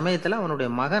 அந்த சமயத்துல அவனுடைய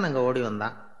மகன் அங்க ஓடி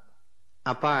வந்தான்.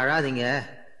 அப்பா அழாதீங்க,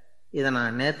 இதை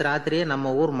நான் நேற்று ராத்திரியே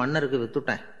நம்ம ஊர் மன்னருக்கு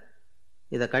வித்துட்டேன்.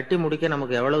 இதை கட்டி முடிக்க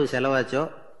நமக்கு எவ்வளவு செலவாச்சோ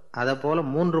அதை போல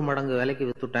 3 மடங்கு விலைக்கு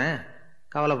வித்துட்டேன்,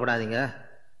 கவலைப்படாதீங்க,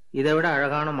 இதை விட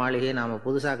அழகான மாளிகையை நாம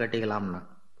புதுசா கட்டிக்கலாம்னா.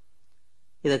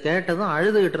 இதை கேட்டதும்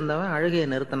அழுதுகிட்டு இருந்தவன் அழுகையை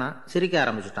நிறுத்தினான், சிரிக்க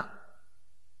ஆரம்பிச்சுட்டான்.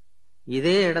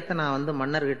 இதே இடத்த நான் வந்து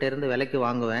மன்னர்கிட்ட இருந்து விலைக்கு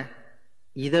வாங்குவேன்,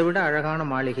 இதை விட அழகான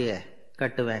மாளிகையை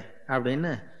கட்டுவேன்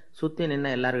அப்படின்னு சுத்தி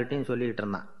நின்ன எல்லார்கிட்டையும் சொல்லிக்கிட்டு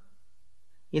இருந்தான்.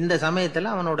 இந்த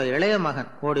சமயத்துல அவனோட இளைய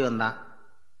மகன் ஓடி வந்தான்.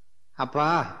 அப்பா,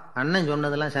 அண்ணன்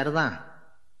சொன்னதெல்லாம் சரிதான்,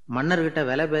 மன்னர்கிட்ட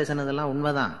விலை பேசினதெல்லாம்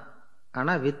உண்மைதான்,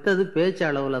 ஆனா வித்தது பேச்சு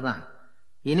அளவுல தான்.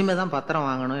 இனிமேதான் பத்திரம்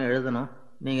வாங்கணும், எழுதணும்,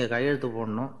 நீங்க கையெழுத்து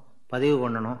போடணும், பதிவு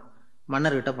பண்ணணும்,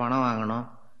 மன்னர்கிட்ட பணம் வாங்கணும்,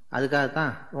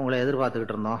 அதுக்காகத்தான் உங்களை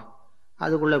எதிர்பார்த்துக்கிட்டு இருந்தோம்,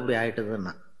 அதுக்குள்ள இப்படி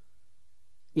ஆயிட்டுதுன்னா.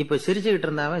 இப்ப சிரிச்சுக்கிட்டு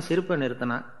இருந்தவன் சிரிப்பை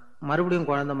நிறுத்தினான். மறுபடியும்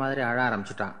குழந்தை மாதிரி அழ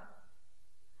ஆரம்பிச்சுட்டான்.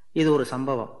 இது ஒரு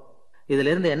சம்பவம்.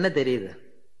 இதிலிருந்து என்ன தெரியுது?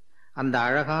 அந்த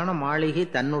அழகான மாளிகை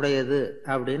தன்னுடையது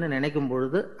அப்படின்னு நினைக்கும்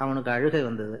பொழுது அவனுக்கு அழுகை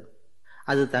வந்தது.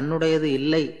 அது தன்னுடையது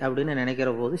இல்லை அப்படின்னு நினைக்கிற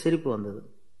போது சிரிப்பு வந்தது.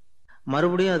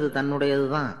 மறுபடியும் அது தன்னுடையது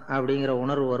தான் அப்படிங்கிற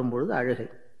உணர்வு வரும்பொழுது அழுகை.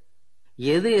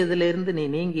 எது எதிலிருந்து நீ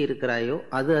நீங்கி இருக்கிறாயோ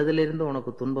அது அதிலிருந்து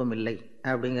உனக்கு துன்பம் இல்லை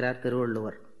அப்படிங்கிறார்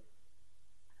திருவள்ளுவர்.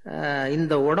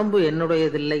 இந்த உடம்பு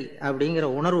என்னுடையதில்லை அப்படிங்கிற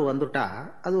உணர்வு வந்துட்டா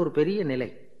அது ஒரு பெரிய நிலை.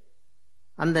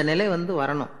 அந்த நிலை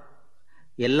வரணும்.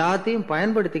 எல்லாத்தையும்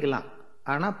பயன்படுத்திக்கலாம்,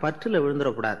 ஆனா பற்றுல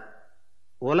விழுந்துடக்கூடாது.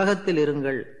 உலகத்தில்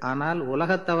இருங்கள், ஆனால்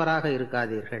உலகத்தவராக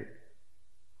இருக்காதீர்கள்.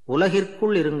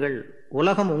 உலகிற்குள் இருங்கள்,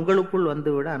 உலகம் உங்களுக்குள்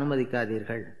வந்துவிட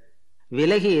அனுமதிக்காதீர்கள்.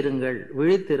 விலகி இருங்கள்,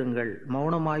 விழித்திருங்கள்,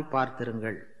 மௌனமாய்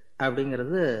பார்த்திருங்கள்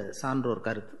அப்படிங்கிறது சான்றோர்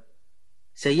கருத்து.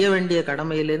 செய்ய வேண்டிய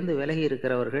கடமையிலிருந்து விலகி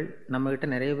இருக்கிறவர்கள் நம்ம கிட்ட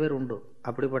நிறைய பேர் உண்டு.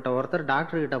 அப்படிப்பட்ட ஒருத்தர்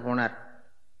டாக்டர் கிட்ட போனார்.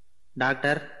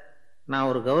 டாக்டர், நான்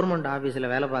ஒரு கவர்மெண்ட்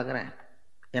ஆபீஸில் வேலை பார்க்குறேன்,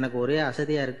 எனக்கு ஒரே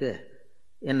அசதியா இருக்கு,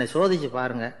 என்னை சோதிச்சு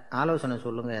பாருங்க, ஆலோசனை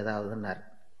சொல்லுங்க ஏதாவதுன்னார்.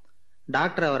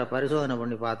 டாக்டர் அவரை பரிசோதனை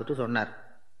பண்ணி பார்த்துட்டு சொன்னார்,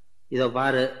 இதோ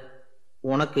பாரு,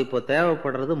 உனக்கு இப்போ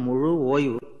தேவைப்படுறது முழு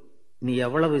ஓய்வு. நீ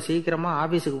எவ்வளவு சீக்கிரமா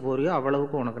ஆபீஸுக்கு போறியோ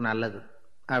அவ்வளவுக்கு உனக்கு நல்லது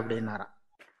அப்படின்னாராம்.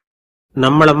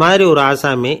 நம்மள மாதிரி ஒரு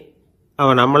ஆசாமி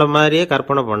அவன் நம்மள மாதிரியே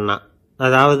கற்பனை பண்ணான்.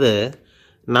 அதாவது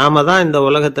நாம தான் இந்த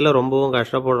உலகத்துல ரொம்பவும்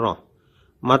கஷ்டப்படுறோம்,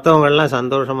 மற்றவங்கெல்லாம்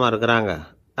சந்தோஷமா இருக்கிறாங்க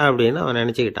அப்படின்னு அவன்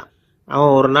நினைச்சுக்கிட்டான்.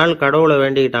 அவன் ஒரு நாள் கடவுளை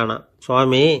வேண்டிக்கிட்டானா,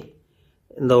 சுவாமி,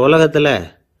 இந்த உலகத்துல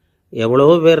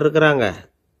எவ்வளவோ பேர் இருக்கிறாங்க,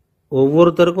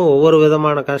 ஒவ்வொருத்தருக்கும் ஒவ்வொரு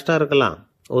விதமான கஷ்டம் இருக்கலாம்,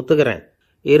 ஒத்துக்கிறேன்.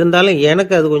 இருந்தாலும்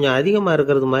எனக்கு அது கொஞ்சம் அதிகமாக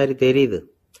இருக்கிறது மாதிரி தெரியுது.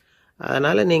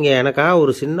 அதனால் நீங்கள் எனக்காக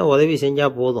ஒரு சின்ன உதவி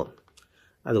செஞ்சால் போதும்.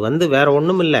 அது வேற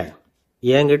ஒன்றும் இல்லை,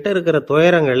 என்கிட்ட இருக்கிற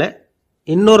துயரங்களை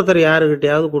இன்னொருத்தர்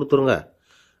யாருக்கிட்டையாவது கொடுத்துருங்க,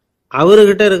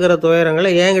 அவர்கிட்ட இருக்கிற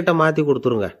துயரங்களை என்கிட்ட மாற்றி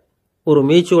கொடுத்துருங்க. ஒரு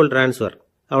மியூச்சுவல் டிரான்ஸ்ஃபர்,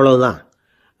 அவ்வளவுதான்.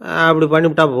 அப்படி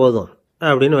பண்ணிவிட்டா போதும்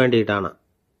அப்படின்னு வேண்டிக்கிட்டானான்.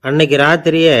 அன்னைக்கு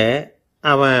ராத்திரியே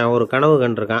அவன் ஒரு கனவு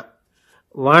கண்டிருக்கான்.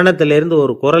 வானத்திலேருந்து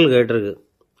ஒரு குரல் கேட்டிருக்கு.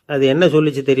 அது என்ன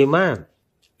சொல்லிச்சு தெரியுமா?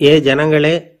 ஏ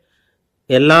ஜனங்களே,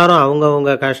 எல்லாரும்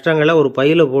அவங்கவுங்க கஷ்டங்களை ஒரு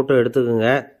பையில போட்டு எடுத்துக்குங்க.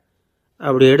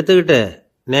 அப்படி எடுத்துக்கிட்டு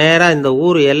நேராக இந்த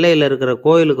ஊர் எல்லையில் இருக்கிற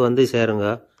கோயிலுக்கு சேருங்க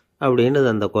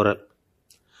அப்படின்னு அந்த குரல்.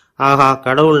 ஆஹா,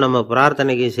 கடவுள் நம்ம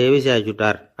பிரார்த்தனைக்கு செவி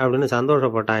சாய்ச்சுட்டார் அப்படின்னு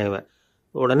சந்தோஷப்பட்டான் இவன்.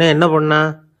 உடனே என்ன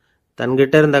பண்ணான்?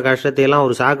 தன்கிட்ட இருந்த கஷ்டத்தையெல்லாம்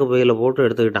ஒரு சாக்கு பையில போட்டு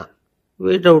எடுத்துக்கிட்டான்.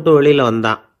 வீட்டை விட்டு வெளியில்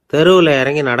வந்தான். தெருவில்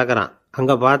இறங்கி நடக்கிறான்.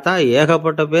 அங்கே பார்த்தா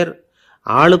ஏகப்பட்ட பேர்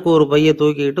ஆளுக்கு ஒரு பையை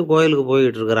தூக்கிக்கிட்டு கோயிலுக்கு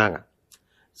போய்கிட்டு இருக்கிறாங்க.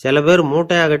 சில பேர்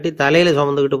மூட்டையாக கட்டி தலையில்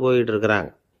சுமந்துக்கிட்டு போய்கிட்டு இருக்கிறாங்க.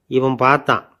 இவன்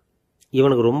பார்த்தான்.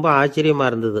 இவனுக்கு ரொம்ப ஆச்சரியமாக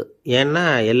இருந்தது. ஏன்னா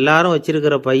எல்லாரும்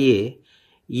வச்சிருக்கிற பை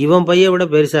இவன் பையை விட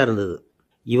பெருசாக இருந்தது.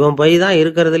 இவன் பை தான்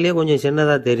இருக்கிறதுலேயே கொஞ்சம்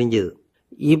சின்னதாக தெரிஞ்சுது.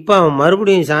 இப்போ அவன்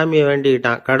மறுபடியும் சாமியை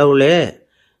வேண்டிக்கிட்டான். கடவுளே,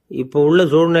 இப்போ உள்ள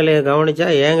சூழ்நிலையை கவனிச்சா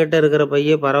என்கிட்ட இருக்கிற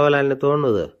பையே பரவாயில்லன்னு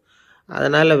தோணுது.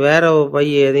 அதனால் வேற பை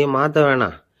எதையும் மாற்ற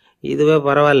வேணாம், இதுவே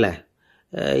பரவாயில்ல,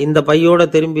 இந்த பையோட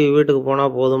திரும்பி வீட்டுக்கு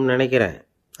போனால் போதும்னு நினைக்கிறேன்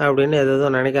அப்படின்னு எதோ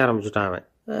நினைக்க ஆரம்பிச்சுட்டான் அவன்.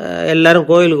 எல்லாரும்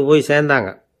கோயிலுக்கு போய் சேர்ந்தாங்க.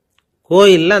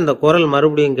 கோயிலில் அந்த குரல்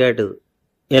மறுபடியும் கேட்டுது.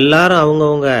 எல்லாரும்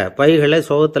அவங்கவுங்க பைகளை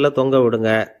சுகத்தில் தொங்க விடுங்க,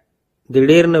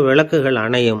 திடீர்னு விளக்குகள்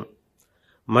அணையும்,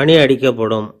 மணி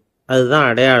அடிக்கப்படும், அதுதான்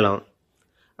அடையாளம்.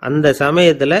 அந்த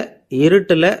சமயத்தில்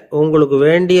இருட்டில் உங்களுக்கு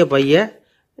வேண்டிய பையை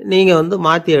நீங்கள்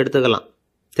மாற்றி எடுத்துக்கலாம்,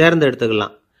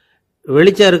 தேர்ந்தெடுத்துக்கலாம்.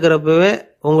 வெளிச்சம் இருக்கிறப்பவே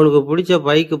உங்களுக்கு பிடிச்ச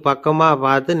பைக்கு பக்கமாக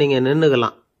பார்த்து நீங்கள்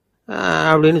நின்றுக்கலாம்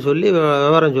அப்படின்னு சொல்லி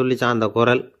விவரம் சொல்லிச்சான் அந்த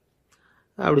குரல்.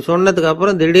 அப்படி சொன்னதுக்கு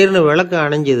அப்புறம் திடீர்னு விளக்கு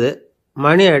அணைஞ்சுது,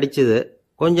 மணி அடிச்சுது.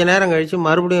 கொஞ்ச நேரம் கழித்து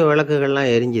மறுபடியும்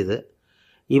விளக்குகள்லாம் எரிஞ்சுது.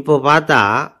 இப்போ பார்த்தா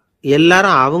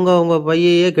எல்லாரும் அவங்கவுங்க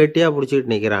பையையே கெட்டியாக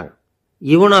பிடிச்சிக்கிட்டு நிற்கிறாங்க.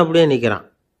 இவனும் அப்படியே நிற்கிறான்.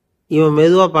 இவன்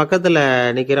மெதுவாக பக்கத்தில்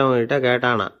நிற்கிறவங்ககிட்ட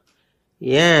கேட்டானா,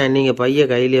 ஏன் நீங்கள் பையை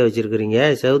கையிலேயே வச்சுருக்கிறீங்க,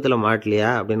 செவுத்தில் மாட்டலையா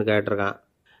அப்படின்னு கேட்டிருக்கான்.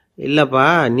 இல்லைப்பா,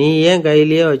 நீ ஏன்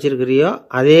கையிலேயே வச்சுருக்கிறியோ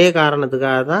அதே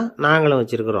காரணத்துக்காக தான் நாங்களும்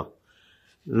வச்சுருக்கிறோம்.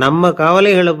 நம்ம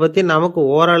கவலைகளை பற்றி நமக்கு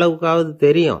ஓரளவுக்காவது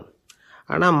தெரியும்,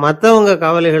 ஆனால் மற்றவங்க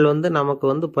கவலைகள்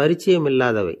நமக்கு பரிச்சயம்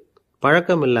இல்லாதவை,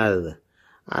 பழக்கம் இல்லாதது.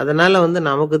 அதனால்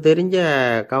நமக்கு தெரிஞ்ச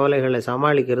கவலைகளை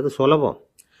சமாளிக்கிறது சுலபம்.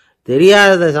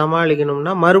 தெரியாததை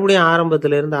சமாளிக்கணும்னா மறுபடியும்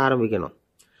ஆரம்பத்திலேருந்து ஆரம்பிக்கணும்.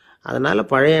 அதனால்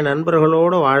பழைய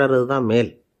நண்பர்களோடு வாழறது தான் மேல்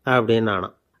அப்படின்னு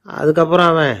நானான். அதுக்கப்புறம்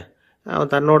அவன்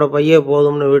தன்னோட பையே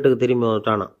போதும்னு வீட்டுக்கு திரும்பி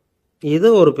வந்துட்டானான். இது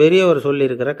ஒரு பெரியவர்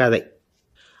சொல்லியிருக்கிற கதை.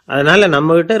 அதனால்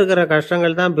நம்மகிட்ட இருக்கிற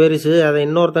கஷ்டங்கள் தான் பெருசு, அதை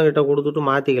இன்னொருத்தங்கிட்ட கொடுத்துட்டு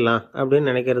மாற்றிக்கலாம் அப்படின்னு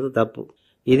நினைக்கிறது தப்பு.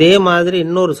 இதே மாதிரி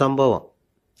இன்னொரு சம்பவம்.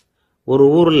 ஒரு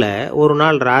ஊரில் ஒரு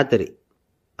நாள் ராத்திரி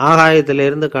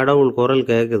ஆகாயத்திலிருந்து கடவுள் குரல்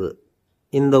கேட்குது.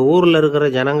 இந்த ஊரில் இருக்கிற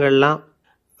ஜனங்கள்லாம்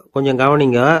கொஞ்சம்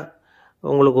கவனிங்க,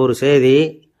 உங்களுக்கு ஒரு செய்தி.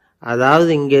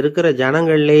 அதாவது இங்கே இருக்கிற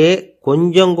ஜனங்கள்லேயே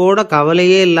கொஞ்சம் கூட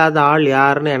கவலையே இல்லாத ஆள்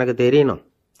யாருன்னு எனக்கு தெரியணும்.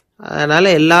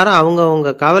 அதனால் எல்லாரும் அவங்கவுங்க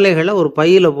கவலைகளை ஒரு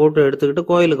பையில் போட்டு எடுத்துக்கிட்டு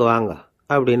கோயிலுக்கு வாங்க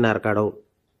அப்படின்னார் கடவுள்.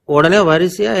 உடனே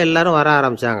வரிசையாக எல்லாரும் வர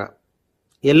ஆரம்பித்தாங்க.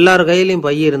 எல்லார் கையிலையும்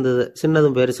பை இருந்தது,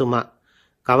 சின்னதும் பெருசுமா.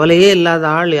 கவலையே இல்லாத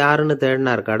ஆள் யாருன்னு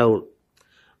தேடினார் கடவுள்.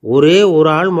 ஒரே ஒரு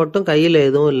ஆள் மட்டும் கையில்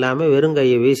எதுவும் இல்லாமல் வெறும்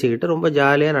கையை வீசிக்கிட்டு ரொம்ப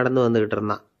ஜாலியாக நடந்து வந்துக்கிட்டு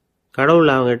இருந்தான்.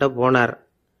 கடவுள் அவங்ககிட்ட போனார்.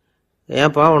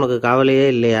 ஏன்பா உனக்கு கவலையே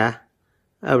இல்லையா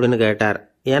அப்படின்னு கேட்டார்.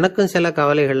 எனக்கும் சில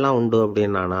கவலைகள்லாம் உண்டு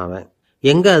அப்படின்னானா அவன்.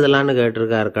 எங்கே அதெல்லாம்னு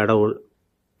கேட்டிருக்கார் கடவுள்.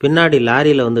 பின்னாடி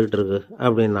லாரியில் வந்துக்கிட்டு இருக்கு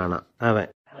அப்படின்னானா அவன்.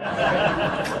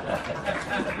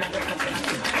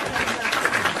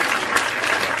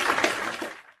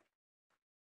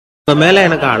 இப்போ மேலே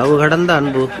எனக்கு அளவு கடந்த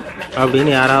அன்பு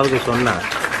அப்படின்னு யாராவது சொன்னால்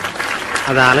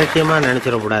அதை அலட்சியமாக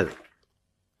நினச்சிடக்கூடாது.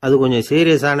 அது கொஞ்சம்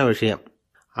சீரியஸான விஷயம்.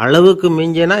 அளவுக்கு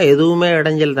மிஞ்சினா எதுவுமே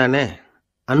இடைஞ்சல் தானே.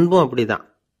 அன்பும் அப்படி தான்.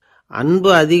 அன்பு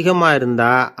அதிகமாக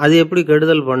இருந்தால் அது எப்படி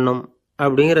கெடுதல் பண்ணும்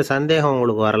அப்படிங்கிற சந்தேகம்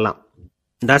உங்களுக்கு வரலாம்.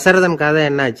 தசரதன் கதை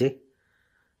என்னாச்சு?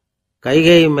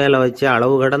 கைகேயி மேலே வச்ச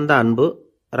அளவு கடந்த அன்பு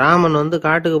ராமன்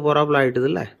காட்டுக்கு போகிறாப்புல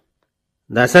ஆயிட்டுதில்ல.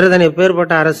 தசரதன்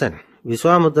எப்பேற்பட்ட அரசன்.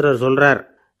 விஸ்வாமித்திரர் சொல்கிறார்,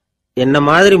 என்ன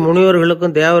மாதிரி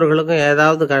முனிவர்களுக்கும் தேவர்களுக்கும்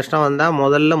ஏதாவது கஷ்டம் வந்தால்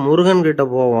முதல்ல முருகன்கிட்ட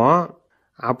போவோம்,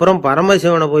 அப்புறம்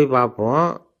பரமசிவனை போய் பார்ப்போம்,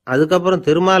 அதுக்கப்புறம்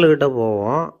திருமால்கிட்ட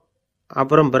போவோம்,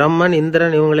 அப்புறம் பிரம்மன்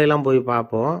இந்திரன் இவங்களையெல்லாம் போய்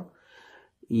பார்ப்போம்.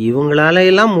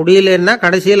 இவங்களாலையெல்லாம் முடியலன்னா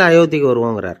கடைசியில் அயோத்திக்கு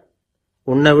வருவோங்கிறார்.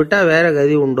 உன்னை விட்டால் வேற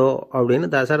கதி உண்டோ அப்படின்னு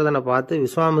தசரதனை பார்த்து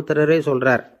விஸ்வாமித்திரரே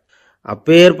சொல்கிறார்.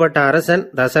 அப்பேற்பட்ட அரசன்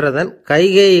தசரதன்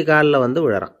கைகேயி காலில்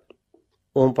விழறான்.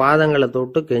 உன் பாதங்களை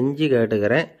தொட்டு கெஞ்சி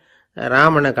கேட்டுக்கிறேன்,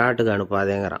 ராமனை காட்டுக்கு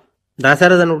அனுப்பாதேங்கிறான்.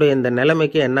 தசரதனுடைய இந்த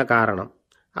நிலைமைக்கு என்ன காரணம்?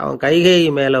 அவன்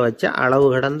கைகேயி மேலே வச்ச அளவு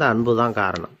கடந்த அன்பு தான்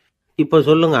காரணம். இப்போ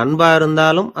சொல்லுங்க, அன்பாக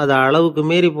இருந்தாலும் அது அளவுக்கு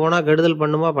மீறி போனால் கெடுதல்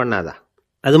பண்ணுமா பண்ணாதா?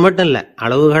 அது மட்டும் இல்லை,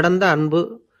 அளவு கடந்த அன்பு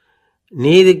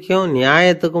நீதிக்கும்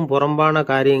நியாயத்துக்கும் புறம்பான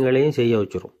காரியங்களையும் செய்ய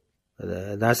வச்சிரும்.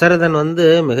 தசரதன்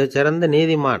மிகச்சிறந்த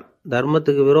நீதிமான்,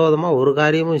 தர்மத்துக்கு விரோதமாக ஒரு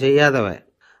காரியமும் செய்யாதவன்.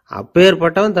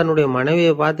 அப்பேற்பட்டவன் தன்னுடைய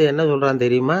மனைவியை பார்த்து என்ன சொல்கிறான்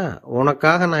தெரியுமா?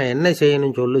 உனக்காக நான் என்ன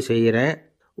செய்யணும்னு சொல்லு செய்கிறேன்.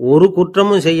 ஒரு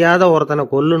குற்றமும் செய்யாத ஒருத்தனை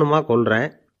கொல்லணுமா கொல்றேன்.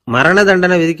 மரண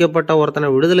தண்டனை விதிக்கப்பட்ட ஒருத்தனை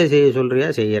விடுதலை செய்ய சொல்றியா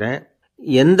செய்கிறேன்.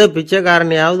 எந்த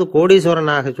பிச்சைக்காரனையாவது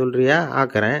கோடீஸ்வரனாக சொல்றியா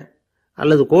ஆக்குறேன்,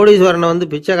 அல்லது கோடீஸ்வரனை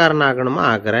பிச்சைக்காரன் ஆக்கணுமா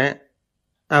ஆக்குறேன்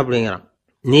அப்படிங்கிறான்.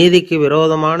 நீதிக்கு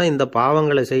விரோதமான இந்த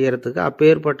பாவங்களை செய்யறதுக்கு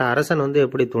அப்பேற்பட்ட அரசன்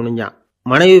எப்படி துணிஞ்சான்?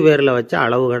 மனைவி பேரில் வச்ச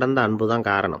அளவு கடந்த அன்பு தான்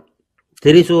காரணம்.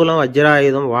 திரிசூலம்,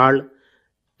 வஜ்ராயுதம், வாள்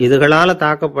இதுகளால்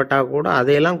தாக்கப்பட்டா கூட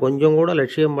அதையெல்லாம் கொஞ்சம் கூட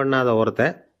லட்சியம் பண்ணாத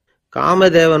ஒருத்தன்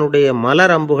காமதேவனுடைய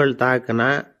மலர் அம்புகள் தாக்குனா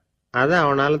அதை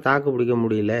அவனால் தாக்கு பிடிக்க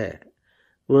முடியல,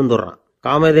 விழுந்துடுறான்.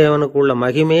 காமதேவனுக்குள்ள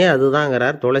மகிமையே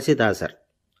அதுதாங்கிறார் துளசிதாசர்.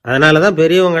 அதனால தான்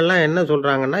பெரியவங்கள்லாம் என்ன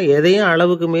சொல்கிறாங்கன்னா, எதையும்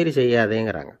அளவுக்கு மீறி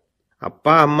செய்யாதேங்கிறாங்க.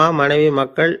 அப்பா, அம்மா, மனைவி,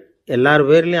 மக்கள் எல்லார்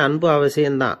பேர்லேயும் அன்பு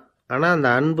அவசியம்தான். ஆனால் அந்த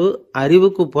அன்பு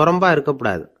அறிவுக்கு புறம்பாக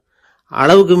இருக்கக்கூடாது,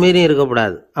 அளவுக்கு மீறி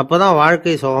இருக்கக்கூடாது. அப்போ தான்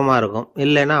வாழ்க்கை சுகமாக இருக்கும்.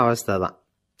 இல்லைன்னா அவஸ்தை தான்.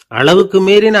 அளவுக்கு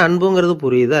மீறின அன்புங்கிறது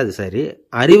புரியுது, அது சரி.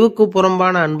 அறிவுக்கு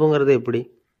புறம்பான அன்புங்கிறது எப்படி?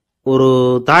 ஒரு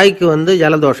தாய்க்கு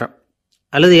ஜலதோஷம்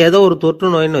அல்லது ஏதோ ஒரு தொற்று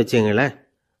நோயின்னு வச்சுங்களேன்.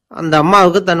 அந்த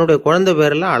அம்மாவுக்கு தன்னுடைய குழந்தை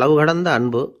பேரில் அளவு கடந்த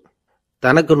அன்பு.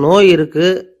 தனக்கு நோய் இருக்குது,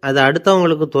 அது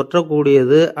அடுத்தவங்களுக்கு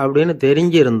தொற்றக்கூடியது அப்படின்னு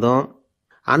தெரிஞ்சிருந்தோம்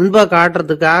அன்பை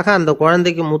காட்டுறதுக்காக அந்த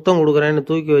குழந்தைக்கு முத்தம் கொடுக்குறேன்னு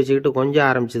தூக்கி வச்சுக்கிட்டு கொஞ்சம்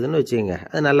ஆரம்பிச்சதுன்னு வச்சுக்கோங்க,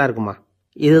 அது நல்லா இருக்குமா?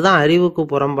 இதுதான் அறிவுக்கு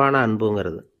புறம்பான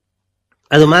அன்புங்கிறது.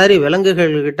 அது மாதிரி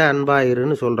விலங்குகள்கிட்ட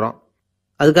அன்பாயிருன்னு சொல்கிறோம்.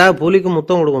 அதுக்காக புலிக்கு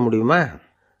முத்தம் கொடுக்க முடியுமா?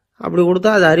 அப்படி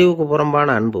கொடுத்தா அது அறிவுக்கு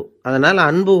புறம்பான அன்பு. அதனால்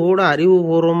அன்பு கூட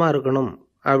அறிவுபூர்வமாக இருக்கணும்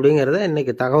அப்படிங்கிறத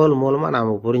இன்றைக்கி தகவல் மூலமாக நாம்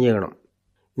புரிஞ்சுக்கணும்.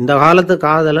 இந்த காலத்து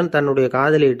காதலன் தன்னுடைய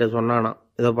காதலிகிட்ட சொன்னானாம்,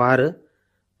 இதை பாரு,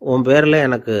 உன் பேரில்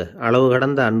எனக்கு அளவு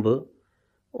கடந்த அன்பு,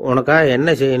 உனக்காக என்ன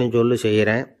செய்யணும் சொல்லு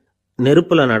செய்கிறேன்.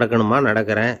 நெருப்பில் நடக்கணுமா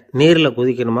நடக்கிறேன், நீரில்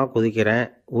குதிக்கணுமா குதிக்கிறேன்,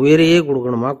 உயிரையே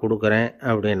கொடுக்கணுமா கொடுக்குறேன்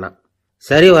அப்படின்னா.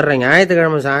 சரி, வர்றேன்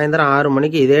ஞாயிற்றுக்கிழமை சாயந்தரம் 6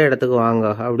 மணிக்கு இதே இடத்துக்கு வாங்க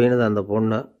அப்படின்னு அந்த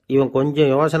பொண்ணு. இவன்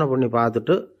கொஞ்சம் யோசனை பண்ணி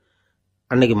பார்த்துட்டு,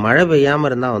 அன்னைக்கு மழை பெய்யாமல்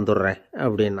இருந்தால் வந்துடுறேன்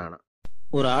அப்படின்னானா.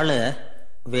 ஒரு ஆள்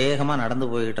வேகமாக நடந்து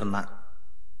போய்கிட்டு இருந்தான்.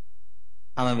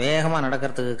 அவன் வேகமாக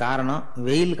நடக்கிறதுக்கு காரணம்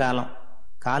வெயில் காலம்,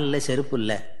 காலில் செருப்பு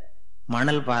இல்லை,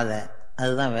 மணல் பாதை,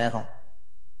 அதுதான் வேகம்.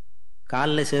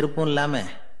 காலில் செருப்பும்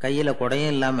இல்லாமல் கையில்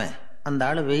குடையும் இல்லாமல் அந்த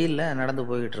ஆள் வெயிலில் நடந்து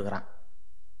போய்கிட்டு இருக்கிறான்.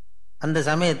 அந்த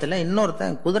சமயத்தில்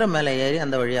இன்னொருத்தன் குதிரை மேலே ஏறி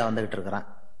அந்த வழியாக வந்துக்கிட்டு இருக்கிறான்.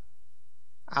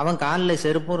 அவன் காலில்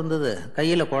செருப்பும் இருந்தது,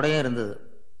 கையில் குடையும் இருந்தது.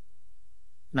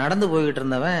 நடந்து போய்கிட்டு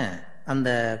இருந்தவன் அந்த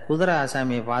குதிரை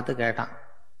ஆசாமியை பார்த்து கேட்டான்,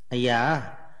 ஐயா,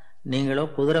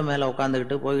 நீங்களும் குதிரை மேலே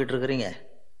உட்காந்துக்கிட்டு போய்கிட்டு இருக்கிறீங்க,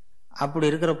 அப்படி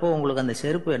இருக்கிறப்போ உங்களுக்கு அந்த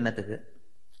செருப்பு என்னத்துக்கு?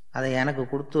 அதை எனக்கு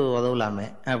கொடுத்து உதவலாமே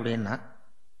அப்படின்னா.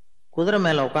 குதிரை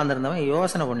மேலே உட்காந்துருந்தவன்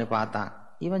யோசனை பண்ணி பார்த்தான்,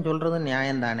 இவன் சொல்கிறது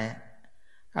நியாயம்தானே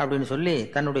அப்படின்னு சொல்லி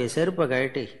தன்னுடைய செருப்பை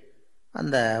கழட்டி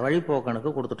அந்த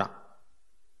வழிப்போக்கனுக்கு கொடுத்துட்டான்.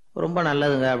 ரொம்ப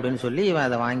நல்லதுங்க அப்படின்னு சொல்லி இவன்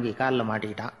அதை வாங்கி காலில்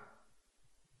மாட்டிக்கிட்டான்.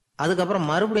 அதுக்கப்புறம்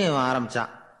மறுபடியும் இவன்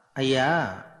ஆரம்பிச்சான், ஐயா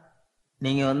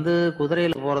நீங்கள்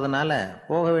குதிரையில் போகிறதுனால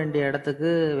போக வேண்டிய இடத்துக்கு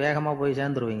வேகமாக போய்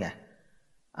சேர்ந்துருவீங்க.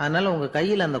 அதனால் உங்கள்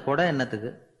கையில் அந்த குடை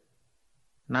என்னத்துக்கு?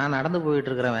 நான் நடந்து போயிட்டு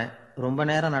இருக்கிறவன், ரொம்ப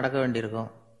நேரம் நடக்க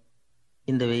வேண்டியிருக்கும்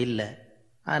இந்த வெயிலில்.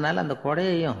 அதனால் அந்த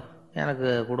குடையையும் எனக்கு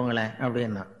கொடுங்களேன்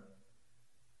அப்படின்னா.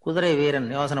 குதிரை வீரன்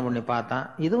யோசனை பண்ணி பார்த்தான்,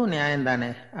 இதுவும்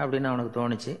நியாயம்தானே அப்படின்னு அவனுக்கு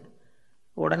தோணுச்சு.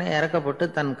 உடனே இறக்கப்பட்டு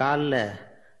தன் காலில்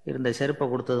இருந்த செருப்பை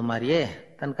கொடுத்தது மாதிரியே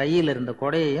தன் கையில் இருந்த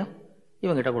கொடையையும்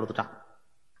இவங்கிட்ட கொடுத்துட்டான்.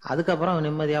 அதுக்கப்புறம் அவன்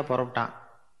நிம்மதியாக புறப்பட்டான்.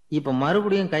 இப்போ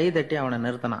மறுபடியும் கை தட்டி அவனை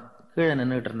நிறுத்தினான். கீழே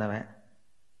நின்றுட்டு இருந்தவன்,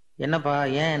 என்னப்பா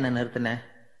ஏன் என்ன நிறுத்தினேன்,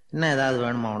 இன்னும் ஏதாவது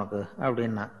வேணுமா உனக்கு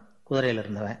அப்படின்னா குதிரையில்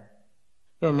இருந்தவன்.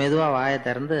 இவன் மெதுவாக வாயை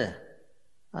திறந்து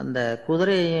அந்த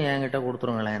குதிரையையும் என்கிட்ட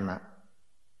கொடுத்துருங்களேன்னா.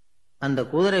 அந்த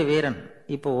குதிரை வீரன்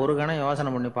இப்போ ஒரு கணம் யோசனை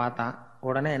பண்ணி பார்த்தான்.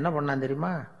 உடனே என்ன பண்ணான்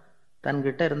தெரியுமா?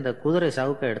 தன்கிட்ட இருந்த குதிரை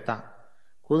சவுக்கை எடுத்தான்.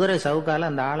 குதிரை சவுக்கால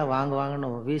அந்த ஆளை வாங்குன்னு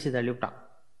வீசி தள்ளிவிட்டான்.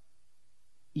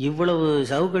 இவ்வளவு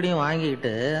சவுக்கடியும்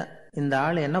வாங்கிக்கிட்டு இந்த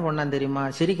ஆள் என்ன பண்ணான் தெரியுமா?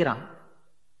 சிரிக்கிறான்.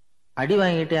 அடி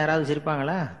வாங்கிட்டு யாராவது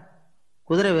சிரிப்பாங்களா?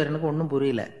 குதிரை வீரனுக்கு ஒன்றும்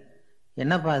புரியல.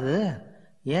 என்னப்பா அது,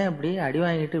 ஏன் இப்படி அடி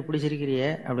வாங்கிட்டு இப்படி சிரிக்கிறியே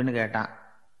அப்படின்னு கேட்டான்.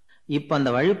 இப்போ அந்த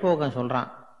வழிப்போக்கன் சொல்கிறான்,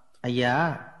 ஐயா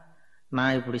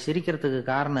நான் இப்படி சிரிக்கிறதுக்கு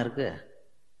காரணம் இருக்கு.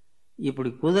 இப்படி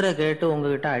குதிரை கேட்டு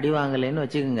உங்ககிட்ட அடி வாங்கலைன்னு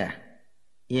வச்சுக்கோங்க,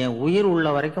 என் உயிர் உள்ள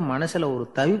வரைக்கும் மனசில் ஒரு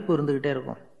தவிப்பு இருந்துக்கிட்டே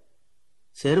இருக்கும்.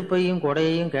 செருப்பையும்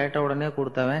கொடையையும் கேட்ட உடனே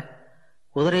கொடுத்தவன்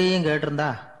குதிரையையும் கேட்டிருந்தா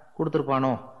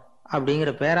கொடுத்துருப்பானோ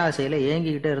அப்படிங்கிற பேராசையில்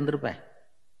ஏங்கிக்கிட்டே இருந்திருப்பேன்.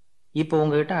 இப்போ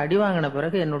உங்ககிட்ட அடி வாங்கின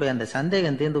பிறகு என்னுடைய அந்த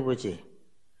சந்தேகம் தீர்ந்து போச்சு.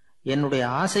 என்னுடைய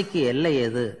ஆசைக்கு எல்லை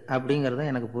எது அப்படிங்கிறத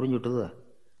எனக்கு புரிஞ்சுட்டுது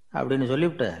அப்படின்னு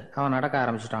சொல்லிவிட்டு அவன் நடக்க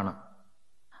ஆரம்பிச்சிட்டானான்.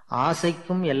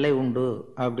 ஆசைக்கும் எல்லை உண்டு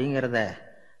அப்படிங்கிறத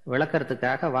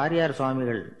விளக்கறதுக்காக வாரியார்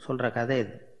சுவாமிகள் சொல்கிற கதை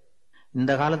இது.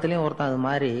 இந்த காலத்துலேயும் ஒருத்தன் அது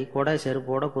மாதிரி கொடை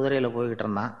செருப்போட குதிரையில் போய்கிட்டு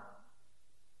இருந்தான்.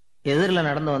 எதிரில்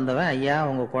நடந்து வந்தவன், ஐயா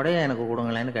உங்கள் கொடையை எனக்கு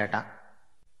கொடுங்களேன்னு கேட்டான்.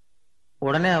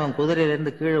 உடனே அவன்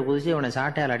குதிரையிலேருந்து கீழே குதிச்சு அவனை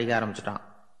சாட்டையால் அடிக்க ஆரம்பிச்சிட்டான்.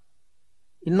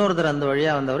 இன்னொருத்தர் அந்த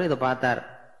வழியாக வந்தவர் இதை பார்த்தார்.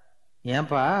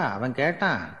 ஏன்பா அவன்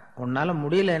கேட்டான், உன்னால்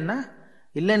முடியலன்னா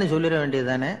இல்லைன்னு சொல்லிட வேண்டியது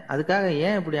தானே, அதுக்காக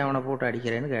ஏன் இப்படி அவனை போட்டு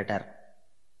அடிக்கிறேன்னு கேட்டார்.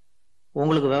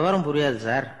 உங்களுக்கு விவரம் புரியாது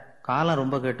சார், காலம்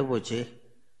ரொம்ப கெட்டு போச்சு.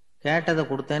 கேட்டதை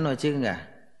கொடுத்தேன்னு வச்சுக்கோங்க,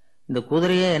 இந்த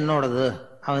குதிரையே என்னோடது,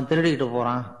 அவன் திருடிக்கிட்டு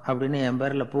போகிறான் அப்படின்னு என்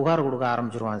பேரில் புகார் கொடுக்க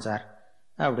ஆரம்பிச்சிருவான் சார்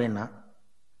அப்படின்னா.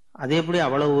 அது எப்படி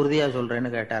அவ்வளவு உறுதியாக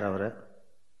சொல்கிறேன்னு கேட்டார் அவர்.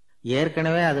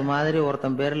 ஏற்கனவே அது மாதிரி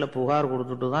ஒருத்தன் பேரில் புகார்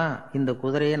கொடுத்துட்டு தான் இந்த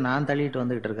குதிரையை நான் தள்ளிட்டு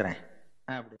வந்துக்கிட்டு இருக்கிறேன்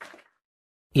அப்படி.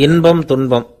 இன்பம்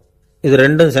துன்பம் இது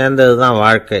ரெண்டும் சேர்ந்தது தான்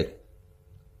வாழ்க்கை.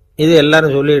 இது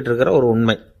எல்லாரும் சொல்லிகிட்டு இருக்கிற ஒரு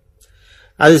உண்மை.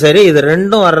 அது சரி, இது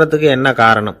ரெண்டும் வர்றதுக்கு என்ன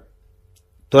காரணம்?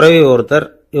 துறவி ஒருத்தர்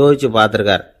யோசிச்சு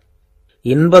பார்த்துருக்கார்.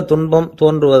 இன்ப துன்பம்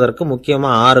தோன்றுவதற்கு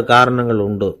முக்கியமாக 6 காரணங்கள்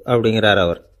உண்டு அப்படிங்கிறார்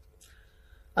அவர்.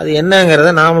 அது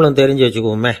என்னங்கிறத நாமளும் தெரிஞ்சு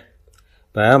வச்சுக்குவோமே.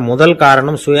 இப்போ முதல்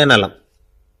காரணம் சுயநலம்.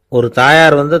 ஒரு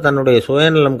தாயார் தன்னுடைய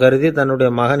சுயநலம் கருதி தன்னுடைய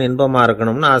மகன் இன்பமாக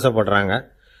இருக்கணும்னு ஆசைப்படுறாங்க.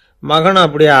 மகனும்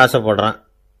அப்படியே ஆசைப்படுறான்.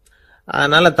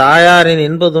 அதனால் தாயாரின்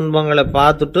இன்ப துன்பங்களை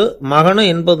பார்த்துட்டு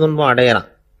மகனும் இன்ப துன்பம் அடையிறான்.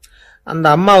 அந்த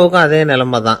அம்மாவுக்கும் அதே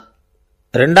நிலைமை தான்.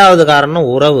 2வது காரணம்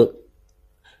உறவு.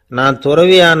 நான்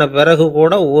துறவியான பிறகு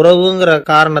கூட உறவுங்கிற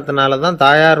காரணத்தினால தான்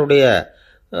தாயாருடைய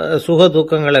சுக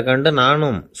துக்கங்களை கண்டு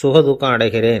நானும் சுக துக்கம்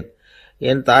அடைகிறேன்.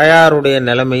 என் தாயாருடைய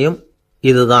நிலைமையும்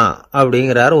இதுதான்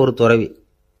அப்படிங்கிறார் ஒரு துறவி.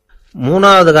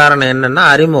 3வது காரணம் என்னன்னா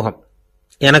அறிமுகம்.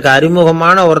 எனக்கு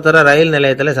அறிமுகமான ஒருத்தரை ரயில்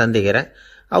நிலையத்தில் சந்திக்கிறேன்.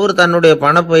 அவர் தன்னுடைய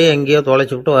பணப்பையை எங்கேயோ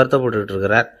தொலைச்சிவிட்டு வருத்தப்பட்டு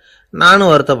இருக்கிறார்.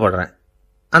 நானும் வருத்தப்படுறேன்.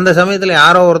 அந்த சமயத்தில்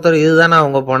யாரோ ஒருத்தர் இதுதானே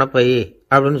அவங்க பணப்பை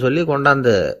அப்படின்னு சொல்லி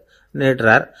கொண்டாந்து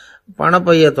நீட்டுறார்.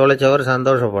 பணப்பையை தொலைச்சவர்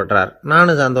சந்தோஷப்படுறார்,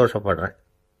 நானும் சந்தோஷப்படுறேன்.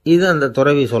 இது அந்த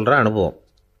துறவி சொல்கிற அனுபவம்.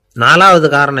 4வது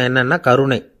காரணம் என்னன்னா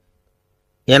கருணை.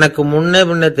 எனக்கு முன்னே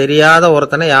பின்னே தெரியாத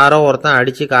ஒருத்தனை யாரோ ஒருத்தன்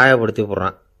அடித்து காயப்படுத்தி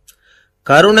போடுறான்.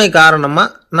 கருணை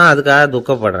காரணமாக நான் அதுக்காக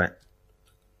துக்கப்படுறேன்.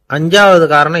 5வது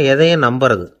காரணம் எதையும்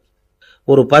நம்புறது.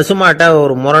 ஒரு பசுமாட்டை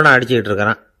ஒரு முரணை அடிச்சுக்கிட்டு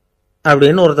இருக்கிறான்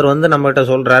அப்படின்னு ஒருத்தர் நம்மகிட்ட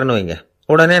சொல்கிறாருன்னு வைங்க,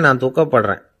 உடனே நான்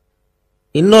துக்கப்படுறேன்.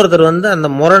 இன்னொருத்தர் அந்த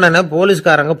முரணனை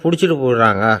போலீஸ்காரங்க பிடிச்சிட்டு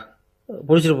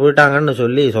போயிட்டாங்கன்னு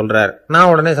சொல்லி சொல்கிறார், நான்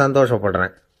உடனே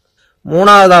சந்தோஷப்படுறேன்.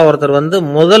 3வதா ஒருத்தர்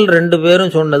முதல் 2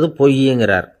 பேரும் சொன்னது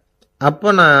பொய்யுங்கிறார். அப்போ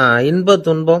நான் இன்ப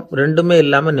துன்பம் ரெண்டுமே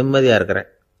இல்லாமல் நிம்மதியாக இருக்கிறேன்.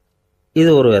 இது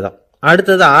ஒரு விதம்.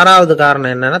 அடுத்தது 6வது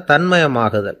காரணம் என்னன்னா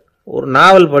தன்மயமாகுதல். ஒரு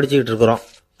நாவல் படிச்சுக்கிட்டு இருக்கிறோம்,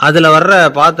 அதில் வர்ற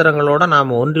பாத்திரங்களோட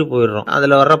நாம் ஒன்றி போயிடுறோம்.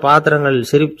 அதில் வர்ற பாத்திரங்கள்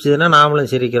சிரிச்சுதுன்னா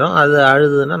நாமளும் சிரிக்கிறோம், அது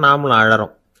அழுதுன்னா நாமளும்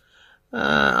அழறோம்.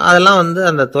 அதெல்லாம்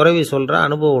அந்த துறவி சொல்கிற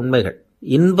அனுபவ உண்மைகள்.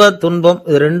 இன்ப துன்பம்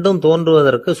இது ரெண்டும்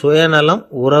தோன்றுவதற்கு சுயநலம்,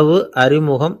 உறவு,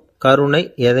 அறிமுகம், கருணை,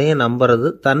 எதையும் நம்புறது,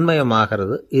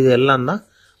 தன்மயமாகிறது, இது எல்லாம் தான்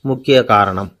முக்கிய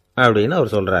காரணம் அப்படின்னு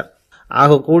அவர் சொல்றார்.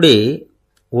 ஆகக்கூடி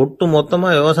ஒட்டு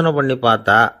மொத்தமாக யோசனை பண்ணி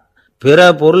பார்த்தா பிற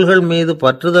பொருள்கள் மீது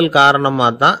பற்றுதல்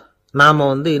காரணமாக தான் நாம்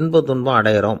இன்ப துன்பம்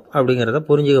அடையிறோம் அப்படிங்கிறத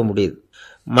புரிஞ்சிக்க முடியுது.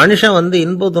 மனுஷன்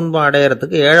இன்ப துன்பம்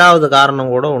அடையிறதுக்கு 7வது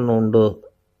காரணம் கூட ஒன்று உண்டு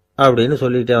அப்படின்னு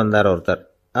சொல்லிகிட்டே வந்தார் ஒருத்தர்.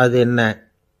 அது என்ன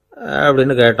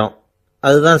அப்படின்னு கேட்டோம்.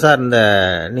 அதுதான் சார் இந்த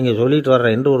நீங்கள் சொல்லிட்டு வர்ற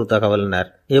இன்று ஒரு தகவல்னார்.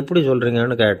 எப்படி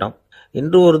சொல்கிறீங்கன்னு கேட்டோம்.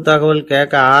 இன்று ஒரு தகவல்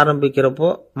கேட்க ஆரம்பிக்கிறப்போ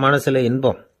மனசில்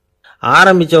இன்பம்,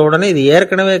 ஆரம்பித்த உடனே இது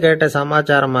ஏற்கனவே கேட்ட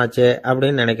சமாச்சாரமாச்சே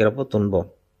அப்படின்னு நினைக்கிறப்போ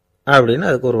துன்பம் அப்படின்னு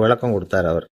அதுக்கு ஒரு விளக்கம் கொடுத்தார்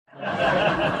அவர்.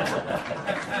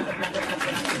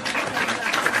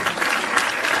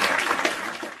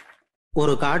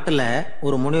 ஒரு காட்டுல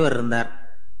ஒரு முனிவர் இருந்தார்.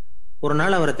 ஒரு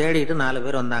நாள் அவரை தேடிட்டு 4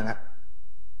 பேர் வந்தாங்க.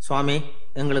 சுவாமி,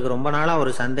 எங்களுக்கு ரொம்ப நாளா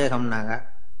ஒரு சந்தேகம்னாங்க.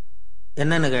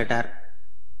 என்னன்னு கேட்டார்.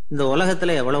 இந்த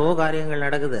உலகத்துல எவ்வளவோ காரியங்கள்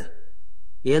நடக்குது,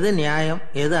 எது நியாயம்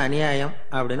எது அநியாயம்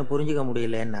அப்படின்னு புரிஞ்சுக்க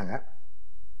முடியலன்னாங்க.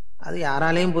 அது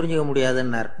யாராலையும் புரிஞ்சுக்க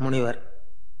முடியாதுன்னார் முனிவர்.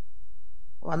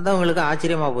 வந்தவங்களுக்கு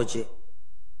ஆச்சரியமா போச்சு,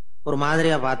 ஒரு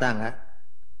மாதிரியா பார்த்தாங்க.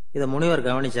 இதை முனிவர்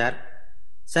கவனிச்சார்.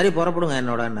 சரி, புறப்படுங்க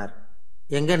என்னோடன்னார்.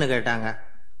 எங்கன்னு கேட்டாங்க.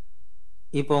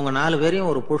 இப்போ உங்க 4 பேரையும்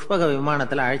ஒரு புஷ்பக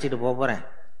விமானத்துல அழைச்சிட்டு போறேன்.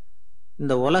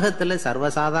 இந்த உலகத்துல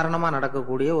சர்வசாதாரணமா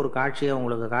நடக்கக்கூடிய ஒரு காட்சியை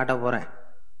உங்களுக்கு காட்ட போறேன்.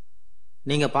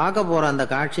 நீங்க பார்க்க போற அந்த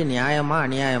காட்சி நியாயமா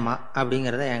அநியாயமா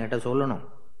அப்படிங்கிறத என்கிட்ட சொல்லணும்.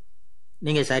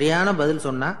 நீங்க சரியான பதில்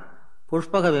சொன்னா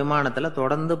புஷ்பக விமானத்துல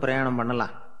தொடர்ந்து பிரயாணம்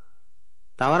பண்ணலாம்.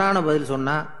 தவறான பதில்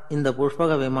சொன்னா இந்த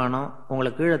புஷ்பக விமானம்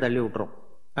உங்களை கீழே தள்ளி விட்டுரும்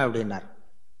அப்படின்னார்.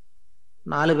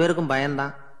 4 பேருக்கும்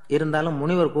பயம்தான். இருந்தாலும்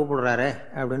முனிவர் கூப்பிடுறாரு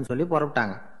அப்படின்னு சொல்லி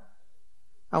புறப்பட்டாங்க.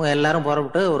 அவங்க எல்லாரும்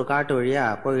புறப்பட்டு ஒரு காட்டு வழியா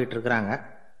போயிட்டு இருக்கிறாங்க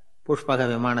புஷ்பக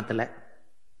விமானத்துல.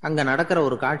 அங்க நடக்கிற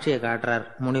ஒரு காட்சியை காட்டுறார்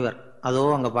முனிவர். அதோ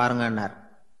அங்க பாருங்கன்னார்.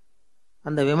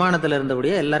 அந்த விமானத்துல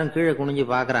இருந்தபடியே எல்லாரும் கீழே குனிஞ்சு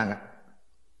பாக்குறாங்க.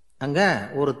 அங்க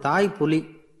ஒரு தாய் புலி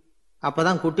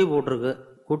அப்பதான் குட்டி போட்டிருக்கு.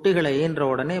 குட்டிகளை ஈன்ற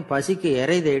உடனே பசிக்கு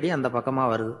இறை தேடி அந்த பக்கமா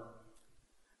வருது.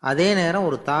 அதே நேரம்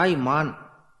ஒரு தாய் மான்,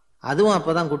 அதுவும்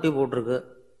அப்பதான் குட்டி போட்டிருக்கு.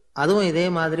 அதுவும் இதே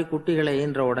மாதிரி குட்டிகளை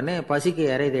ஈன்ற உடனே பசிக்கு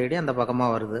இறை தேடி அந்த பக்கமா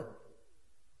வருது.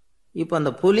 இப்ப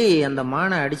அந்த புலி அந்த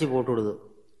மானை அடிச்சு போட்டுடுது.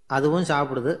 அதுவும்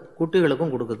சாப்பிடுது,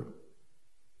 குட்டிகளுக்கும் கொடுக்குது.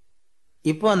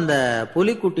 இப்போ அந்த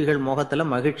புலிக்குட்டிகள் முகத்துல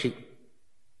மகிழ்ச்சி,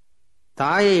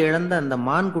 தாயை இழந்த அந்த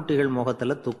மான் குட்டிகள்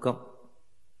முகத்துல துக்கம்.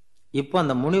 இப்போ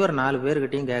அந்த முனிவர் 4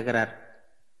 பேர்கிட்டையும் கேட்கிறார்,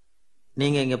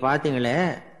 நீங்க இங்க பாத்தீங்களே,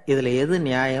 இதுல எது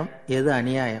நியாயம் எது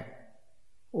அநியாயம்?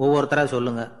 ஒவ்வொருத்தரா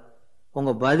சொல்லுங்க.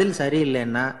 உங்க பதில்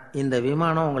சரியில்லைன்னா இந்த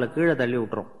விமானம் உங்களை கீழே தள்ளி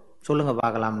விட்டுரும். சொல்லுங்க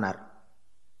பார்க்கலாம்னார்.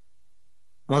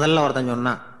 முதல்ல ஒருத்தன்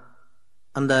சொன்னான்,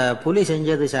 அந்த புலி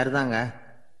செஞ்சது சரிதாங்க.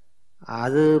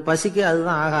 அது பசிக்கு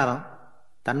அதுதான் ஆகாரம்.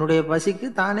 தன்னுடைய பசிக்கு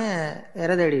தானே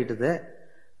இறை தேடிக்கிட்டுது.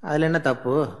 அதில் என்ன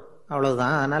தப்பு?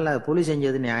 அவ்வளவுதான். அதனால புலி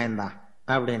செஞ்சது நியாயம்தான்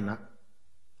அப்படின்னா.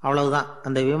 அவ்வளவுதான்,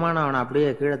 அந்த விமானம் அவனை அப்படியே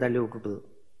கீழே தள்ளி விட்டுட்டுது.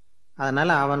 அதனால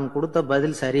அவன் கொடுத்த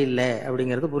பதில் சரியில்லை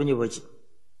அப்படிங்கிறது புரிஞ்சு போச்சு.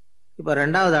 இப்போ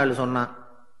 2வது ஆள் சொன்னான்,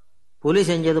 புலி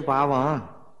செஞ்சது பாவம்,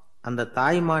 அந்த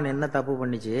தாய்மான் என்ன தப்பு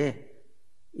பண்ணிச்சு?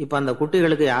 இப்போ அந்த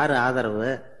குட்டிகளுக்கு யாரு ஆதரவு?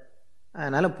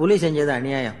 அதனால புலி செஞ்சது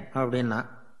அநியாயம் அப்படின்னா.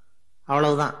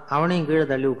 அவ்வளவுதான், அவனையும் கீழே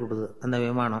தள்ளி விட்டுடுது அந்த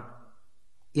விமானம்.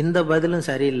 இந்த பதிலும்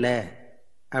சரியில்லை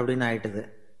அப்படின்னு ஆயிட்டுது.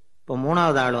 இப்போ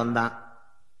 3வது ஆள் வந்தான்.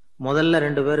 முதல்ல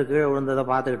 2 பேர் கீழே விழுந்ததை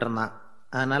பார்த்துக்கிட்டு இருந்தான்.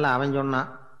 அதனால அவன் சொன்னான்,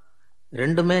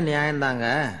 ரெண்டுமே நியாயம்தாங்க.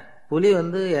 புலி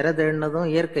இறை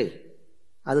தேடினதும் இயற்கை,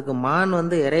 அதுக்கு மான்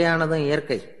இறையானதும்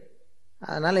இயற்கை.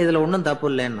 அதனால இதுல ஒன்றும் தப்பு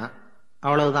இல்லைன்னா.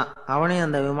 அவ்வளவுதான், அவனையும்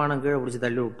அந்த விமானம் கீழே பிடிச்சி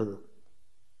தள்ளி விட்டுது.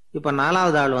 இப்ப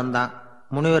 4வது ஆள் வந்தான்.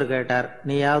 முனிவர் கேட்டார்,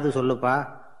 நீயாவது சொல்லுப்பா,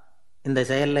 இந்த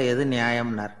செயல்ல எது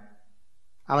நியாயம்னார்.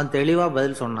 அவன் தெளிவா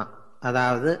பதில் சொன்னான்.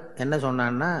 அதாவது என்ன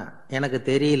சொன்னான்னா, எனக்கு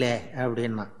தெரியல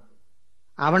அப்படின்னா.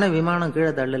 அவனை விமானம்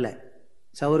கீழே தள்ளல,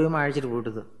 சௌரியமா அழைச்சிட்டு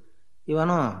போயிட்டுது.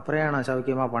 இவனும் பிரயாணம்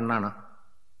சௌக்கியமா பண்ணானான்.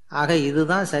 ஆக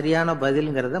இதுதான் சரியான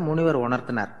பதில்ங்கிறத முனிவர்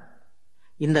உணர்த்தினார்.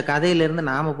 இந்த கதையிலிருந்து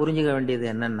நாம புரிஞ்சுக்க வேண்டியது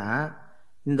என்னன்னா,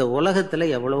 இந்த உலகத்துல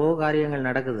எவ்வளவோ காரியங்கள்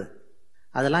நடக்குது.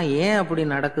 அதெல்லாம் ஏன் அப்படி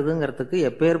நடக்குதுங்கிறதுக்கு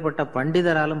எப்பேற்பட்ட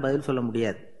பண்டிதராலும் பதில் சொல்ல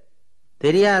முடியாது.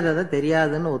 தெரியாததை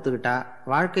தெரியாதுன்னு ஒத்துக்கிட்டா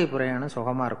வாழ்க்கை பிரயாணம்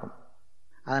சுகமா இருக்கும்.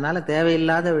 அதனால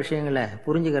தேவையில்லாத விஷயங்களை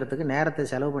புரிஞ்சுக்கிறதுக்கு நேரத்தை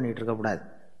செலவு பண்ணிட்டு இருக்கக்கூடாது.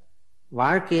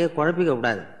 வாழ்க்கையை குழப்பிக்க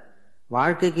கூடாது.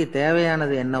 வாழ்க்கைக்கு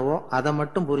தேவையானது என்னவோ அதை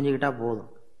மட்டும் புரிஞ்சுக்கிட்டா போதும்.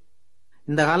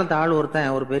 இந்த காலத்து ஆள்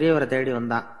ஒருத்தன் ஒரு பெரியவரை தேடி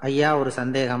வந்தான். ஐயா, ஒரு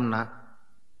சந்தேகம்னா.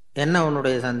 என்ன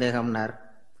உன்னுடைய சந்தேகம்னார்.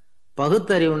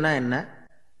 பகுத்தறிவுன்னா என்ன,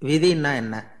 விதின்னா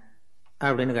என்ன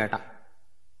அப்படின்னு கேட்டான்.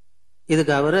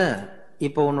 இதுக்கு அவரு,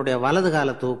 இப்போ உன்னுடைய வலது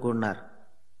காலை தூக்குன்னார்.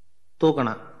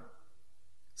 தூக்கினான்.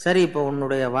 சரி, இப்போ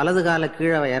உன்னுடைய வலது காலை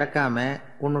கீழே இறக்காம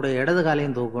உன்னுடைய இடது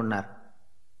காலையும் தூக்குனார்.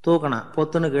 தூக்கினான்,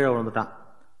 பொத்துன்னு கீழே விழுந்துட்டான்.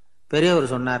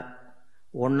 பெரியவர் சொன்னார்,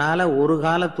 உன்னால ஒரு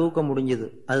காலை தூக்க முடிஞ்சுது,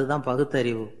 அதுதான்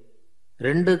பகுத்தறிவு.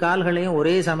 2 கால்களையும்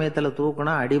ஒரே சமயத்துல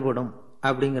தூக்குனா அடிபடும்,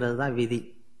 அப்படிங்கிறது தான் விதி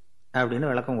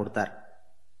அப்படின்னு விளக்கம் கொடுத்தார்.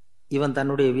 இவன்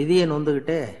தன்னுடைய விதியை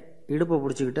நொந்துகிட்டே இடுப்பை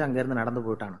பிடிச்சிக்கிட்டு அங்கிருந்து நடந்து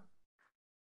போயிட்டான்.